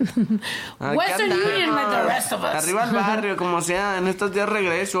Union. Aquí Western andamos. Union like the rest of us. Arriba al barrio, como sea, en estos días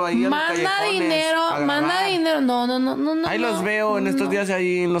regreso ahí a los Manda callejones dinero, a manda grabar. dinero. No. Ahí los veo en estos días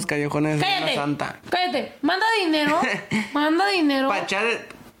ahí en los callejones de la Cállate. Santa. Cállate. Manda dinero. Manda dinero. Para echar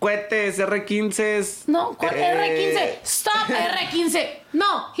cohetes, R15s. No, ¿cuál R15? Stop R15. No,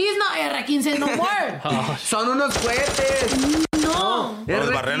 he's not R15 no more. Son unos cohetes. No.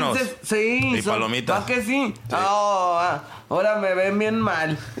 Los barrenos. Sí. Y palomitas. ¿Para que sí? Ahora me ven bien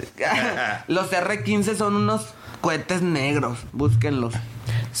mal. Los R15 son unos cohetes negros. Búsquenlos.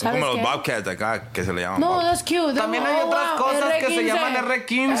 Son como los qué? Bobcats de acá, que se le llaman. No, Bobcats. that's cute. También hay Oh, otras wow, cosas que se R15. llaman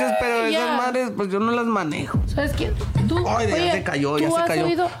R15, pero esas Yeah. madres, pues yo no las manejo. ¿Sabes qué? Tú, Ay, ya oye, se cayó, ¿tú ya se has cayó.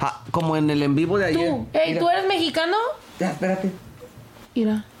 oído? Como en el en vivo de ayer. Tú, ey, Mira. ¿tú eres mexicano? Ya, espérate.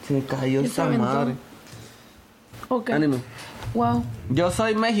 Mira. Se me cayó ¿Qué esta se aventó? madre. Ok. Ánimo. Wow. Yo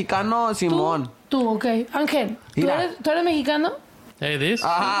soy mexicano, Simón. Tú, ok. Ángel, Mira. ¿tú eres mexicano? Hey, this?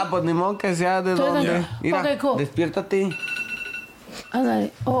 Ah, pues ni modo que sea de Tú eres dónde. de- Mira, Ok, cool. despiértate.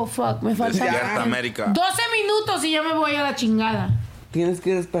 Ándale. Oh, fuck. Me falta Despierta, América. 12 minutos y ya me voy a la chingada. Tienes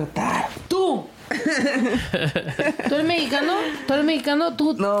que despertar. Tú. ¿Tú eres mexicano? ¿Tú eres mexicano?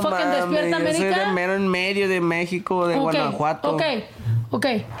 ¿Tú No fucking mames, despierta yo soy de América? mero en medio de México, de Ok, Guanajuato. Ok.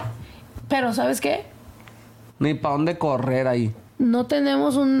 Pero, ¿sabes qué? Ni para dónde correr ahí. No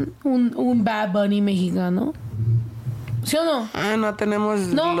tenemos un Bad Bunny mexicano. ¿Sí o no? No tenemos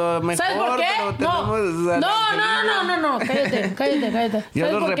No. lo mejor, ¿Sabes por qué? pero No. tenemos... No. Cállate. Yo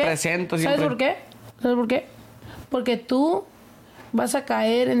 ¿Sabes los por qué? represento ¿Sabes siempre. por qué? ¿Sabes por qué? Porque tú vas a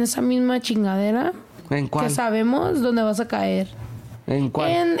caer en esa misma chingadera ¿En cuál? que sabemos dónde vas a caer. ¿En cuál?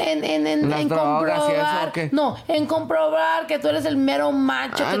 En comprobar. ¿o qué? No, en comprobar que tú eres el mero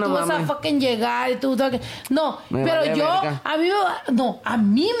macho, que no tú vas a mames. fucking llegar y tú. No, Me pero vale yo, verga. a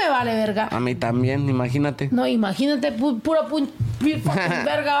mí me vale verga. A mí también, imagínate. No, imagínate, pura fucking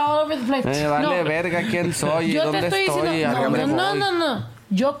verga all over the place. Me vale No. verga quién soy y Yo dónde te estoy estoy. y a diciendo, dónde voy. no.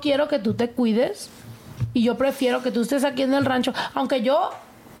 Yo quiero que tú te cuides y yo prefiero que tú estés aquí en el rancho, aunque yo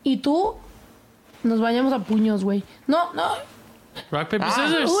y tú nos vayamos a puños, güey. No. Rock, paper,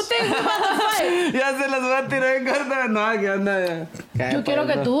 scissors. Who thinks we're about to fight? Ya se las voy a tirar en corto. No, ¿qué onda? Yo quiero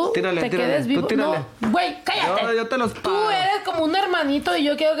que tú te quedes vivo. No, güey, cállate. Yo te los Tú pago. eres como un hermanito y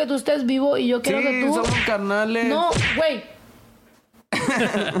yo quiero que tú estés vivo y yo quiero Sí, que tú... somos carnales. No, güey.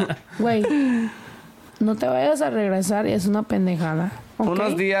 Güey. No te vayas a regresar y es una pendejada. ¿ok?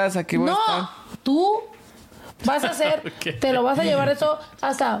 Unos días aquí voy a estar. No, tú vas a hacer... Te lo vas a llevar eso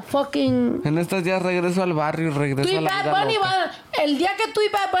hasta fucking... En estos días regreso al barrio, Tú regreso y a la Bad vida Bunny loca. el día que tú y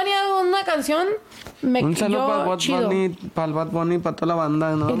Bad Bunny hagan una canción, Un saludo para Bad chido. Bunny, para el Bad Bunny, para toda la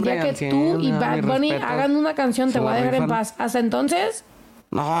banda. No, El hombre, día que al tú 100, y mi Bad Bunny respeto. hagan una canción, te Se voy a la dejar en rifan. paz. Hasta entonces,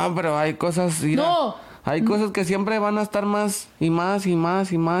 No, pero hay cosas... mira, No. Hay cosas que siempre van a estar más y más y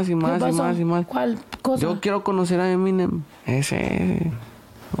más y más y ¿qué más y pasó? más y más. ¿Cuál cosa? Yo quiero conocer a Eminem. Ese.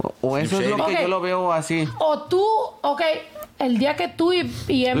 O eso es lo que Ok. yo lo veo así. O tú, ok, el día que tú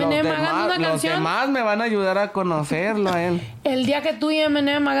y Eminem hagan una los canción, demás me van a ayudar a conocerlo a él. el día que tú y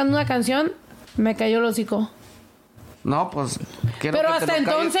Eminem hagan una canción, me cayó el hocico. No, pues... quiero Pero que te hasta lo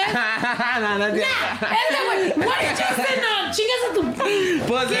calles. entonces... No, no, ¡Ya! ¡Ese güey! ¡What did you say now? ¡Chingas a tu...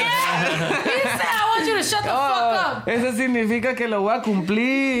 Pues, ¿Qué? He said I want you to shut the fuck up. Eso significa que lo voy a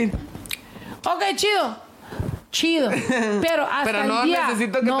cumplir. Ok, chido. Pero hasta Pero el no día...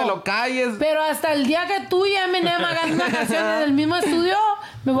 necesito que te lo calles. Pero hasta el día que tú y Eminem hagan una canción en el mismo estudio,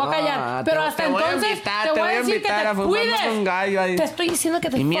 me voy a callar. No, Pero te- hasta te voy a entonces invitar, te voy a decir que invitar te a fumarnos cuides. un gallo ahí. Te estoy diciendo que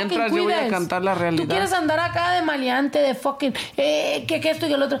te Y mientras fucking yo voy a cuides. cantar la realidad. Tú quieres andar acá de maleante, de fucking... que esto y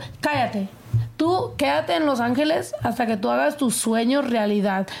que el otro. Cállate. Tú quédate en Los Ángeles hasta que tú hagas tus sueños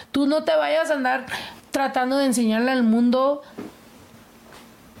realidad. Tú no te vayas a andar tratando de enseñarle al mundo...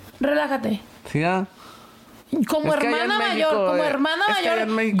 Relájate. Sí, ¿ah? Como Es que allá en hermana México, mayor, como hermana es que mayor, allá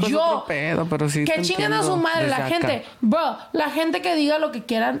en México es yo otro pedo, pero sí que te chinguen a entiendo su madre desde la acá. gente, bro, la gente que diga lo que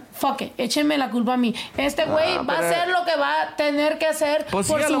quieran, fuck it, échenme la culpa a mí. Este güey va a pero- hacer lo que va a tener que hacer Pues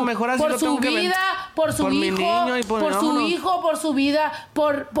por sí, a su, lo mejor así por lo su tengo que vida, por su por mi hijo, niño y por su vámonos. hijo, por su vida,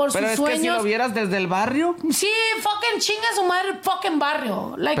 por Pero sus es que si sueños. lo vieras desde el barrio, Sí, fucking chinga a su madre, fucking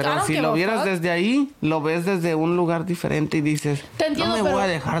barrio. Like, I pero don't si give lo a vieras fuck. desde ahí, lo ves desde un lugar diferente y dices, Te entiendo, no me pero- voy a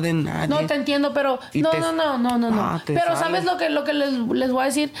dejar de nadie. No, te entiendo, pero... Y No. te- te Pero sales. ¿sabes lo que les voy a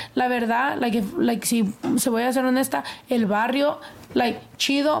decir? La verdad, si se voy a ser honesta, el barrio,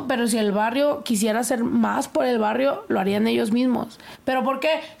 chido, pero si el barrio quisiera hacer más por el barrio, lo harían ellos mismos. Pero ¿por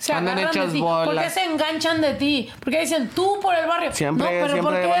qué se Andan agarran de hechos ti? bolas. ¿Por qué se enganchan de ti? ¿Por qué dicen tú por el barrio? Siempre- no, pero siempre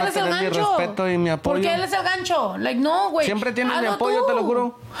 ¿por qué van a él es el tener mi gancho? respeto y mi apoyo. ¿Por qué él es el gancho? No, güey. Siempre tienes mi Hazlo apoyo, tú. te lo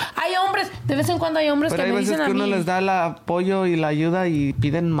juro. Hay hombres, de vez en cuando hay hombres Pero que hay me veces dicen que a uno mí... les da el apoyo y la ayuda y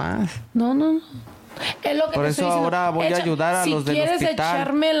piden más. No. Es lo que Por te eso estoy diciendo. ahora voy a ayudar a los del Si quieres hospital.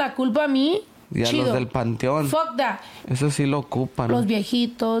 echarme la culpa a mí, Y a chido. los del panteón. Fuck that. Eso sí lo ocupan. Los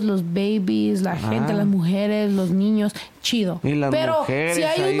viejitos, los babies, la gente, las mujeres, los niños, chido. Y las Pero mujeres si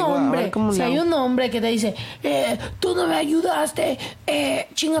hay ahí, un güey, a hombre, ver cómo si le hay hago. un hombre que te dice, tú no me ayudaste,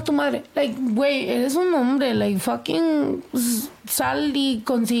 chinga tu madre. Güey, eres un hombre, fucking sal y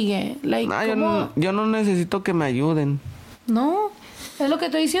consigue. ¿Cómo? Yo no necesito que me ayuden. No, es lo que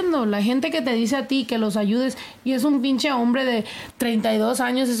estoy diciendo. La gente que te dice a ti que los ayudes y es un pinche hombre de 32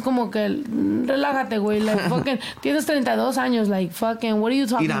 años, es como que relájate, güey. Fucking, tienes 32 años, fucking, what are you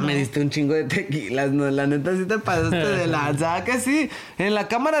talking Mira, about? me diste un chingo de tequilas, no, la neta sí te pasaste de lanza, que sí. En la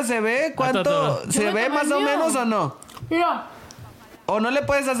cámara se ve cuánto, Yo se me ve tomé más el o mío. menos o no. Mira, ¿O no le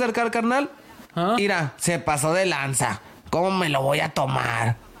puedes acercar, carnal? Mira, se pasó de lanza. ¿Cómo me lo voy a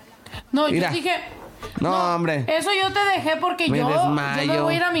tomar? no, Mira. yo dije... No, hombre. Eso yo te dejé porque Me yo me desmayo.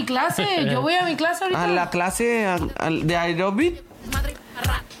 voy a ir a mi clase. Yo voy a mi clase ahorita. ¿A la clase de aeróbic?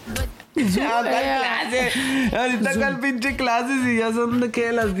 Ya, ¿cuál clase? Ahorita cuál pinche clases y ya son de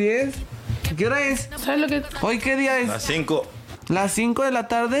qué, las 10. ¿Qué hora es? ¿Sabes lo que? ¿Hoy qué día es? Las 5. ¿Las 5 de la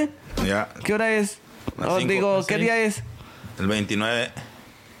tarde? Ya. ¿Qué hora es? Las Os 5. digo, ¿qué día es? El 29.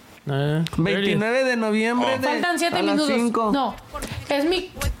 29 de noviembre de Faltan 7 a las minutos. 5. No, es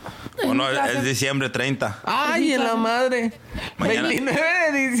mi... O no, clase. es diciembre 30. Ay, en la madre. Mañana- 29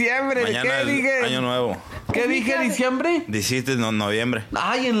 de diciembre. Mañana ¿Qué es dije? año nuevo. ¿Qué dije? ¿Diciembre? 17 de noviembre.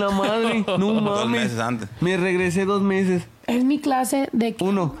 Ay, en la madre. No mames. 2 meses antes. Me regresé 2 meses. Es mi clase de...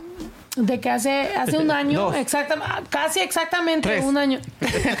 1. De que hace un año, casi exactamente 3. un año.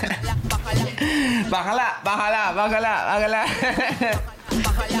 Bájala.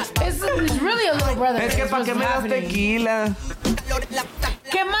 It's really a little brother. Es que para qué me das tequila.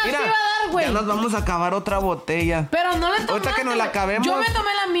 ¿Qué más Mira, te iba a dar, güey? ya nos vamos a acabar otra botella. Pero no le tomaste. Ahorita que nos la acabemos. Yo me tomé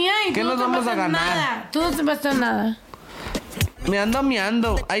la mía y ¿qué tú no nos vamos a tomaste ganar? nada. Tú no tomaste nada. Me ando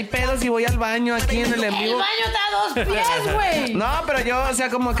miando. Hay pedos y voy al baño aquí en el en El vivo. baño está a 2 pies, güey. No, pero yo, o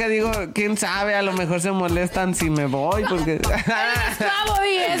sea, como que digo, quién sabe, a lo mejor se molestan si me voy, porque. Eres esclavo,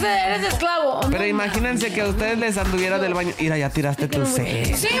 di, eres esclavo. Pero imagínense que a ustedes les anduviera del baño. Mira, ya tiraste tu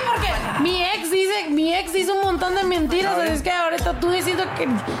sed. Sí, porque mi ex dice un montón de mentiras. Es que ahorita tú diciendo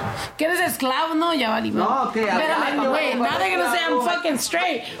que eres esclavo. No, ya vale. No, que espérame, güey. Now they're gonna say I'm fucking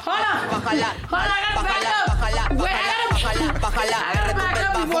straight. Hold on, I gotta back up. Wait, I gotta back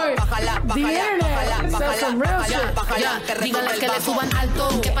up before the internet says some real shit. Díganles que le suban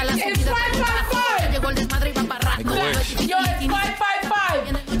alto, que para la subida llegó el desmadre y va para rato. Yo, it's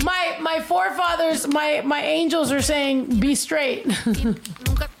 555. My forefathers, my angels are saying, be straight.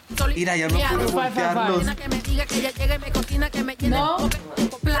 Mira, ya no puedo voltearlos. Que me diga que ya llegue y me cocina, que me llene No.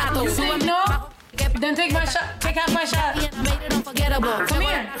 plato. You say no? Then take my shot. Take out my shot. Come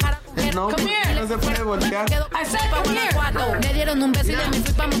here. No, Come here. no se puede voltear. I said come here. Me dieron un beso y de mí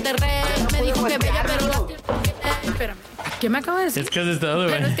fui pa' Monterrey. Me dijo que bella, pero la... Espérame. ¿Qué me acaba de decir? It's because it's the other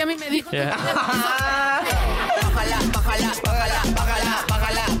Pero es way. que a mí me dijo... Yeah.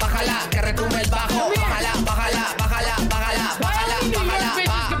 Bájala, que retumbe el bajo. Bájala.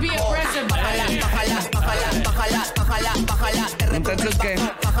 Entonces, ¿qué?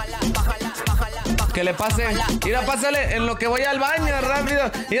 Que le pase. Mira, pásale en lo que voy al baño, rápido.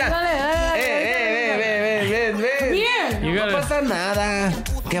 Mira. Ve. Bien. No pasa nada.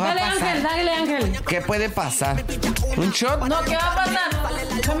 ¿Qué va a Dale, pasar? Dale, Ángel. ¿Qué puede pasar? ¿Un shot? No, ¿qué va a pasar?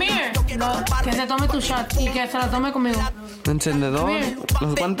 Come here. No, que se tome tu shot y que se la tome conmigo. ¿Encendedor? Bien.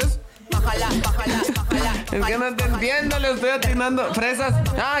 ¿Los guantes? Es que no te entiendo, le estoy atinando. ¿Fresas?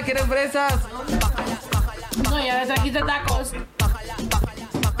 Ah, ¿quieres fresas? No, ya ves, aquí te tacos.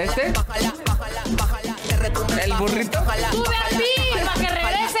 ¿Este? ¿El burrito? Sube al beat para que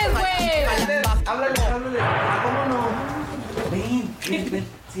regreses, güey. Háblale. ¿Cómo no? Ven.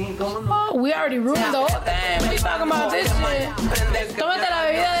 Sí, ¿cómo no? Oh, we already ruined the whole thing. What are you talking about this shit? Tómate la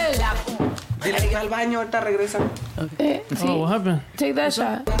bebida de él. Dile que al baño, ahorita regresa. Sí. Oh, what happened? Take that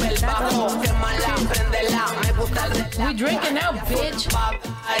shot. We drinking now, bitch.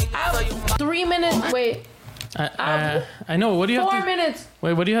 3 minutes. Wait. I know. What do you have 4 to... minutes.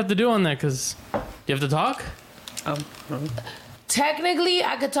 Wait, what do you have to do on that? Because you have to talk? Technically,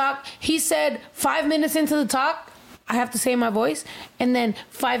 I could talk. He said 5 minutes into the talk, I have to say my voice, and then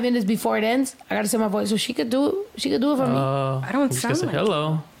 5 minutes before it ends, I gotta say my voice. So she could do it for me. I don't sound like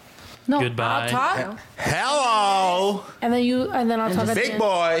hello. No, Goodbye. I'll talk, Hello, and then I'll talk at the big end.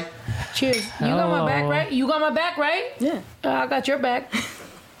 boy. Cheers. You got my back, right? You got my back, right? Yeah. I got your back.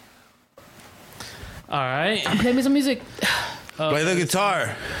 All right. Play me some music. Play the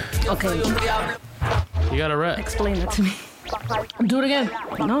guitar. Okay, You got a rep. explain that to me. Do it again.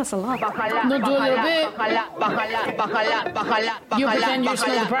 No, it's a lot. No, do a little bit. You pretend you're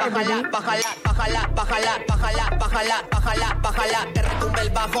Snow the Prodigy. Que retumbe el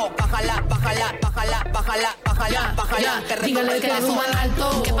bajo. Díganle que le suban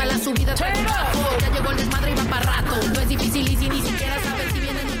alto, que para la subida trae un bajo. Ya llegó el desmadre y va para rato. No es difícil y si ni siquiera sabes si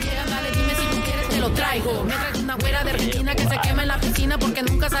vienen o llegan, dale, dime si tú quieres, te lo traigo. Me traes una güera de Argentina que se quema en la piscina porque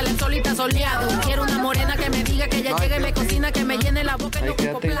nunca sale el sol y está soleado. Quiero una morena que me diga que ya llegue y me cocina, que me llene la boca y no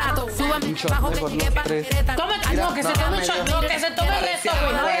como plato. Súbame bajo que llegue para Querétaro. No, que se tome un shot. No, que se tome el resto,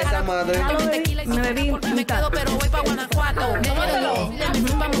 güey. Dame tequila y Me bebí me mitad. quedo, pero voy pa' Guanajuato. Me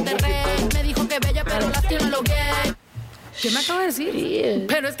fui pa' Monterrey. Me dijo que bella, pero lástima lo que hay. ¿Qué me acaba de decir?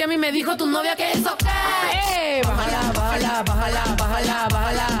 Pero es que a mí me dijo tu novia que es ok. Bájala.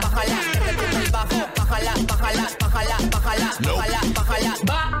 Que retumbe el bajo. Bájala. Bajo.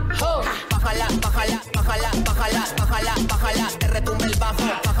 Bájala. Que retumbe el bajo.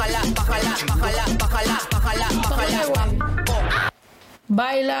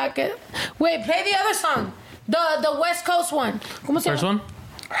 Baila que. Wait, play the other song. The West Coast one. ¿Cómo se First llama? one?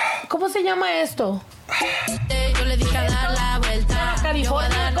 ¿Cómo se llama esto? Yo le dije a dar la vuelta.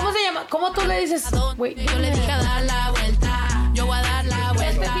 California. ¿Cómo se llama? ¿Cómo tú le dices? Wait, Yo le dije a dar la vuelta. Yo voy a dar la este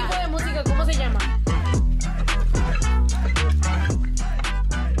vuelta. tipo de música, ¿cómo se llama?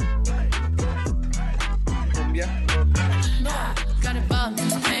 Cumbia.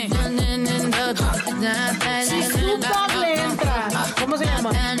 Si Snoop Dogg le entra, ¿cómo se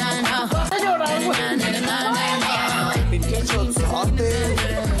llama? Vas a llorar, güey. Pinche shotzote.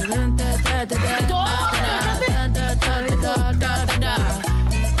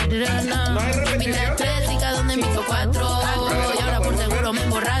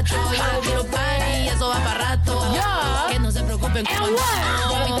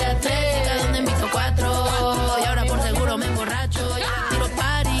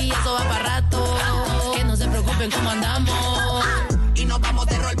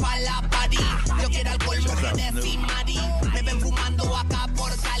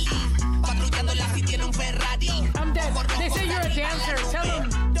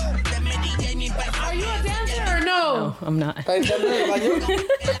 No, I'm not. ¿Está entrando en el baño?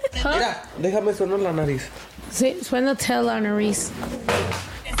 Mira, déjame sonar la nariz. Sí, suénate la nariz.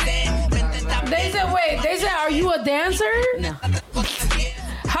 They said, are you a dancer? No.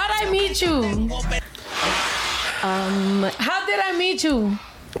 How'd I meet you? How did I meet you?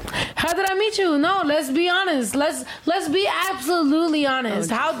 How did I meet you? No, let's be honest. Let's be absolutely honest.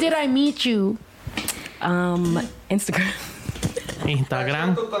 How did I meet you? Instagram.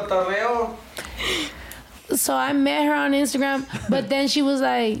 So I met her on Instagram, but then she was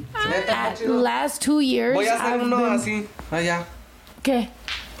like, last 2 years. Voy a hacer uno así, allá. ¿Qué?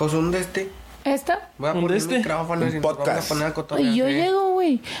 Pues un de este. ¿Esta? Voy a poner micrófonos y nos vamos a poner a cotorrear. Y yo llego,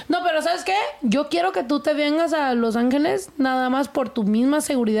 güey. No, pero ¿sabes qué? Yo quiero que tú te vengas a Los Ángeles nada más por tu misma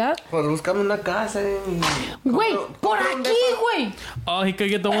seguridad. Pues búscame una casa. Güey, por aquí, güey. Oh, he could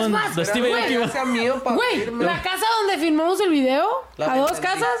get the one. The Steve Aoki one. Güey, la casa donde filmamos el video, a 2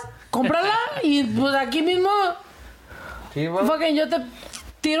 casas, cómprala y pues aquí mismo. Sí, va. Fucking yo te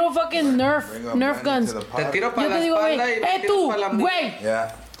tiro fucking Nerf guns. Te tiro para yo la te digo, güey, espalda y tú, güey.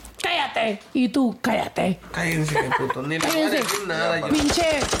 Yeah. Cállate. Y tú, cállate. Cállense, puto. Ni le voy a decir nada yo.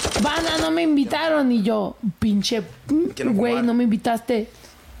 Pinche banda, no me invitaron. Y yo, pinche, güey, no me invitaste.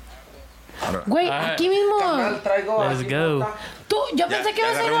 Güey, aquí mismo. Let's go. Tú, yo pensé que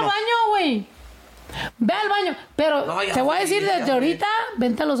ibas a ir al baño, güey. Ve al baño. Pero No, ya te voy a decir fui, desde ahorita,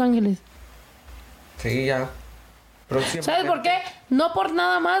 vente a Los Ángeles. Sí, ya. Próximo. ¿Sabes por qué? No por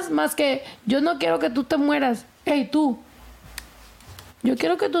nada más que yo no quiero que tú te mueras. Hey, tú. Yo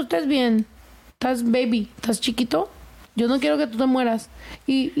quiero que tú estés bien. Estás baby, estás chiquito. Yo no quiero que tú te mueras.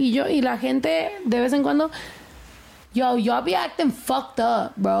 Y la gente de vez en cuando, y'all be acting fucked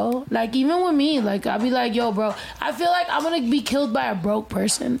up, bro. Like even with me, like I'll be like, yo, bro, I feel like I'm gonna be killed by a broke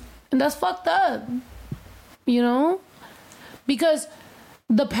person, and that's fucked up. You know, because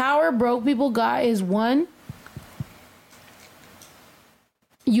the power broke people got is 1,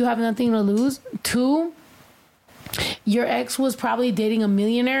 you have nothing to lose. 2, your ex was probably dating a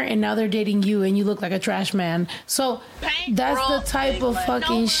millionaire and now they're dating you and you look like a trash man. So that's the type of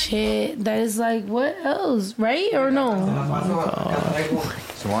fucking shit that is like, what else, right? Or no?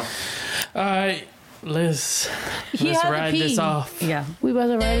 Alright, let's ride this off. Yeah. We about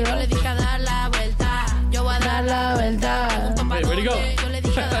to ride it off. Dar la vuelta. Wait, where'd he go?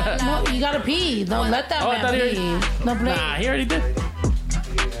 No, you gotta pee. Don't let that man pee. Don't play. Nah, he already did.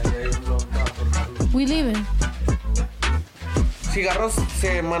 We leaving. Cigarros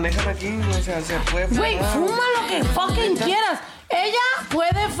se manejan aquí, o sea, se puede fumar. Güey, fuma lo que fucking quieras. Ella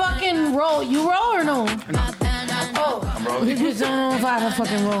puede fucking roll. You roll or no? Oh, you just don't know how to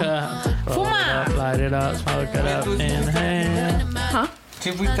fucking roll. Fuma. Light it up, smoke it up, inhale. Huh?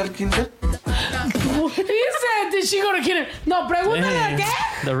 ¿Sí fuiste al kinder? He said, did she go to kinder? No, pregúntale a qué.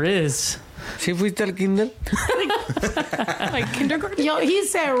 The Riz. ¿Sí fuiste al kinder? Like kindergarten? Yo, he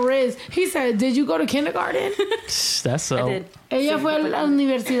said Riz. He said, did you go to kindergarten? That's so. Ella fue a la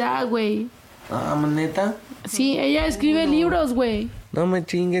universidad, güey. Ah, ¿neta? Sí, ella escribe libros, güey. No me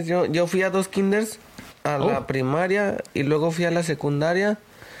chingues, yo fui a 2 kinders, a la primaria y luego fui a la secundaria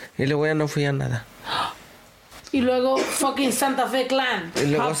y luego ya no fui a nada. Y luego fucking Santa Fe Clan. Y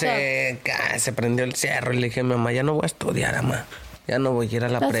luego se prendió el cerro y le dije, mamá, ya no voy a estudiar, mamá. Ya no voy a ir a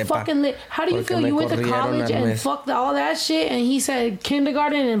la prepa. Fucking lit. How do you feel? You went to college and fucked all that shit, and he said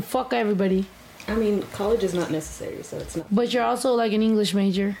kindergarten and fuck everybody. I mean, college is not necessary, so it's not. But you're also like an English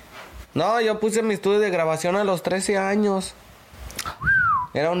major. No, yo puse mi estudio de grabación a los 13 años.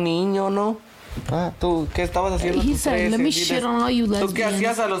 Era un niño, ¿no? Ah, ¿tú qué estabas haciendo? He said, let me shit on all you lesbians. ¿Tú qué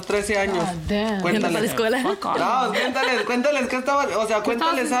hacías a los 13 años? Cuéntales. ¿En la escuela? No, cuéntales qué estabas, o sea,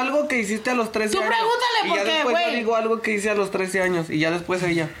 cuéntales algo que hiciste a los 13 años. Tú pregúntale por qué, güey. Y ya después yo digo algo que hice a los 13 años y ya después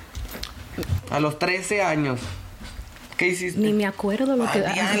ella. A los 13 años. ¿Qué hiciste? Ni me acuerdo lo que...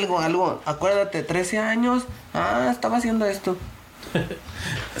 Algo. Acuérdate, 13 años. Ah, estaba haciendo esto.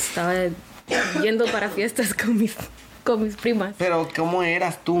 Estaba yendo para fiestas con mis primas. Pero, ¿cómo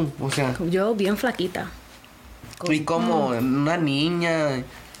eras tú? O sea... Yo bien flaquita. ¿Y cómo? ¿Una niña?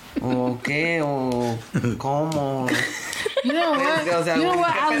 ¿O qué? ¿O cómo? You know what? You know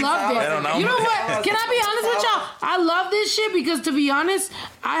what? I love it. You know what? Can I be honest with y'all? I love this shit because, to be honest,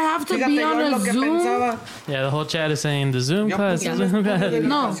 I have to be on a Zoom. Yeah, the whole chat is saying the Zoom class. The Zoom class.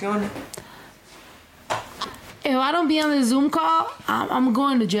 No. If I don't be on the Zoom call, I'm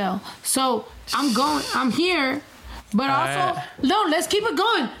going to jail. So I'm here, But also, no, let's keep it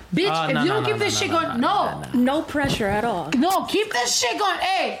going. Bitch, if you don't keep this shit going, no pressure at all. No, keep this shit going.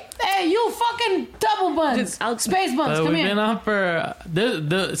 Hey, you fucking double buns. Space buns, come we've here. Been on for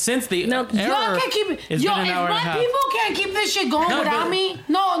since the y'all can't keep it. Yo, if my people can't keep this shit going without me,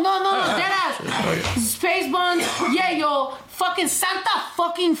 no, dead ass. Space buns, yo, fucking Santa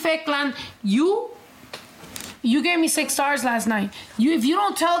fucking Feclan, you gave me 6 stars last night. If you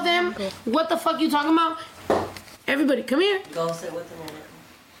don't tell them what the fuck you talking about, everybody, come here. Go sit with them.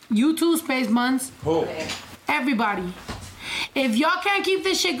 You too, Space Buns. Who? Everybody. If y'all can't keep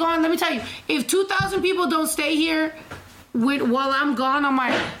this shit going, let me tell you, if 2,000 people don't stay here while I'm gone on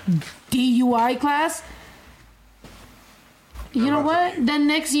my DUI class, you know what? Then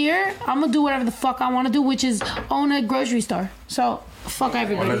next year, I'm going to do whatever the fuck I want to do, which is own a grocery store. So, fuck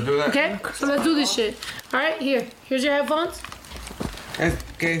everybody. Let's do that. Okay? So let's do this shit. All right, here's your headphones.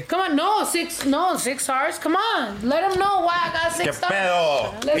 Okay. Come on, 6 stars. Come on. Let them know why I got 6 stars. ¿Qué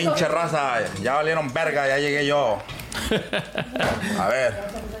pedo? Pinche raza. Ya valieron verga, ya llegué yo. A ver,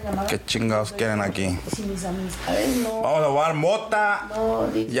 ¿qué chingados quieren aquí? Vamos a fumar mota.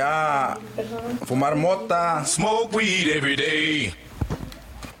 Ya, fumar mota. Smoke weed every day.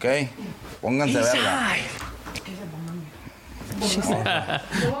 Ok, pónganse verga.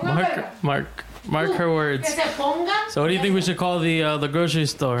 Mark her words. So what do you think we should call the grocery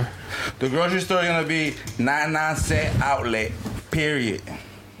store? The grocery store is gonna be Nana Set Outlet. Period.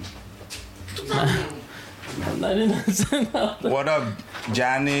 What up,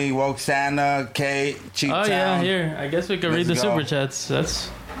 Johnny, Woksana, Kate, Cheap Town? Oh yeah, here. I guess we could read the super chats. Let's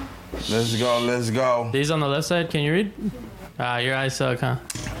go. These on the left side. Can you read? Your eyes suck, huh?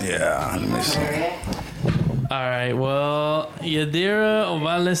 Yeah, let me see. Alright, well, Yadira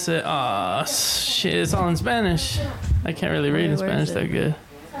Ovale said, shit, it's all in Spanish. I can't really read in Spanish that good.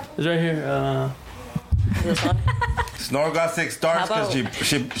 It's right here. This one? Snore got 6 stars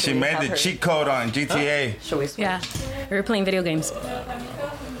because she made the cheat code on GTA. Yeah, we were playing video games.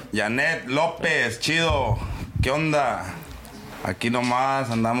 Janet López, chido. ¿Qué onda? Aquí nomás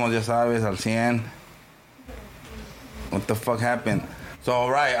andamos, ya sabes, al 100. What the fuck happened? So,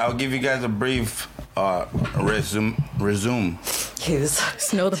 all right, I'll give you guys a brief resume.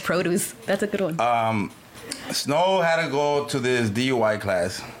 Snow the produce. That's a good one. Snow had to go to this DUI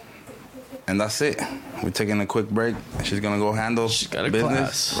class. And that's it. We're taking a quick break. She's going to go handle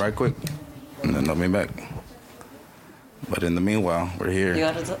business right quick. And then I'll be back. But in the meanwhile, we're here. You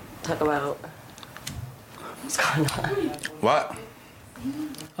got to talk about what's going on. What?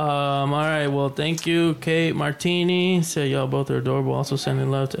 All right. Well, thank you, Kate Martini. Said y'all both are adorable. Also sending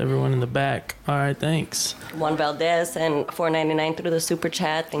love to everyone in the back. All right. Thanks. Juan Valdez and $4.99 through the super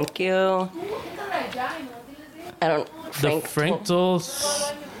chat. Thank you. Frank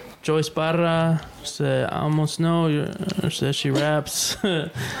Tolls. Joyce Barra said, I almost know. Said she raps.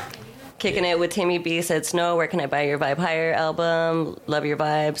 Kicking It with Timmy B said, Snow, where can I buy your Vibe Higher album? Love your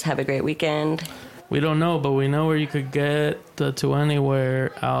vibes. Have a great weekend. We don't know, but we know where you could get the To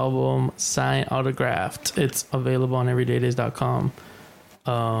Anywhere album signed, autographed. It's available on everydaydays.com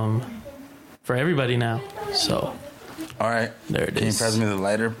for everybody now. So, all right, there it is. Can you pass me the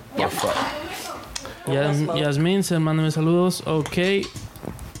lighter? Yep. Yasmin said, mándame saludos. Okay.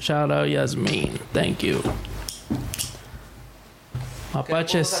 Shout out Yasmin. Thank you.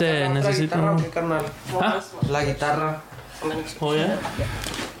 Apache said, necesito... La guitarra. Oh, yeah?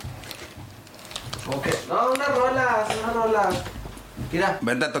 Okay. No, una rola. Mira.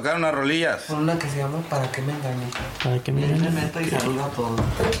 Vente a tocar unas rolillas. Una que se llama ¿Para qué me engañé? ¿Para qué me engañé? Me meto y saludo a todos.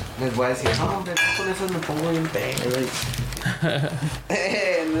 Les voy a decir, no, hombre, con eso me pongo bien pedo.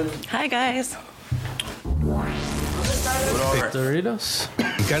 Hi, guys. Doritos.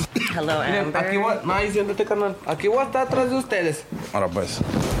 Hello, Amber. Aquí voy, siéntate, carnal. Aquí voy a estar atrás de ustedes. Ahora pues.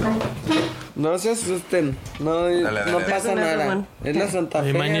 No se asusten. No pasa nada. Es la Santa Fe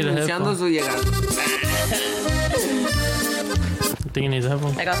anunciando su llegada. I think you need a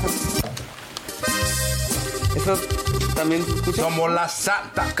headphone. I got some. Eso también se escucha. Somos la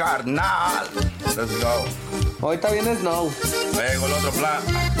Santa Carnal. Let's go. Ahorita viene Snow. Luego el otro plan.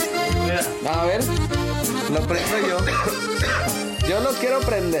 A ver. Lo prendo yo. Yo lo quiero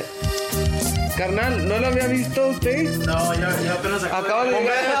prender. Carnal, ¿no lo había visto usted? No, yo apenas acabo de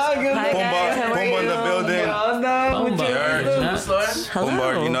llegar. Pumba in the building. ¿Qué onda? Mucho gusto.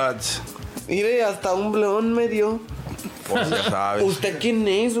 Pumba, you nuts. Mire, hasta un blon me dio. Pues ya sabes. ¿Usted quién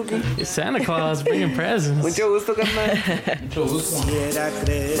es o qué? Santa Claus bringing presents. Mucho gusto, carnal. Mucho gusto.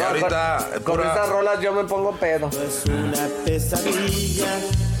 Y ahorita con estas rolas yo me pongo pedo. How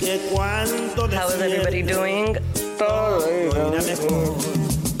is everybody doing? Todo.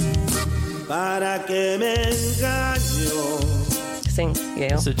 para que me engaño. Sing,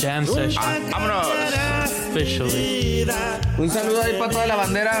 yeah. It's a jam session. Vámonos. Officially. Un saludo ahí para toda la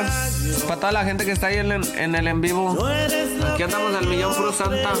bandera, para toda la gente que está ahí en el en vivo. Aquí andamos al millón, puro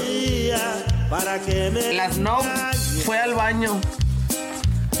Santa. La Snow fue al baño.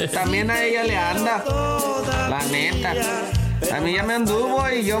 También a ella le anda. La neta. A mí ya me anduvo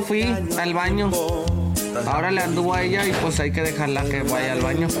y yo fui al baño. Ahora le anduvo a ella y pues hay que dejarla que vaya al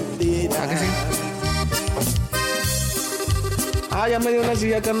baño. ¿A que sí? Ah, ya me dio una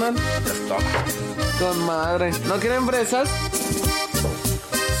silla, carnal. Con madre. ¿No quieren fresas?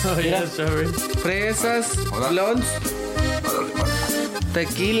 Oh, yeah, sorry. Fresas, blondes,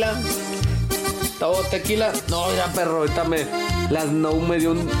 tequila. Todo tequila. No, mira, perro, ahorita la Snow me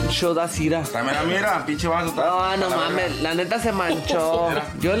dio un shot de Cira. También la mira, pinche vaso. No mames, la neta se manchó.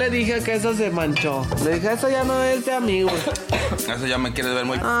 Yo le dije que eso se manchó. Le dije, eso ya no es de amigo. Eso ya me quieres ver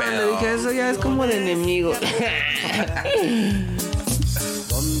muy pedo. Le dije, eso ya es como de enemigo.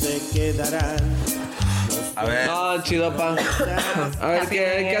 ¿Dónde quedarán? A ver. No, chido, pa. A ver, ¿qué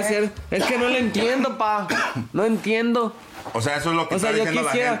hay que hacer? Es que no le entiendo, pa. No entiendo. O sea, eso es lo que está diciendo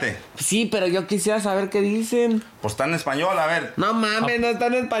la gente. Sí, pero yo quisiera saber qué dicen. Pues está en español, a ver. No mames, no está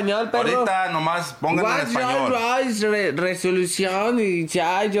en español, perro. Ahorita nomás pónganlo en español. Resolución y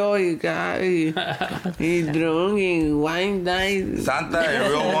chayo y drunk y wine night. Santa, a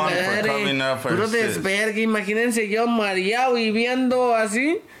real one for coming up Puro desvergue, imagínense yo mareado y viendo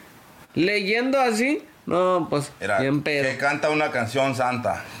así, leyendo así. No, pues, mira, bien pedo. Que canta una canción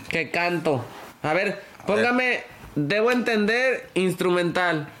Santa. Que canto. A ver, póngame... Debo entender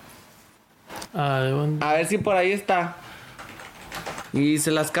instrumental. A ver si por ahí está. Y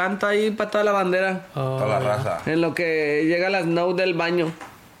se las canta ahí para toda la bandera. Toda la raza. En lo que llega la Snow del baño.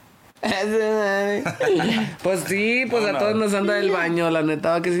 Pues sí, pues a todos nos anda del baño, la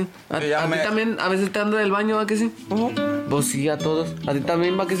neta, ¿va que sí? A ti también a veces te anda del baño, ¿va que sí? Pues sí, a todos. ¿A ti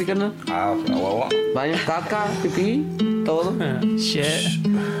también va que sí, carnal? Guau. Baño, caca, pipí, todo. Shit.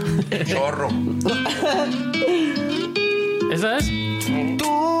 Chorro. ¿Esa es?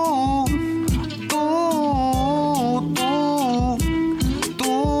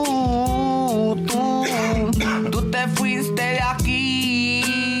 Tú te fuiste de aquí.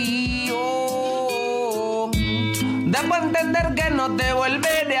 Debo entender que no te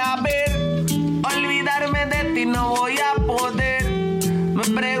volveré a ver. Olvidarme de ti no voy a poder. Me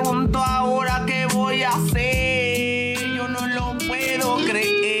pregunto ahora qué voy a hacer. Yo no lo puedo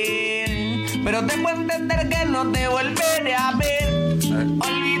creer. Pero debo entender que no te volveré a ver.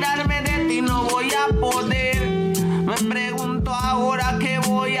 Olvidarme de ti no voy a poder. Me pregunto ahora qué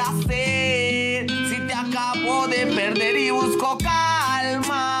voy a hacer. Si te acabo de perder y busco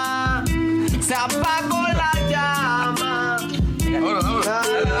calma, se apagó la llama.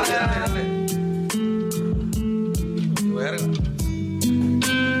 Dale.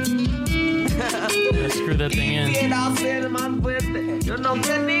 Screw that thing in. Quisiera ser más fuerte. Yo no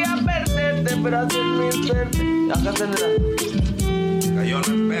quería perderte, pero así es mi suerte. Acá tendrá. Cayó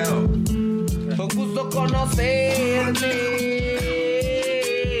en el pedo. Fue un gusto conocerte.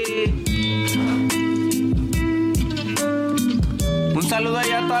 Un saludo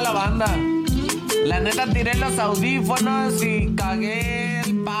allá a toda la banda. La neta tiré los audífonos y cagué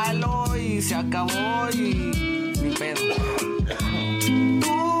el palo y se acabó y mi pedo.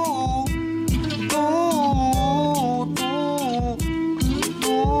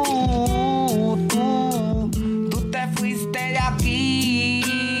 Tú te fuiste de aquí.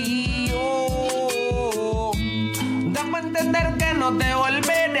 Debo entender que no te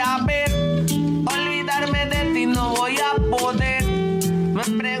volveré a ver. Olvidarme de ti no voy a poder. Me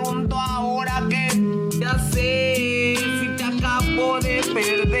pregunto ahora qué hacer si te acabo de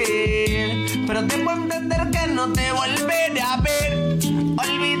perder. Pero debo entender que no te volveré a ver.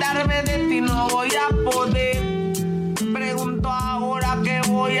 Olvidarme de ti no voy a poder. Me pregunto ahora qué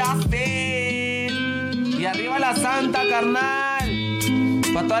voy a hacer. Y arriba la Santa, carnal.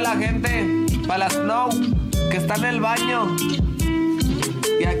 Para toda la gente, para la Snow que está en el baño.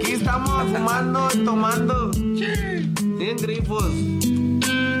 Y aquí estamos fumando y tomando. Bien grifos.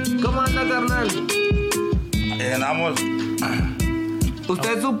 ¿Cómo anda, carnal? Andamos.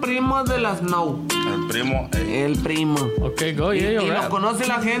 Usted es su primo de la Snow. El primo. El primo. Ok, go, yeah, ¿Y lo conoce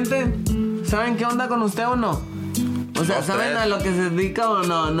la gente? ¿Saben qué onda con usted o no? O sea, ¿saben a lo que se dedica o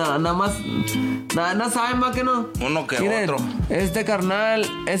no? No, nada más. No saben más que no. Uno que Miren, otro. Este carnal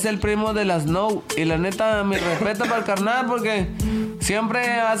es el primo de la Snow. Y la neta, mi respeto para el carnal porque siempre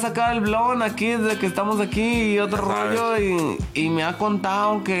ha sacado el blon aquí desde que estamos aquí y otro rollo. Y me ha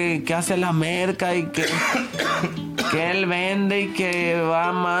contado que hace la merca y que que él vende y que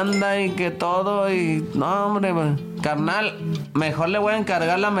va, manda y que todo y... No, hombre, carnal, mejor le voy a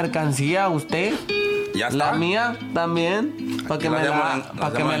encargar la mercancía a usted. ¿Ya está? La mía también, para que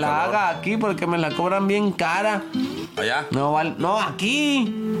me la haga aquí, porque me la cobran bien cara. ¿Allá? No,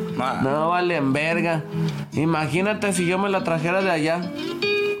 aquí. No vale en verga. Imagínate si yo me la trajera de allá.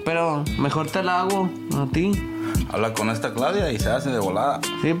 Pero mejor te la hago a ti. Habla con esta Claudia y se hace de volada.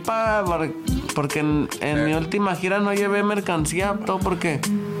 Sí, porque en mi última gira no llevé mercancía, todo porque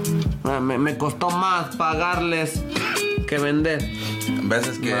me costó más pagarles que vender.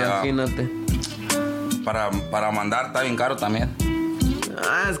 Veces que... Imagínate. Para mandar está bien caro también.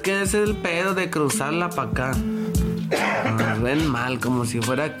 Es que ese es el pedo de cruzarla para acá. Nos ven mal, como si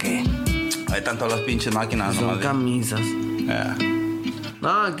fuera que... Ahí están todas las pinches máquinas. Son camisas. Yeah.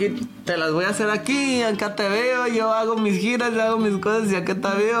 No, aquí te las voy a hacer aquí. Acá te veo, yo hago mis giras, yo hago mis cosas y acá te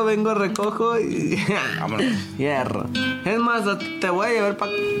veo, vengo, recojo y... Vámonos. Hierro. Es más, te voy a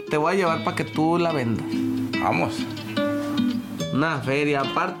llevar para que tú la vendas. Vamos. Una feria.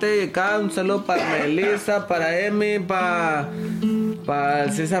 Aparte, acá un saludo para Melissa, para Emi, para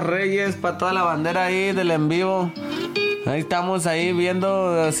César Reyes, para toda la bandera ahí del en vivo. Ahí estamos ahí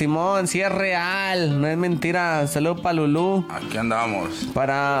viendo, Simón, sí es real, no es mentira. Saludo para Lulú. Aquí andamos.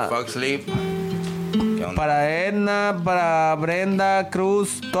 Para Fuck Sleep. Para Edna, para Brenda,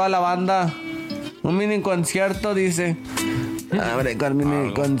 Cruz, toda la banda. Un mini concierto, dice. Abre con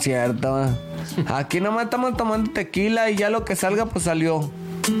mini concierto. Aquí nomás estamos tomando tequila y ya lo que salga, pues salió.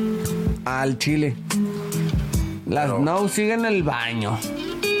 Al chile. Las no siguen en el baño.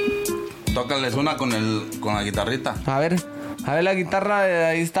 Tócales una con la guitarrita. A ver la guitarra,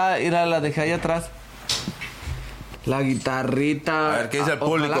 ahí está, mira, la dejé ahí atrás. La guitarrita. A ver qué dice el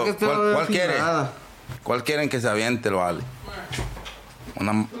público. ¿Cuál quiere? ¿Cuál quieren que se aviente el vale?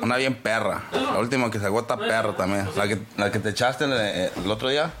 Una bien perra. La última que se agota perra también. La que te echaste el otro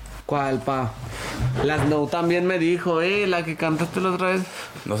día. ¿Cuál, pa? La Snow también me dijo, la que cantaste la otra vez.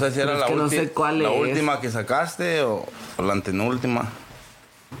 No sé si era la última. No sé cuál la es. última que sacaste o la anteúltima.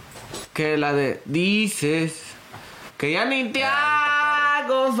 Que la de dices que ya ni te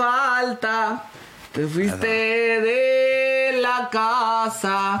hago falta. Te fuiste de la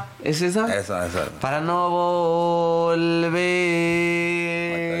casa. ¿Es esa? Esa. Para no volver.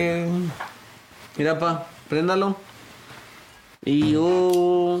 Mira, pa, préndalo. Y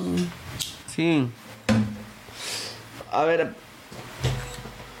sí. A ver.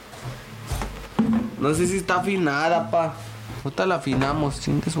 No sé si está afinada, pa. Ahorita la afinamos,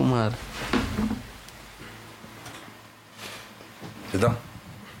 siente su madre. ¿Listo?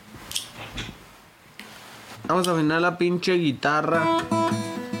 Vamos a afinar la pinche guitarra.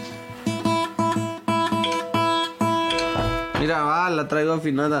 Mira, la traigo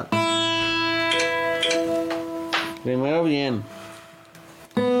afinada. Primero bien.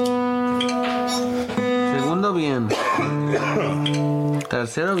 Segundo bien.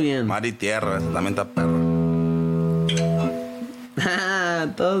 Tercero bien. Mar y tierra, también está perro.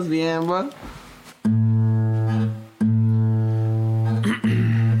 Todos bien, ¿va?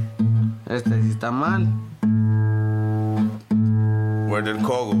 Este sí está mal. Where did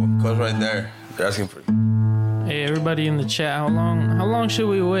Kogo? Kogo's right there. They're asking for you. Hey, everybody in the chat, how long should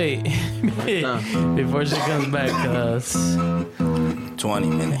we wait before she comes back? 20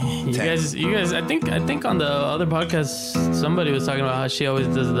 minutes. You guys, I think on the other podcast, somebody was talking about how she always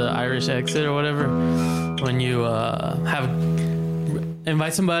does the Irish exit or whatever when you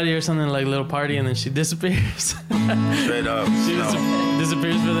invite somebody or something like a little party and then she disappears. Straight up. She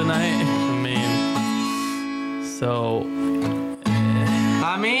disappears for the night. I mean, so.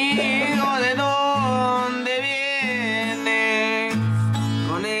 Amigo, ¿de dónde vienes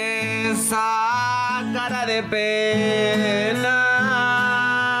con esa cara de pena?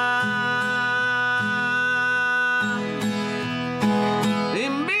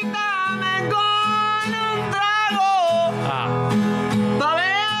 Invítame con un trago pa'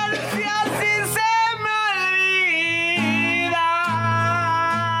 ver si así se me olvida.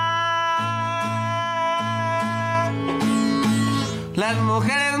 Las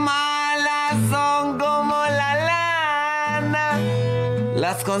mujeres malas son como la lana.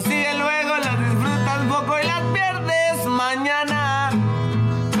 Las consigues luego, las disfrutas poco y las pierdes mañana.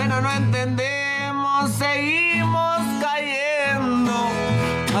 Pero no entendemos, seguimos cayendo.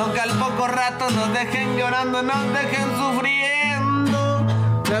 Aunque al poco rato nos dejen llorando, nos dejen sufriendo.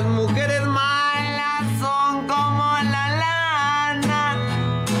 Las mujeres malas son como la lana.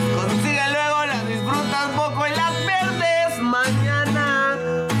 Consigues luego, las disfrutas poco y las pierdes mañana.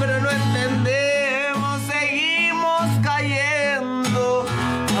 Pero no entendemos, seguimos cayendo.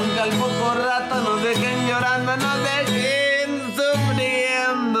 Aunque al poco rato nos dejen llorando, nos dejen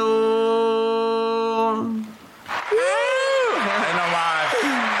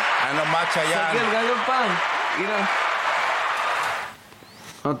Chayanne. El gallo pan. Mira.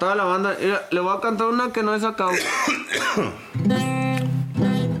 A toda la banda. Mira, le voy a cantar una que no he sacado.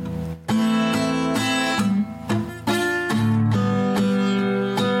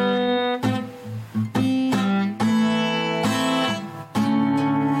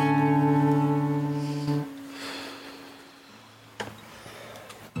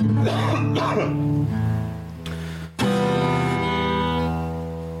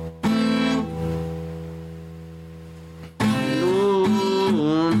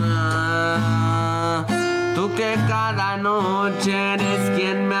 Luna, tú que cada noche eres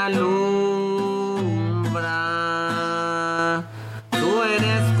quien me alumbra. Tú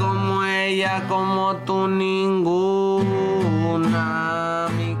eres como ella, como tú ninguna.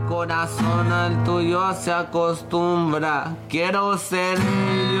 Mi corazón al tuyo se acostumbra. Quiero ser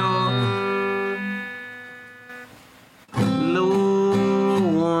yo.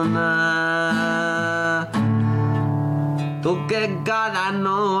 Luna, tú que cada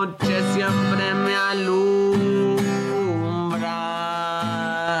noche siempre me alumbras.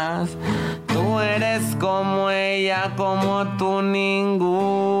 Tú eres como ella, como tú ninguna.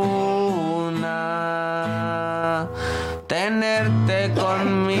 Tenerte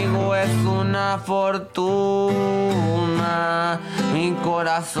conmigo es una fortuna. Mi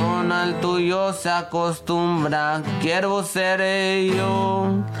corazón al tuyo se acostumbra. Quiero ser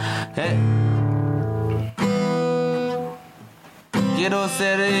yo. Quiero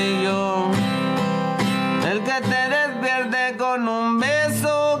ser yo. El que te despierte con un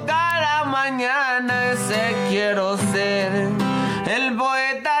beso cada mañana. Ese quiero ser. El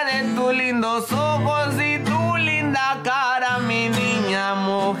poeta de tus lindos ojos y tu linda cara. Mi niña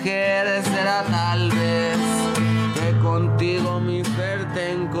mujer, será tal vez que contigo mi fer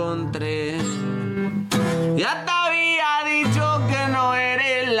te encontré. Ya te había dicho que no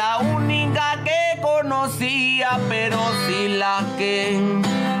eres la única que conocía, pero sí la que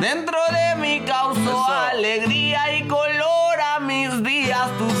dentro de mí causó alegría y color a mis días.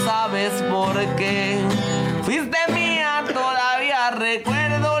 Tú sabes por qué fuiste mía, todavía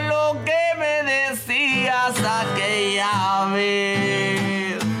recuerdo lo que me decías aquella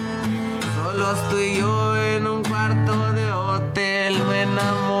vez. Solo estoy yo en un cuarto de hotel, me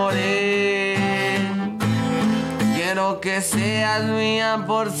enamoré. Quiero que seas mía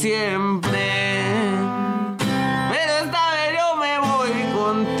por siempre. Pero esta vez yo me voy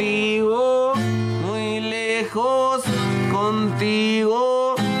contigo, muy lejos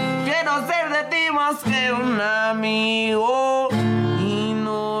contigo. Quiero ser de ti más que un amigo y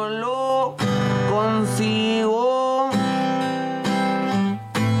no lo consigo.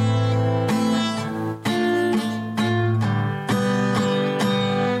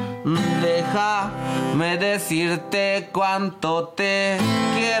 Déjame decirte cuánto te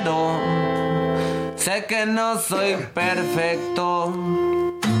quiero. Sé que no soy perfecto,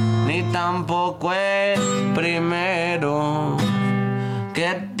 ni tampoco el primero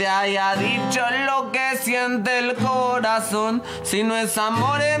que te haya dicho lo que siente el corazón. Si no es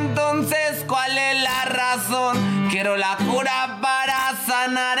amor, entonces ¿cuál es la razón? Quiero la cura para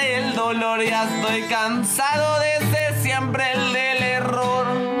sanar el dolor. Ya estoy cansado de ser siempre el del error.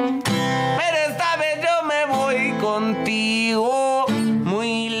 Pero esta vez yo me voy contigo,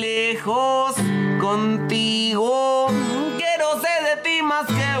 muy lejos contigo. Quiero ser de ti más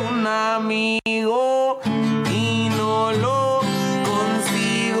que un amigo y no lo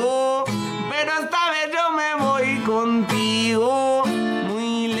consigo. Pero esta vez yo me voy contigo,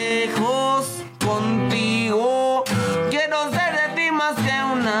 muy lejos contigo. Quiero ser de ti más que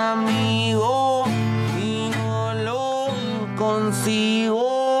un amigo y no lo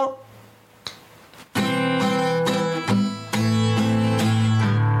consigo.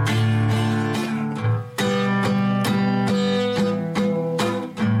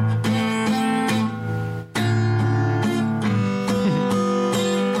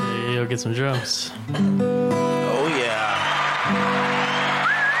 Get some drums. Oh yeah.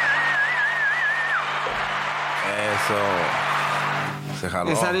 Eso. Se jaló.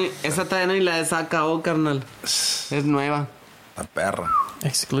 Esa todavía no la he sacado, carnal. Es nueva. La perra.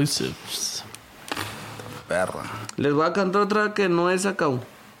 Exclusives. La perra. Les voy a cantar otra que no he sacado.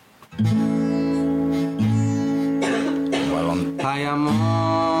 Ay,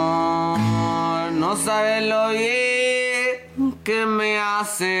 amor, no sabes lo bien que me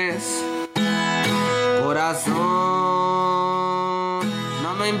haces, corazón.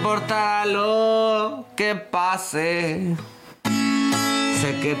 No me importa lo que pase.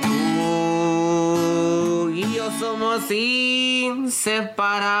 Sé que tú y yo somos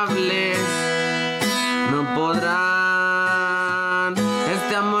inseparables. No podrán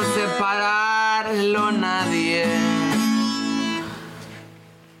este amor separar.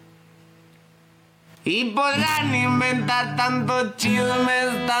 Y podrán inventar tantos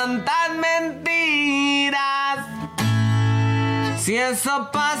chismes, tantas mentiras. Si eso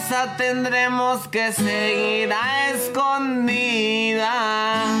pasa, tendremos que seguir a escondidas.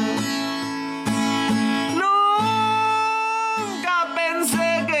 Nunca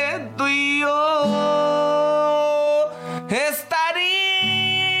pensé que tú y yo estaríamos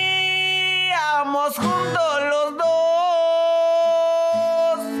juntos los dos.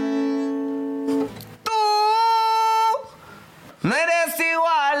 No eres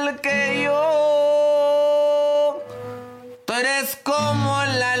igual que yo. Tú eres como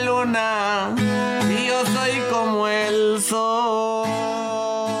la luna y yo soy como el sol.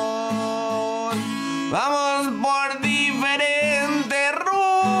 Vamos por diferentes rumbos.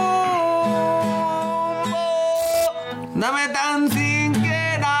 Dame tan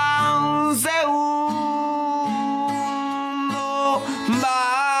siquiera un segundo.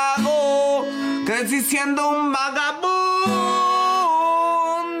 Vago, crecí siendo un vagabundo.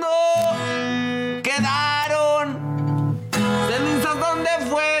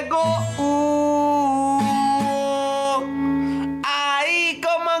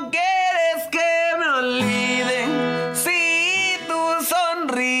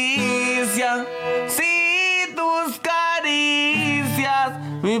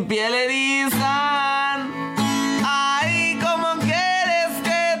 Mi piel erizan. Ay, ¿cómo quieres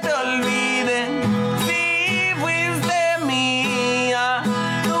que te olvide? Si fuiste mía,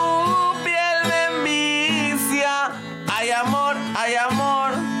 tu piel me envicia. Ay, amor, ay,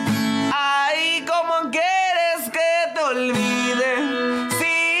 amor. Ay, ¿cómo quieres que te olvide?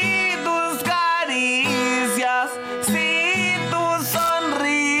 Si tus caricias, si tu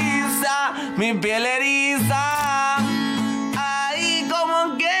sonrisa, mi piel eriza.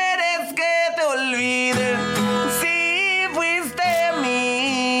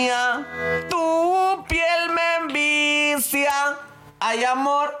 Ay,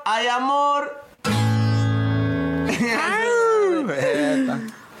 amor, ay, amor.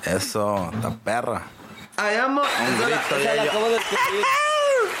 Eso, la perra. Ay, amor. Esa la acabo de escribir.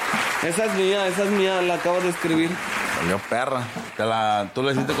 Esa es mía, la acabo de escribir. Salió perra. ¿Tú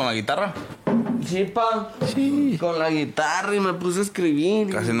lo hiciste con la guitarra? Sí, pa. Sí. Con la guitarra y me puse a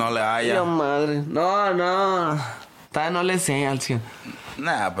escribir. Casi no le haya. Ay, madre. No. Todavía no le sé al 100.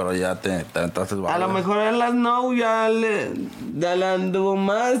 Nah, pero ya te entraste el baile. A lo mejor en las no ya le anduvo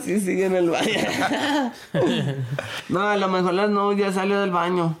más y sigue en el baño. No, a lo mejor las no ya salió del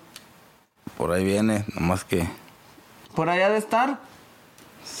baño. Por ahí viene, nomás que... ¿Por allá de estar?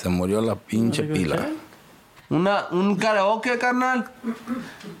 Se murió la pinche pila. Un karaoke, carnal.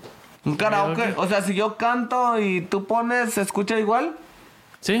 Un karaoke. O sea, si yo canto y tú pones, ¿se escucha igual?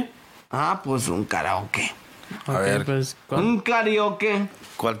 Sí. Ah, pues un karaoke. A ver, pues, un karaoke.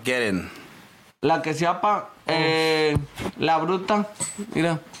 ¿Cuál quieren? La que sea La Bruta.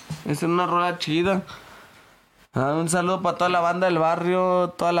 Mira, es una rola chida. Un saludo para toda la banda del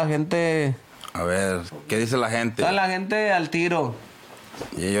barrio, toda la gente. A ver, ¿qué dice la gente? Toda la gente al tiro.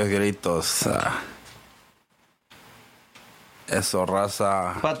 Y ellos gritos. Eso,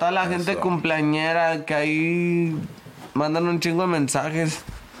 raza. Para toda la gente cumpleañera que ahí mandan un chingo de mensajes.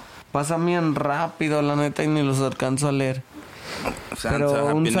 Pasan bien rápido, la neta, y ni los alcanzo a leer. Pero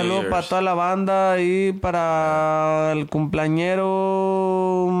un saludo para toda la banda y para el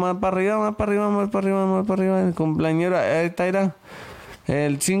cumpleañero. Más para arriba. El cumpleañero, ahí está, mira.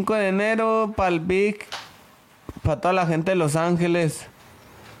 El 5 de enero para el Big. Para toda la gente de Los Ángeles.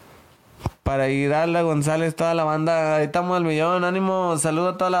 Para Hidalgo González, toda la banda. Ahí estamos al millón, ánimo. Saludo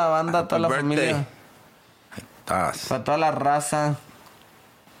a toda la banda, a toda la familia. Para toda la raza.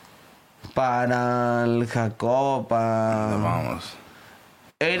 Para el Jacob, vamos.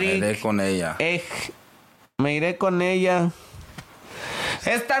 Eric. Me iré con ella. Me iré con ella.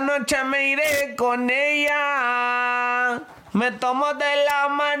 Esta noche me iré con ella. Me tomó de la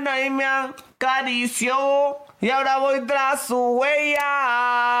mano y me acarició. Y ahora voy tras su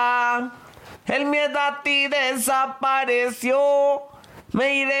huella. El miedo a ti desapareció.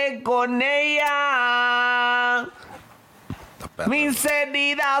 Me iré con ella. Mis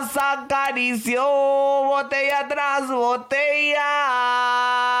heridas acarició, botella tras botella.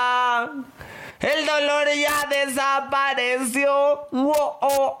 El dolor ya desapareció.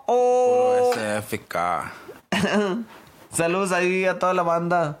 SFK. Saludos ahí a toda la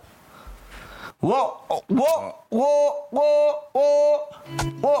banda.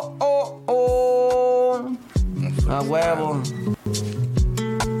 A huevo.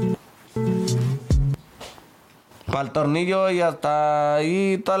 Para el Tornillo y hasta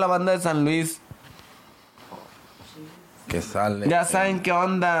ahí toda la banda de San Luis. Que sale. Ya saben qué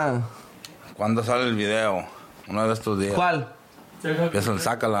onda. ¿Cuándo sale el video? Uno de estos días. ¿Cuál? Empieza el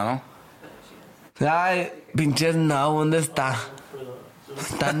sácala, ¿no? Ay, pinches no, ¿dónde está?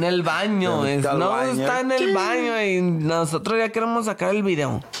 Está en el baño. Está en el baño y nosotros ya queremos sacar el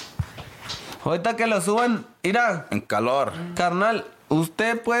video. Ahorita que lo suban, mira. En calor. Carnal,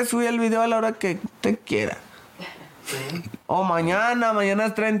 usted puede subir el video a la hora que usted quiera. O mañana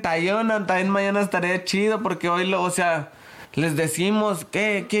es 31, también mañana estaría chido porque hoy, les decimos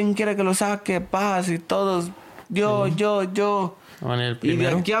que quién quiere que lo saque, paz y todos. Yo. Y de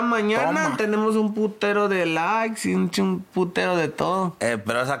aquí a mañana tenemos un putero de likes y un putero de todo.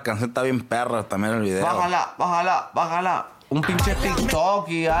 Pero esa canción está bien perra también el video. Bájala. Un pinche TikTok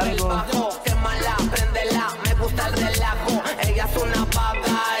y algo. Quémala, préndela, me gusta el relajo. Ella es una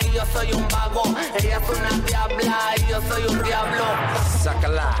vaga y yo soy un vago. Ella es una diabla y yo soy un diablo.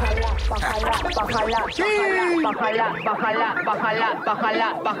 Sácala.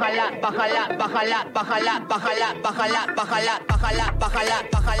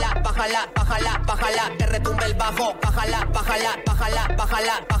 Bájala, que retumbe el bajo. Bájala,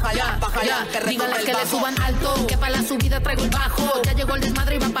 díganles que le suban alto, que para la subida traigo el bajo. Ya llegó el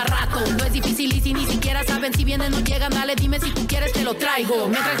desmadre y va para rato. No es difícil y si ni siquiera saben si vienen o llegan, dale, dime si tú quieres, te lo traigo.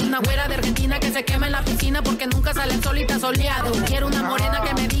 Me traes una güera de Argentina que se quema en la piscina porque nunca sale el sol y está soleado. Quiero una morena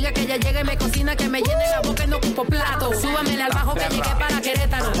que me diga que ya llegue y me cocina, que me llene la boca y no ocupo plato. Súbamele al bajo que llegué para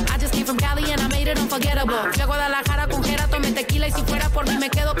Querétaro. I just came from Cali and I made it unforgettable. Fui a Guadalajara con Jera, tomé tequila y si fuera por mí me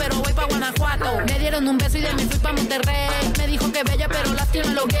quedo, pero voy pa' Guanajuato. Me dieron un beso y de mí fui pa' Monterrey. Me dijo que bella, pero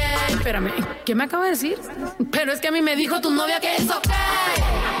lástima lo gay. Espérame, ¿qué me acaba de decir? Pero es que a mí me dijo tu novia que es ok.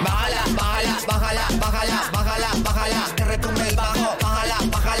 Bájala, que retumbe el bajo. Bájala,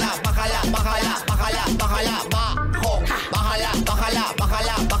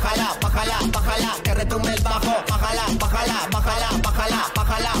 que retumbe el bajo. Bájala,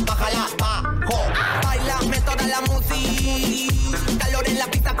 bajo. Bailame toda la música. Calor en la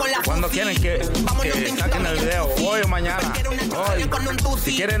pista con la ¿Cuándo quieren que saquen el video? ¿Hoy o mañana? Hoy.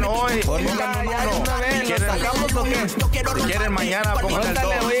 Si quieren hoy, pongan uno. ¿Sacamos o qué? Si quieren mañana, pongan el 2.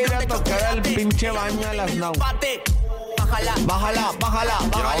 Le voy a ir a tocar al pinche baño a las now. Bájala.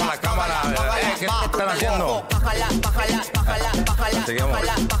 Llevamos la cámara. ¿Qué están haciendo? Seguimos.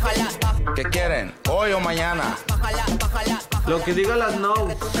 ¿Qué quieren? ¿Hoy o mañana? Lo que diga las no.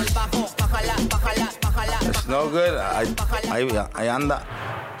 It's no good. Ahí anda.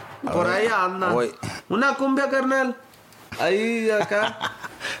 Por ahí anda. Hoy. Una cumbia, carnal. Ahí, acá.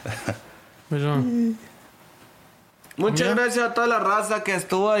 Muchas gracias a toda la raza que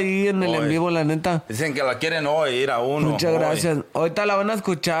estuvo ahí en el en vivo, la neta. Dicen que la quieren hoy, ir a uno. Muchas gracias. Ahorita la van a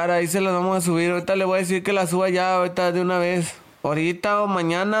escuchar, ahí se las vamos a subir. Ahorita le voy a decir que la suba ya, ahorita de una vez. Ahorita o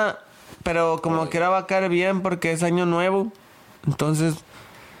mañana, pero como quiera va a caer bien porque es año nuevo. Entonces,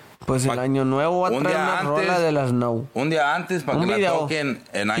 pues el año nuevo va a traer una rola de las Snow. Un día antes para que la toquen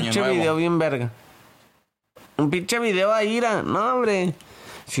en año nuevo. Un video bien verga. Un pinche video a ira. No, hombre.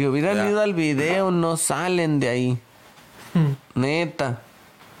 Si hubieran ido al video, no salen de ahí. Neta.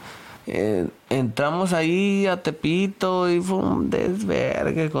 Entramos ahí a Tepito y fue un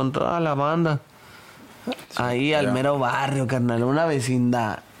desvergue con toda la banda. Ahí al mero barrio, carnal. Una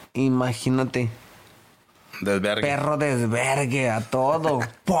vecindad. Imagínate. Desvergue. Perro desvergue a todo.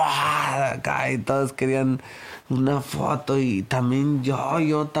 ¡Pua! Acá y todos querían una foto y también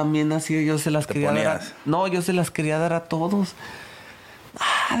yo también así, yo se las quería dar. Yo se las quería dar a todos.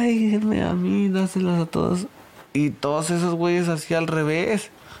 Déjenme a mí, dáselas a todos. Y todos esos güeyes así al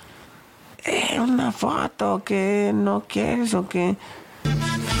revés. Una foto, ¿qué? ¿No quieres o qué?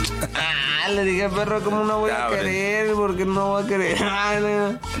 Le dije, perro, ¿cómo no voy a querer? Porque no voy a querer.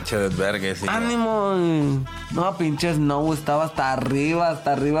 Pinche desvergue, sí. ¡Ánimo! No, pinches no, estaba hasta arriba,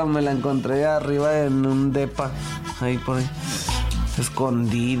 me la encontré arriba en un depa. Ahí por ahí.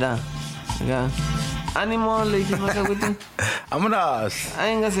 Escondida. Acá. ¡Ánimo! Le dije, no se agüiten. ¡Vámonos!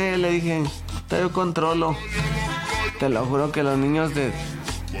 Véngase, le dije. Te controlo. Te lo juro que los niños de...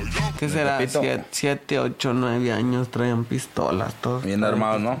 ¿Qué será? 7, 8, 9 años traían pistolas todos. Bien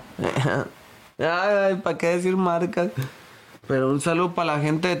armados, ¿no? Ay, ¿para qué decir marcas? Pero un saludo para la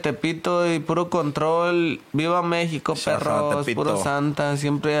gente de Tepito y puro control. ¡Viva México, perros! Puro Santa,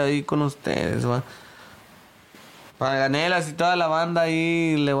 siempre ahí con ustedes, va. Para Ganelas y toda la banda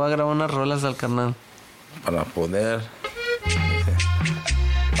ahí le voy a grabar unas rolas al canal. Para poder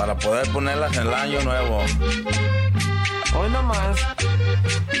ponerlas en el año nuevo. Hoy nomás.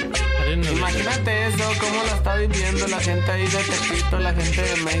 Imagínate eso, cómo lo está viviendo la gente ahí de Tepito, la gente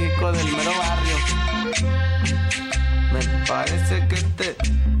de México, del mero barrio. Me parece que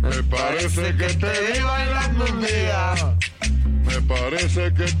te vi bailando un día. Me Me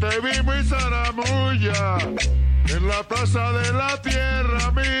parece que te vi muy zaramulla en la plaza de la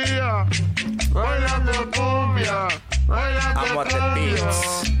tierra mía, bailando cumbia, bailando cumbia.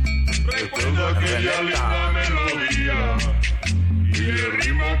 Recuerdo aquella linda melodía y el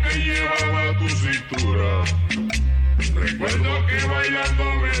ritmo que llevaba tu cintura. Recuerdo que bailando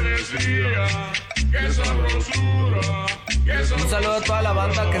me decía, qué sabrosura, qué sabrosura. Un saludo a toda la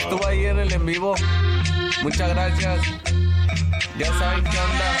banda que estuvo ahí en el en vivo. Muchas gracias. Ya saben qué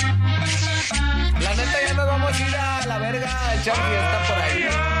onda. La neta ya nos vamos a ir a la verga a echar fiesta por ahí.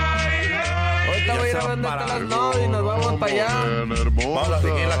 Ahorita voy a ir a donde están las novias y nos vamos para allá. Vamos a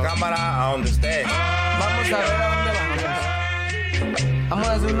seguir la cámara a donde esté. Vamos a ver a dónde vamos. Vamos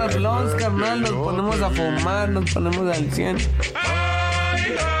a hacer unos vlogs, carnal. Nos ponemos a fumar, nos ponemos al 100.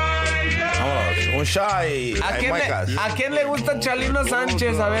 Vámonos, un shot y ¿A quién le gusta Chalino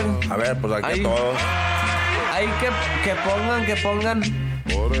Sánchez? A ver, pues aquí ahí, a todos. Ahí que pongan.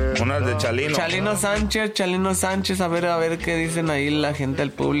 Unas de Chalino. Chalino Sánchez, a ver qué dicen ahí la gente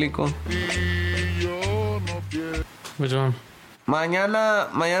del público. Which one? Mañana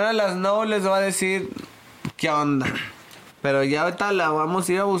las no les va a decir qué onda. Pero ya ahorita la vamos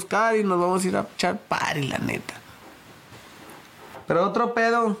a ir a buscar y nos vamos a ir a echar party, la neta. Pero otro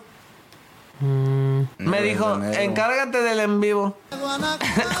pedo. Me dijo, encárgate del en vivo.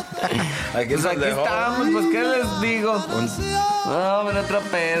 Aquí pues aquí estamos, pues ¿qué les digo? No, pero otro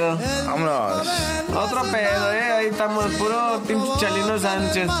pedo. Vámonos. Otro pedo, ahí estamos, puro pinche Chalino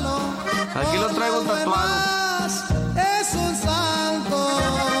Sánchez. Aquí lo traigo tatuado. Es un santo.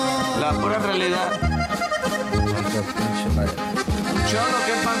 La pura realidad. Cholo,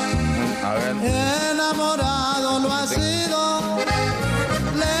 ¿qué pasa? A ver. Enamorado lo ha sido.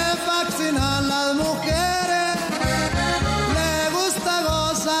 Le fascinan las mujeres. Le gusta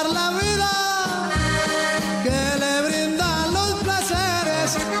gozar la vida que le brindan los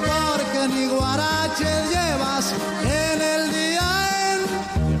placeres. Porque ni guaraches llevas en el día en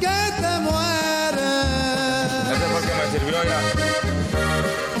que te mueres. Ese fue el que me sirvió ya.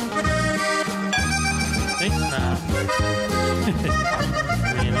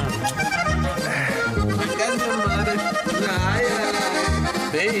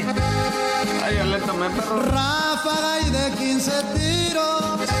 Sí. Ay, ya le tomé, perro. Ráfaga y de 15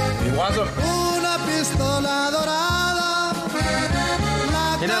 tiros. Y Watson. Una pistola dorada.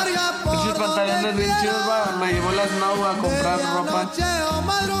 La Mira, carga por esos pantalones bien chidos, va. Me llevó las Now a comprar ropa.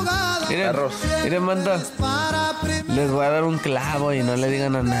 Miren, manda. Les voy a dar un clavo y no le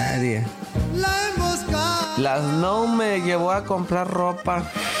digan a nadie. Las No me llevó a comprar ropa.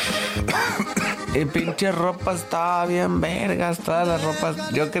 Y pinche ropa estaba bien vergas, todas las ropas.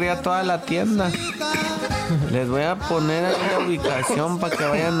 Yo quería toda la tienda. Les voy a poner ahí la ubicación para que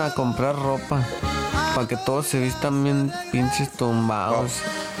vayan a comprar ropa. Para que todos se vistan bien pinches tumbados.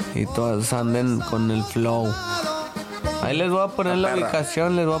 Y todos anden con el flow. Ahí les voy a poner la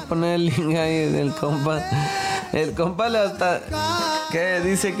ubicación, les voy a poner el link ahí del compa. El compa le hasta que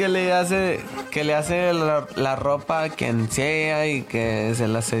dice que le hace la ropa a quien sea y que se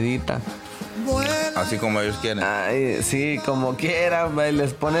las edita. Así como ellos quieren. Ay, sí, como quieran,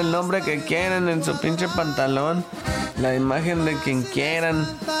 les pone el nombre que quieran en su pinche pantalón, la imagen de quien quieran.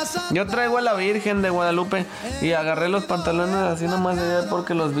 Yo traigo a la Virgen de Guadalupe y agarré los pantalones así nomás de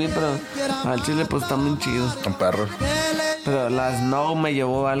porque los vi, pero al chile pues están bien chidos. Son perros. Pero las No me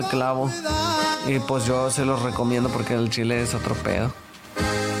llevó al clavo y pues yo se los recomiendo porque el chile es otro pedo.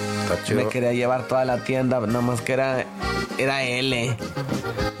 Está chido. Me quería llevar toda la tienda, nomás que era L.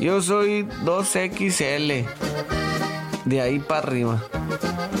 Yo soy 2XL. De ahí para arriba.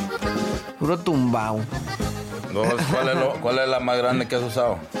 Puro tumbao. ¿Cuál es la más grande que has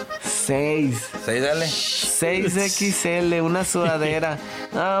usado? 6. ¿6L? 6XL, una sudadera.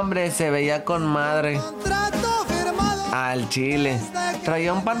 Hombre, se veía con madre. Al chile.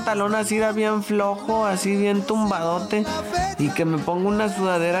 Traía un pantalón así, era bien flojo, así bien tumbadote. Y que me pongo una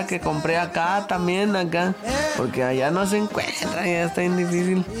sudadera que compré acá también, acá. Porque allá no se encuentra, ya está bien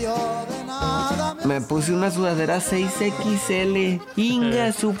difícil. Me puse una sudadera 6XL.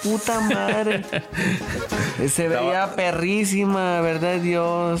 Inga, su puta madre. Se veía perrísima, verdad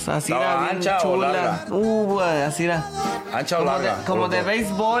Dios. Así era bien ancha chula. Así era. ¿Ancha o larga? Como de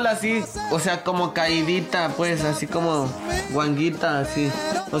béisbol, así. O sea, como caidita, pues. Así como guanguita, así.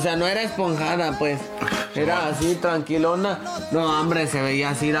 O sea, no era esponjada, pues. Era así, tranquilona. No, hombre, se veía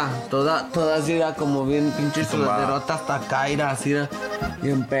así, era. Toda así, era como bien pinche sudaderota hasta acá, era así, era.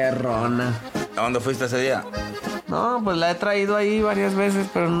 Bien perrona. ¿A dónde fuiste ese día? No, pues la he traído ahí varias veces,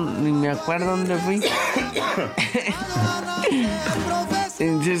 pero ni me acuerdo dónde fui.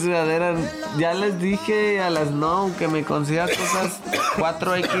 Pinches sudaderas. Ya les dije a las no que me consiga cosas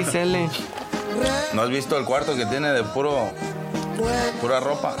 4XL. ¿No has visto el cuarto que tiene de pura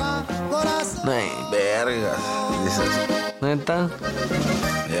ropa? Vergas. Dices. ¿Neta?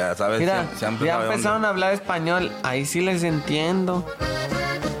 Ya sabes. Mira, ya empezaron a hablar español. Ahí sí les entiendo.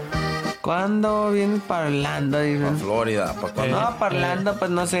 ¿Cuándo vienes para Orlando? Dicen. Florida. No, para Orlando,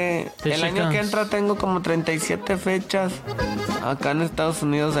 pues no sé. El año que entra tengo como 37 fechas. Acá en Estados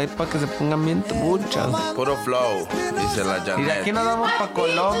Unidos hay para que se pongan bien truchas. Puro flow, dice la Janet. Y de aquí nos vamos para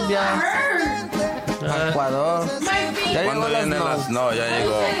Colombia, para Ecuador. ¿Cuándo vienen las? No, ya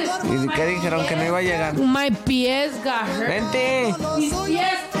llegó. ¿Y qué dijeron? Que no iba a llegar. My pies got hurt. Vente. Mis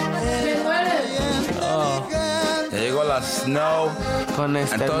pies me duelen. Ya llegó la Snow. Con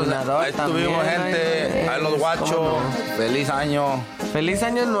exterminador. Ahí tuvimos gente. Ahí los guachos. Feliz año. Feliz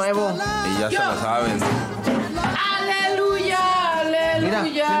año nuevo. Y ya se lo saben. Aleluya,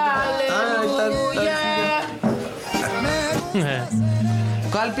 aleluya, aleluya.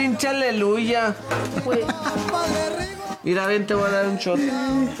 ¿Cuál pinche aleluya? Mira, ven, te voy a dar un shot.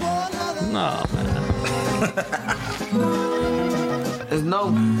 No,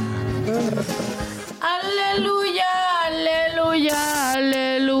 Snow. Aleluya, aleluya,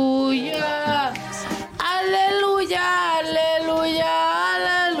 aleluya. Aleluya, aleluya,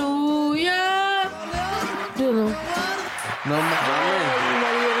 aleluya. Yo no. No mames.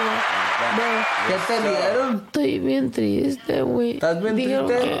 ¿Qué te dieron? Estoy bien triste, güey. ¿Estás bien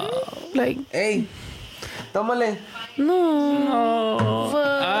triste? Ey, tómale. No.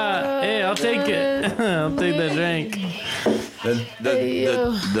 Hey, I'll take it. I'll take the drink.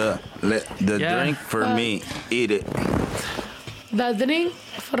 The drink for me. Eat it. The drink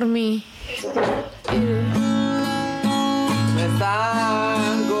for me. Me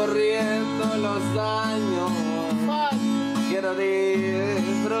están corriendo los años. Quiero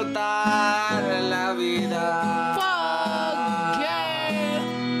disfrutar la vida.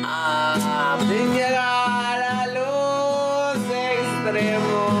 Sin llegar a los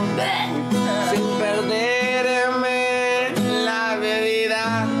extremos. Sin perderme la bebida.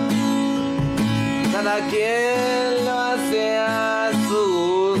 Cada quien lo hace a su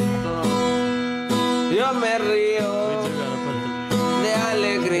gusto. Yo me río de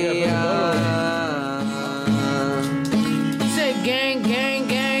alegría. Dice gang, gang,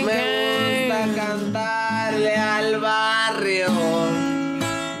 gang, me gusta cantarle al barrio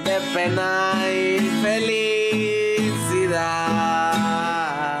de pena y felicidad.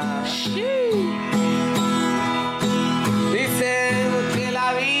 Dicen que la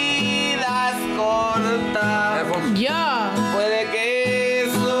vida es corta. Puede que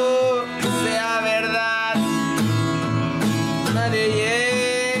eso sea verdad. Nadie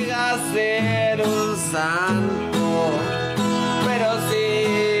llega a ser un santo, pero sí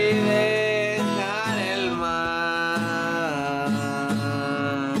dejar el mal.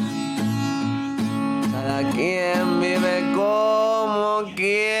 Cada quien vive como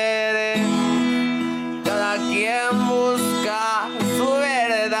quiere, cada quien busca su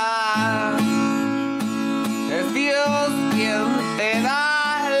verdad. Es Dios quien te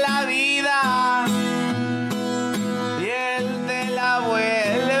da la vida y Él te la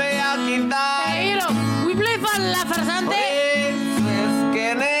vuelve a quitar. Hey, we play for La Farsante. Es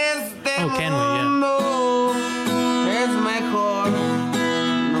que en este mundo es mejor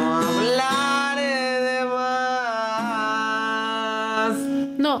no hablar de más.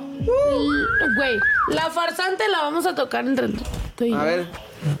 No, güey, La Farsante la vamos a tocar entre tú y yo. A ver.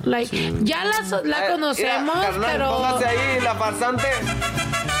 Ya la conocemos, mira, carnal, pero... póngase ahí La Farsante.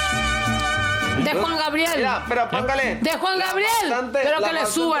 De Juan Gabriel. Mira, pero póngale. De Juan Gabriel. Pero que le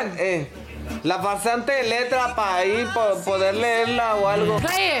suban. La Farsante letra para ahí poder leerla o algo.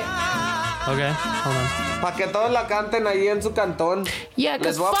 Play it. Okay, hold on. Para que todos la canten ahí en su cantón. Yeah,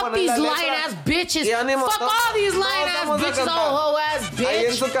 because fuck these lying-ass bitches. Fuck all these lying-ass bitches, hoe-ass bitch. Ahí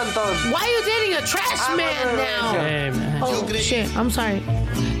en su cantón. Why are you dating a trash man now? Hey, man. Oh, shit, I'm sorry.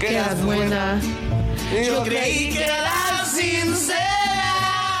 Quedas buena. Yo creí que eras sincera.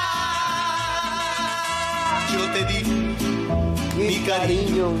 Yo te di mi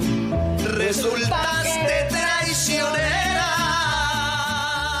cariño. Resultaste traicionera.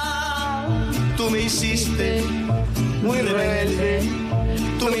 Tú me hiciste muy rebelde.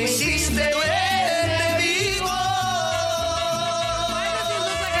 Tú me hiciste tu enemigo.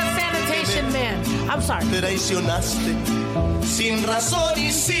 I'm sorry. Traicionaste sin razón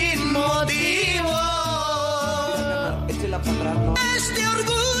y sin motivo. Este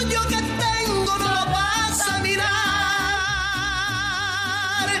orgullo que tengo no lo vas a mirar.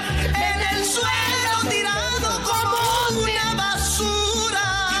 En el suelo tirado como una basura.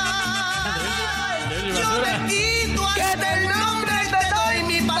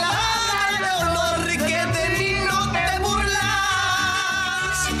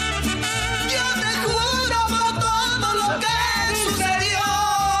 Yo te juro por todo lo que sucedió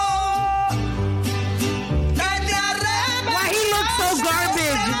que te arrepentirás. Why he looks so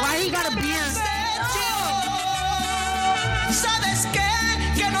garbage? Why he got a beard? ¿Sabes qué?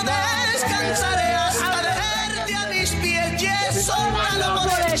 Que no descansaré hasta verte a mis pies y eso malo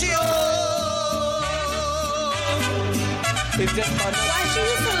por hecho. Why she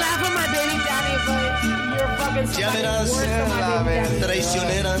used to laugh at my baby daddy, but you're fucking Ya verás, somebody worse than my baby daddy.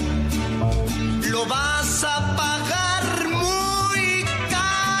 traicionera, lo vas a pagar muy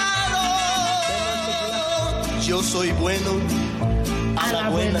caro. Yo soy bueno a la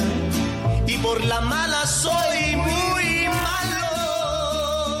buena y por la mala soy muy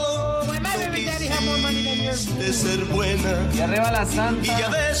malo. Why my baby daddy have more money than yours? De ser buena Y arriba la santa. y ya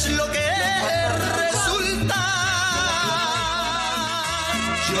ves lo que resulta.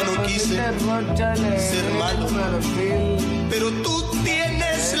 Yo no quise ser malo, pero tú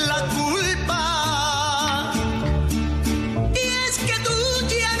tienes la culpa. Y es que tú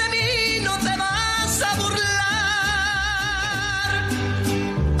ya de mí no te vas a burlar.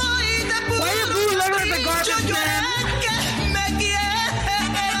 Hoy te puedo yo lloré que me quieras.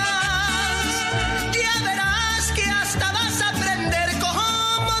 Ya verás que hasta vas a aprender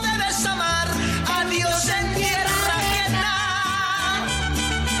cómo debes amar a Dios en tierra ajena.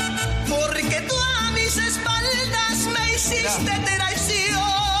 Porque tú a mis espaldas me hiciste traición.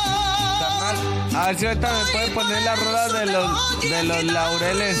 A ver si ahorita me puede poner la rola de los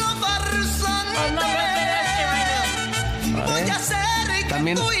laureles. Voy a hacer que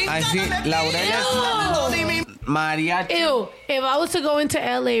También, tú así, laureles. Mariachi. Ew, if I was to go into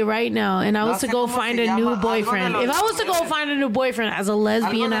LA right now and I was to go find a new boyfriend, if I was to go find a new boyfriend as a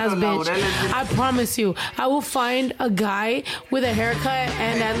lesbian ass bitch, I promise you, I will find a guy with a haircut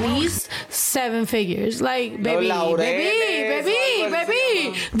and at least 7 figures. Like, baby,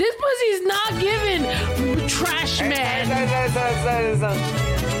 this pussy's not giving trash man.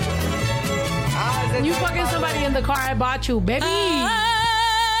 You fucking somebody in the car I bought you, baby.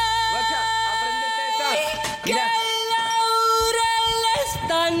 Que laureles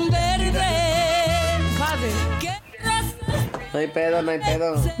tan verdes. No hay pedo, no hay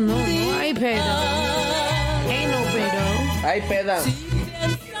pedo. No hay pedo. Ain't no pedo. Hay peda.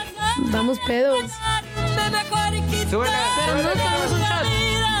 Damos pedos. Súbele. Pero no estamos un shot.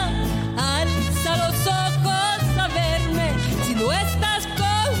 Alza los ojos a verme si no estás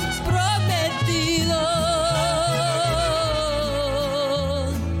comprometido.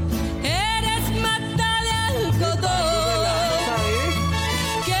 Eres mata de algodón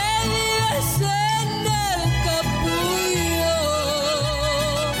que vives en el capullo.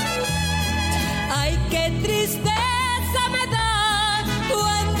 Ay, qué tristeza me da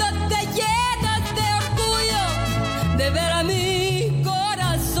cuando te llenas de orgullo de ver a mi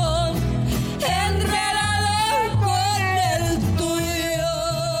corazón enredado con el tuyo.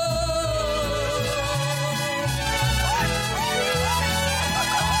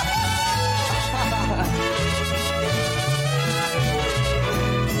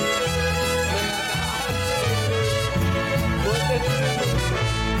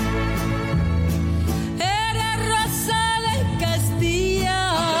 Eres rosa de Castilla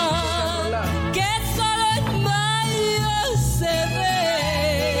que solo en mayo se ve.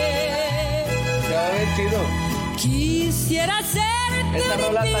 Se va a ver chido. Quisiera hacerte Esta un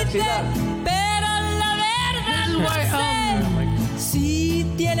rola está invite, chida. pero la verdad no sé si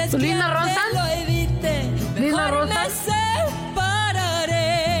tienes que Linda Ronstadt. lo evite. Linda Mejor me Ronstadt.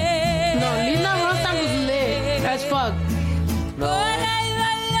 separaré. No, Linda Ronstadt was lit as fuck. No, Por ahí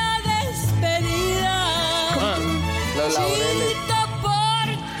va la despedida. los laureles. Chito por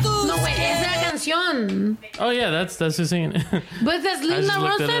tu No, güey, esa es la canción. Oh yeah, that's who's singing it. But that's I Linda just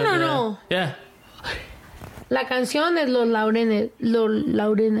looked it Ronstadt up, or yeah. no? Yeah. La canción es Los Laureles. Los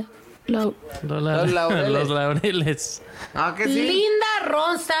Laureles. Los laureles. Los laureles. Ah, que sí. Linda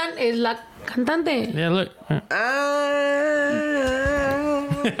Ronstadt es la cantante. Yeah, look.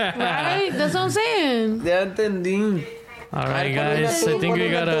 Right? That's what I'm saying. Ya entendí. All right, Pon una guys. tú, I think pon we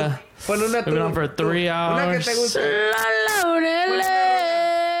una gotta. tú. Pon una We've been tú. on for 3 Una que te hours. guste. Los Laureles.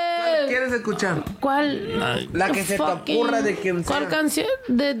 ¿Quieres escuchar? ¿Cuál? La que se te Fucking- ocurra de quien sea. ¿Cuál canción?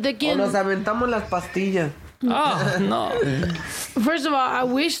 ¿De O quién? nos aventamos las pastillas. Oh no, First of all, I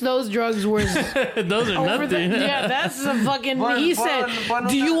wish those drugs were those are over the, nothing. yeah, that's a fucking. Pon- He pon- said, pon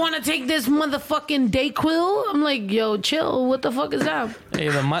 "Do una- you want to take this motherfucking Dayquil?" I'm like, "Yo, chill. What the fuck is that?" Hey,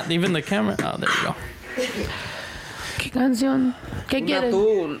 even the camera. Oh, there you go. ¿Qué canción? ¿Qué Una quieres?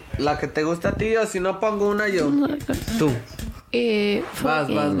 tú, la que te gusta a ti, o si no pongo una yo. Tú.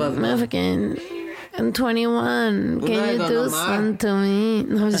 Fucking, vas. Fucking I'm 21. Can you do something to me?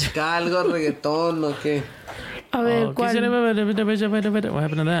 No, algo reggaetón o qué. A ver, ¿cuál? What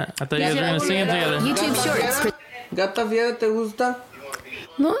happened to that? I thought you guys were going to sing it together. YouTube Shorts. ¿Gata Fiera te gusta?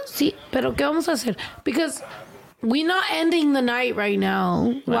 No, sí, pero ¿qué vamos a hacer? Because we're not ending the night right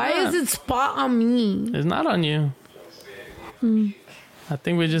now. Why is it spot on me? It's not on you. I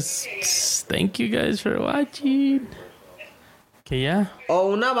think we just thank you guys for watching. Que ya. O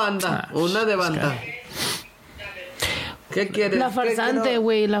una banda, una de banda. ¿Qué quieres? La farsante,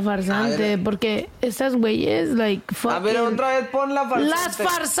 güey, la farsante. Porque estas güeyes, like, fucking... A ver, otra vez pon la farsante. Las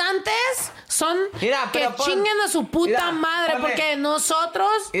farsantes son que chinguen a su puta madre. Porque nosotros...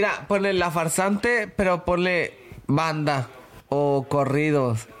 Mira, ponle la farsante, pero ponle banda o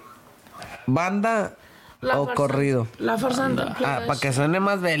corridos. Banda o corrido. La farsante. Para que suene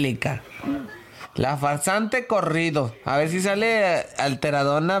más bélica. La farsante corrido. A ver si sale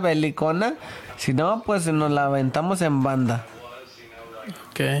alteradona, belicona. Si no, pues nos la aventamos en banda.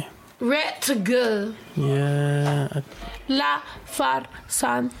 Okay. Red to good. Yeah. La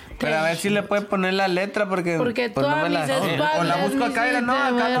farsante. Pero a ver si le puede poner la letra porque pues, no me la sé. O la busco acá.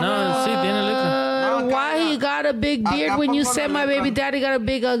 No, sí, tiene letra. Why he got a big beard when you said my baby daddy got a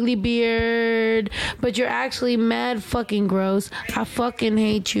big ugly beard? But you're actually mad fucking gross. I fucking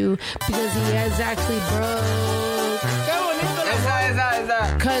hate you because he is actually broke.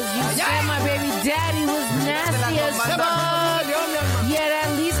 Esa. Cause you said my baby daddy was nasty as fuck. Yet at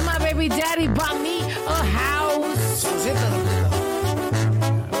least my baby daddy bought me a house.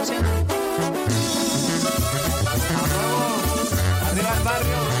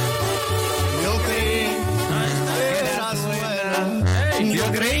 Yo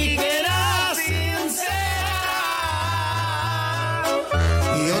creí que eras sincera.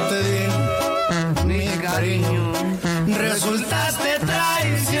 Y yo te di mi cariño. Resultaste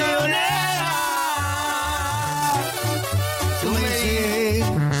traicionera. Tú me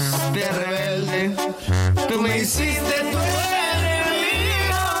hiciste rebelde. Tú me hiciste tu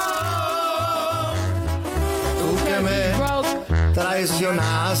enemigo. Tú que me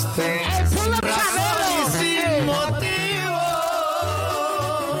traicionaste sin razón y sin motivo.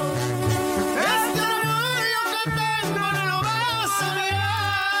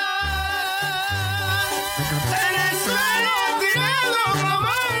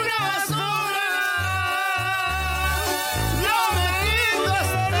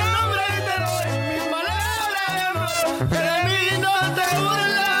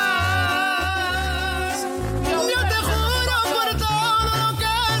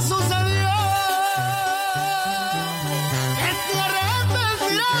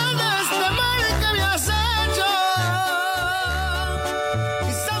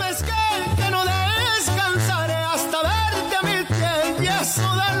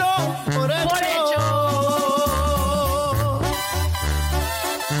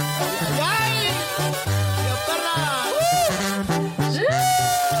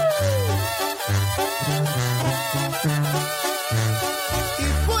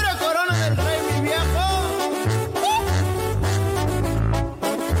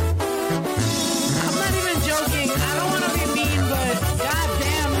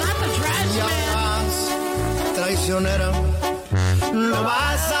 Lo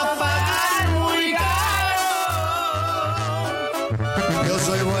vas a pagar muy caro. Yo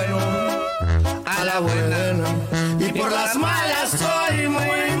soy bueno a la buena y por las malas soy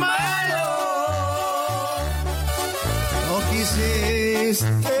muy malo. No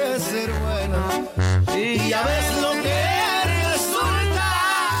quisiste ser buena y ya ves lo que resulta.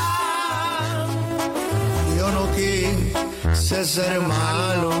 Yo no quise ser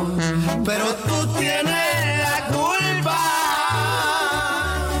malo, pero tú tienes la culpa.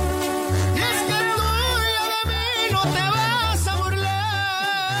 Y es que tú ya de mí no te vas a burlar.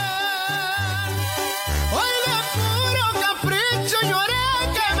 Hoy de puro capricho yo haré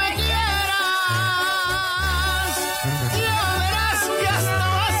que me quieras. Ya verás que hasta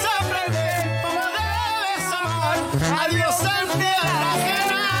vas a aprender cómo debes amar a Dios en tierra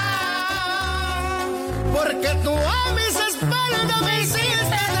ajena. Porque tú a mis espaldas me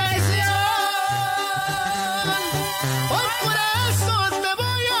hiciste traición. Hoy por eso te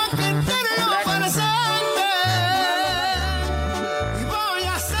voy a quitar lo farsante. Y voy a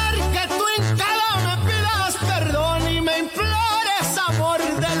hacer que tú hincado me pidas perdón y me implores amor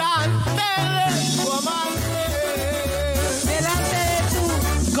delante de tu amante. Delante de tu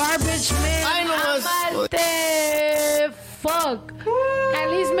garbage man amante. Fuck. At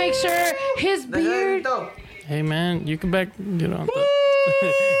least make sure his beard. Hey man, you can back, in the mic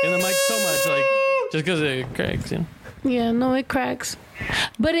so much, like, just because it cracks, you know. Yeah, no, it cracks.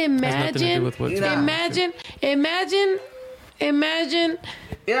 But imagine.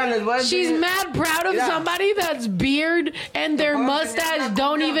 She's mad proud of somebody that's beard and their mustache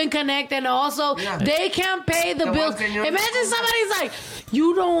don't even connect, and also they can't pay the bills. Imagine somebody's like,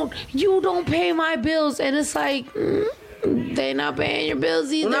 you don't pay my bills, and it's like they not paying your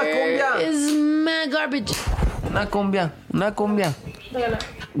bills either. It's mad garbage. Una cumbia.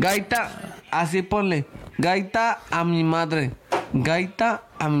 Gaita, así ponle. Gaita a mi madre. Gaita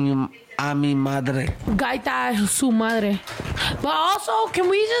a mi madre. Gaita a su madre. But also, can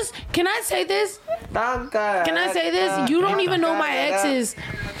I say this? You don't even know my exes.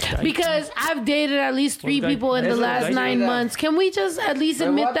 Because I've dated at least 3 people in the last 9 months. Can we just at least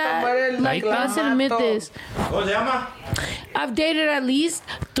admit that? Like, let's admit this. I've dated at least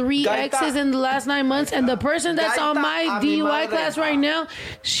 3 exes in the last 9 months, and the person that's on my DUI class right now,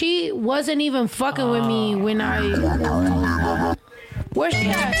 she wasn't even fucking with me when I... Where's she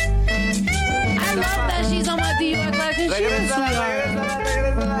at? I love that she's on my DUI class because she's a sweetheart.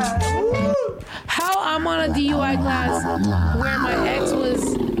 How I'm on a DUI class where my ex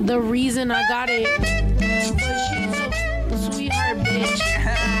was the reason I got it, but she's a sweetheart bitch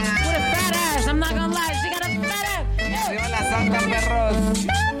with a fat ass. I'm not gonna lie, she got a fat ass. Arriba la santa, perros.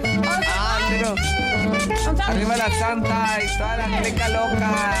 Arriba la santa y toda la clica loca.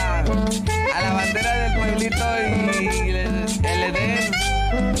 A la bandera del pueblito y el Edén.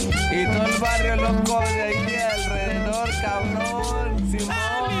 Y todo el barrio loco de aquí alrededor, cabrón. Simón.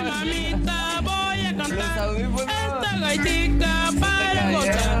 Mamita, voy a cantar esta gaitica para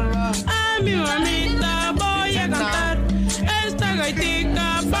gozar. A mi mamita voy a cantar esta gaitica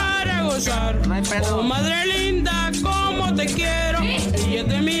para gozar. Oh, madre linda, cómo te quiero. Y es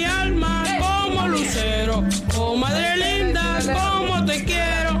de mi alma como lucero. Oh, madre linda, cómo te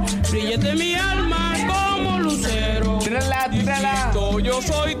quiero. Brillete mi alma como lucero. Tírala. Hijito, yo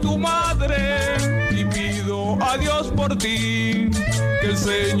soy tu madre y pido a Dios por ti. Que el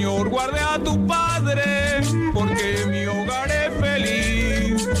Señor guarde a tu padre, porque mi hogar es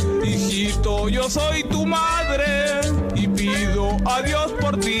feliz. Hijito, yo soy tu madre y pido a Dios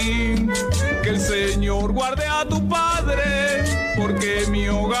por ti. Que el Señor guarde a tu padre, porque mi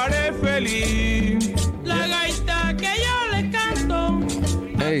hogar es feliz. La gaita que yo le canto,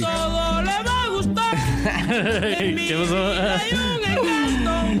 a todo le va a gustar. ¿Qué pasó?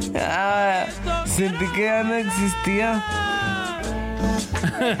 Sentí que ya no existía.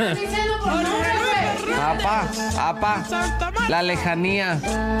 Apa, la lejanía.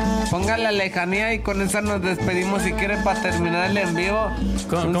 Ponga la lejanía y con esa nos despedimos si quieren para terminar el en vivo.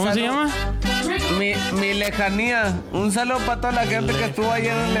 ¿Cómo se llama? Mi lejanía. Un saludo para toda la gente que estuvo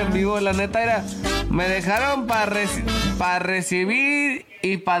ayer en el en vivo. La neta era, me dejaron para recibir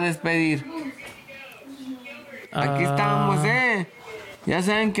y para despedir. Aquí estamos, ya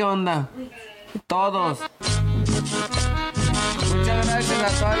saben qué onda. Todos. Muchas gracias a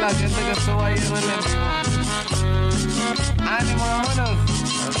toda la gente que estuvo ahí en el en vivo. ¡Ánimo, vámonos!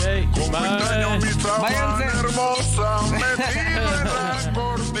 Okay, váyanse. Hermosa, metida en la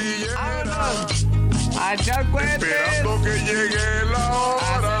cordillera. ¡Vámonos! A echar cohetes. Esperando que llegue la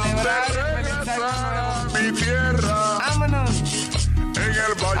hora de regresar a mi tierra. ¡Vámonos! En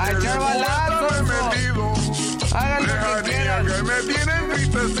el valle de balazos, metido. Hagan lo que Lejanía que me tiene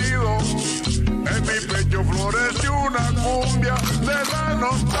entristecido. En mi pecho florece una cumbia de la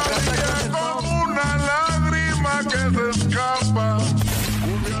nostalgia con una lágrima que se escapa.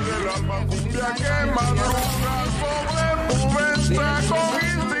 Cumbia del alma, cumbia que madruga sobre tu venta con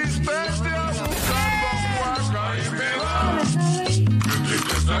insistencia buscando cuaca y me da. Qué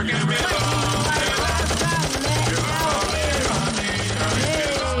tristeza que me da.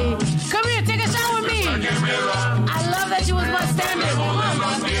 Come here, take a shot with me. I love that you was my standard.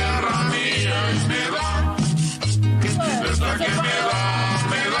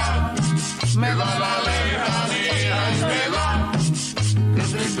 Me da la lejanía, me da. Qué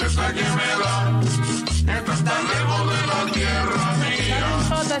tristeza que me da. Estás tan lejos de la tierra mía.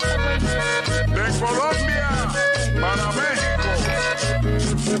 De Colombia para México.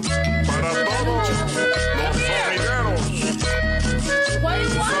 Para todos los sonideros.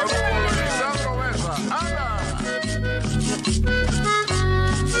 Saludos de Lisandro Besa. ¡Ana!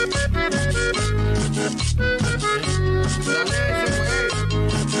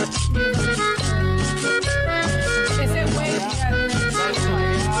 Ese güey.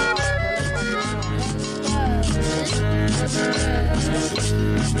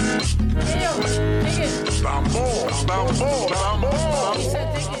 Tambor, tambor, tambor.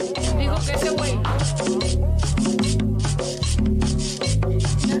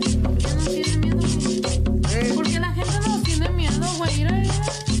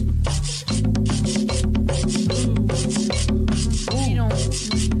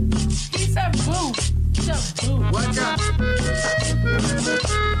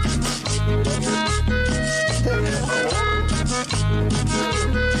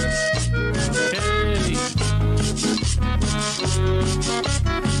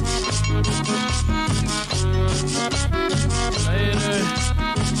 Later.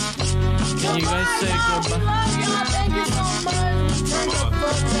 Can you guys say goodbye? Thank you so much.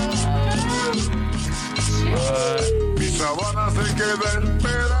 Mi sabana se queda en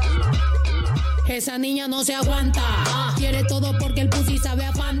pera. Esa niña no se aguanta. Quiere todo porque el pussy sabe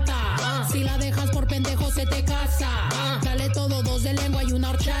a Fanta. Si la dejas por pendejo se te casa. Dale todo, 2 de lengua y una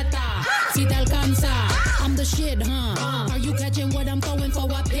horchata. Si te alcanza, I'm the shit, huh? Are you catching what I'm throwing for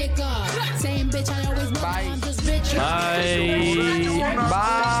a pickup? Same bitch I always want, I'm just bitch. Bye.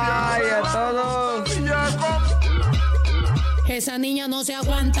 Bye a todos. Esa niña no se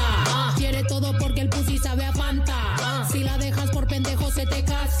aguanta. Quiere todo porque el pussy sabe a Fanta. Si la dejas por pendejo se te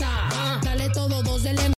casa. Dale todo, 2 de lengua.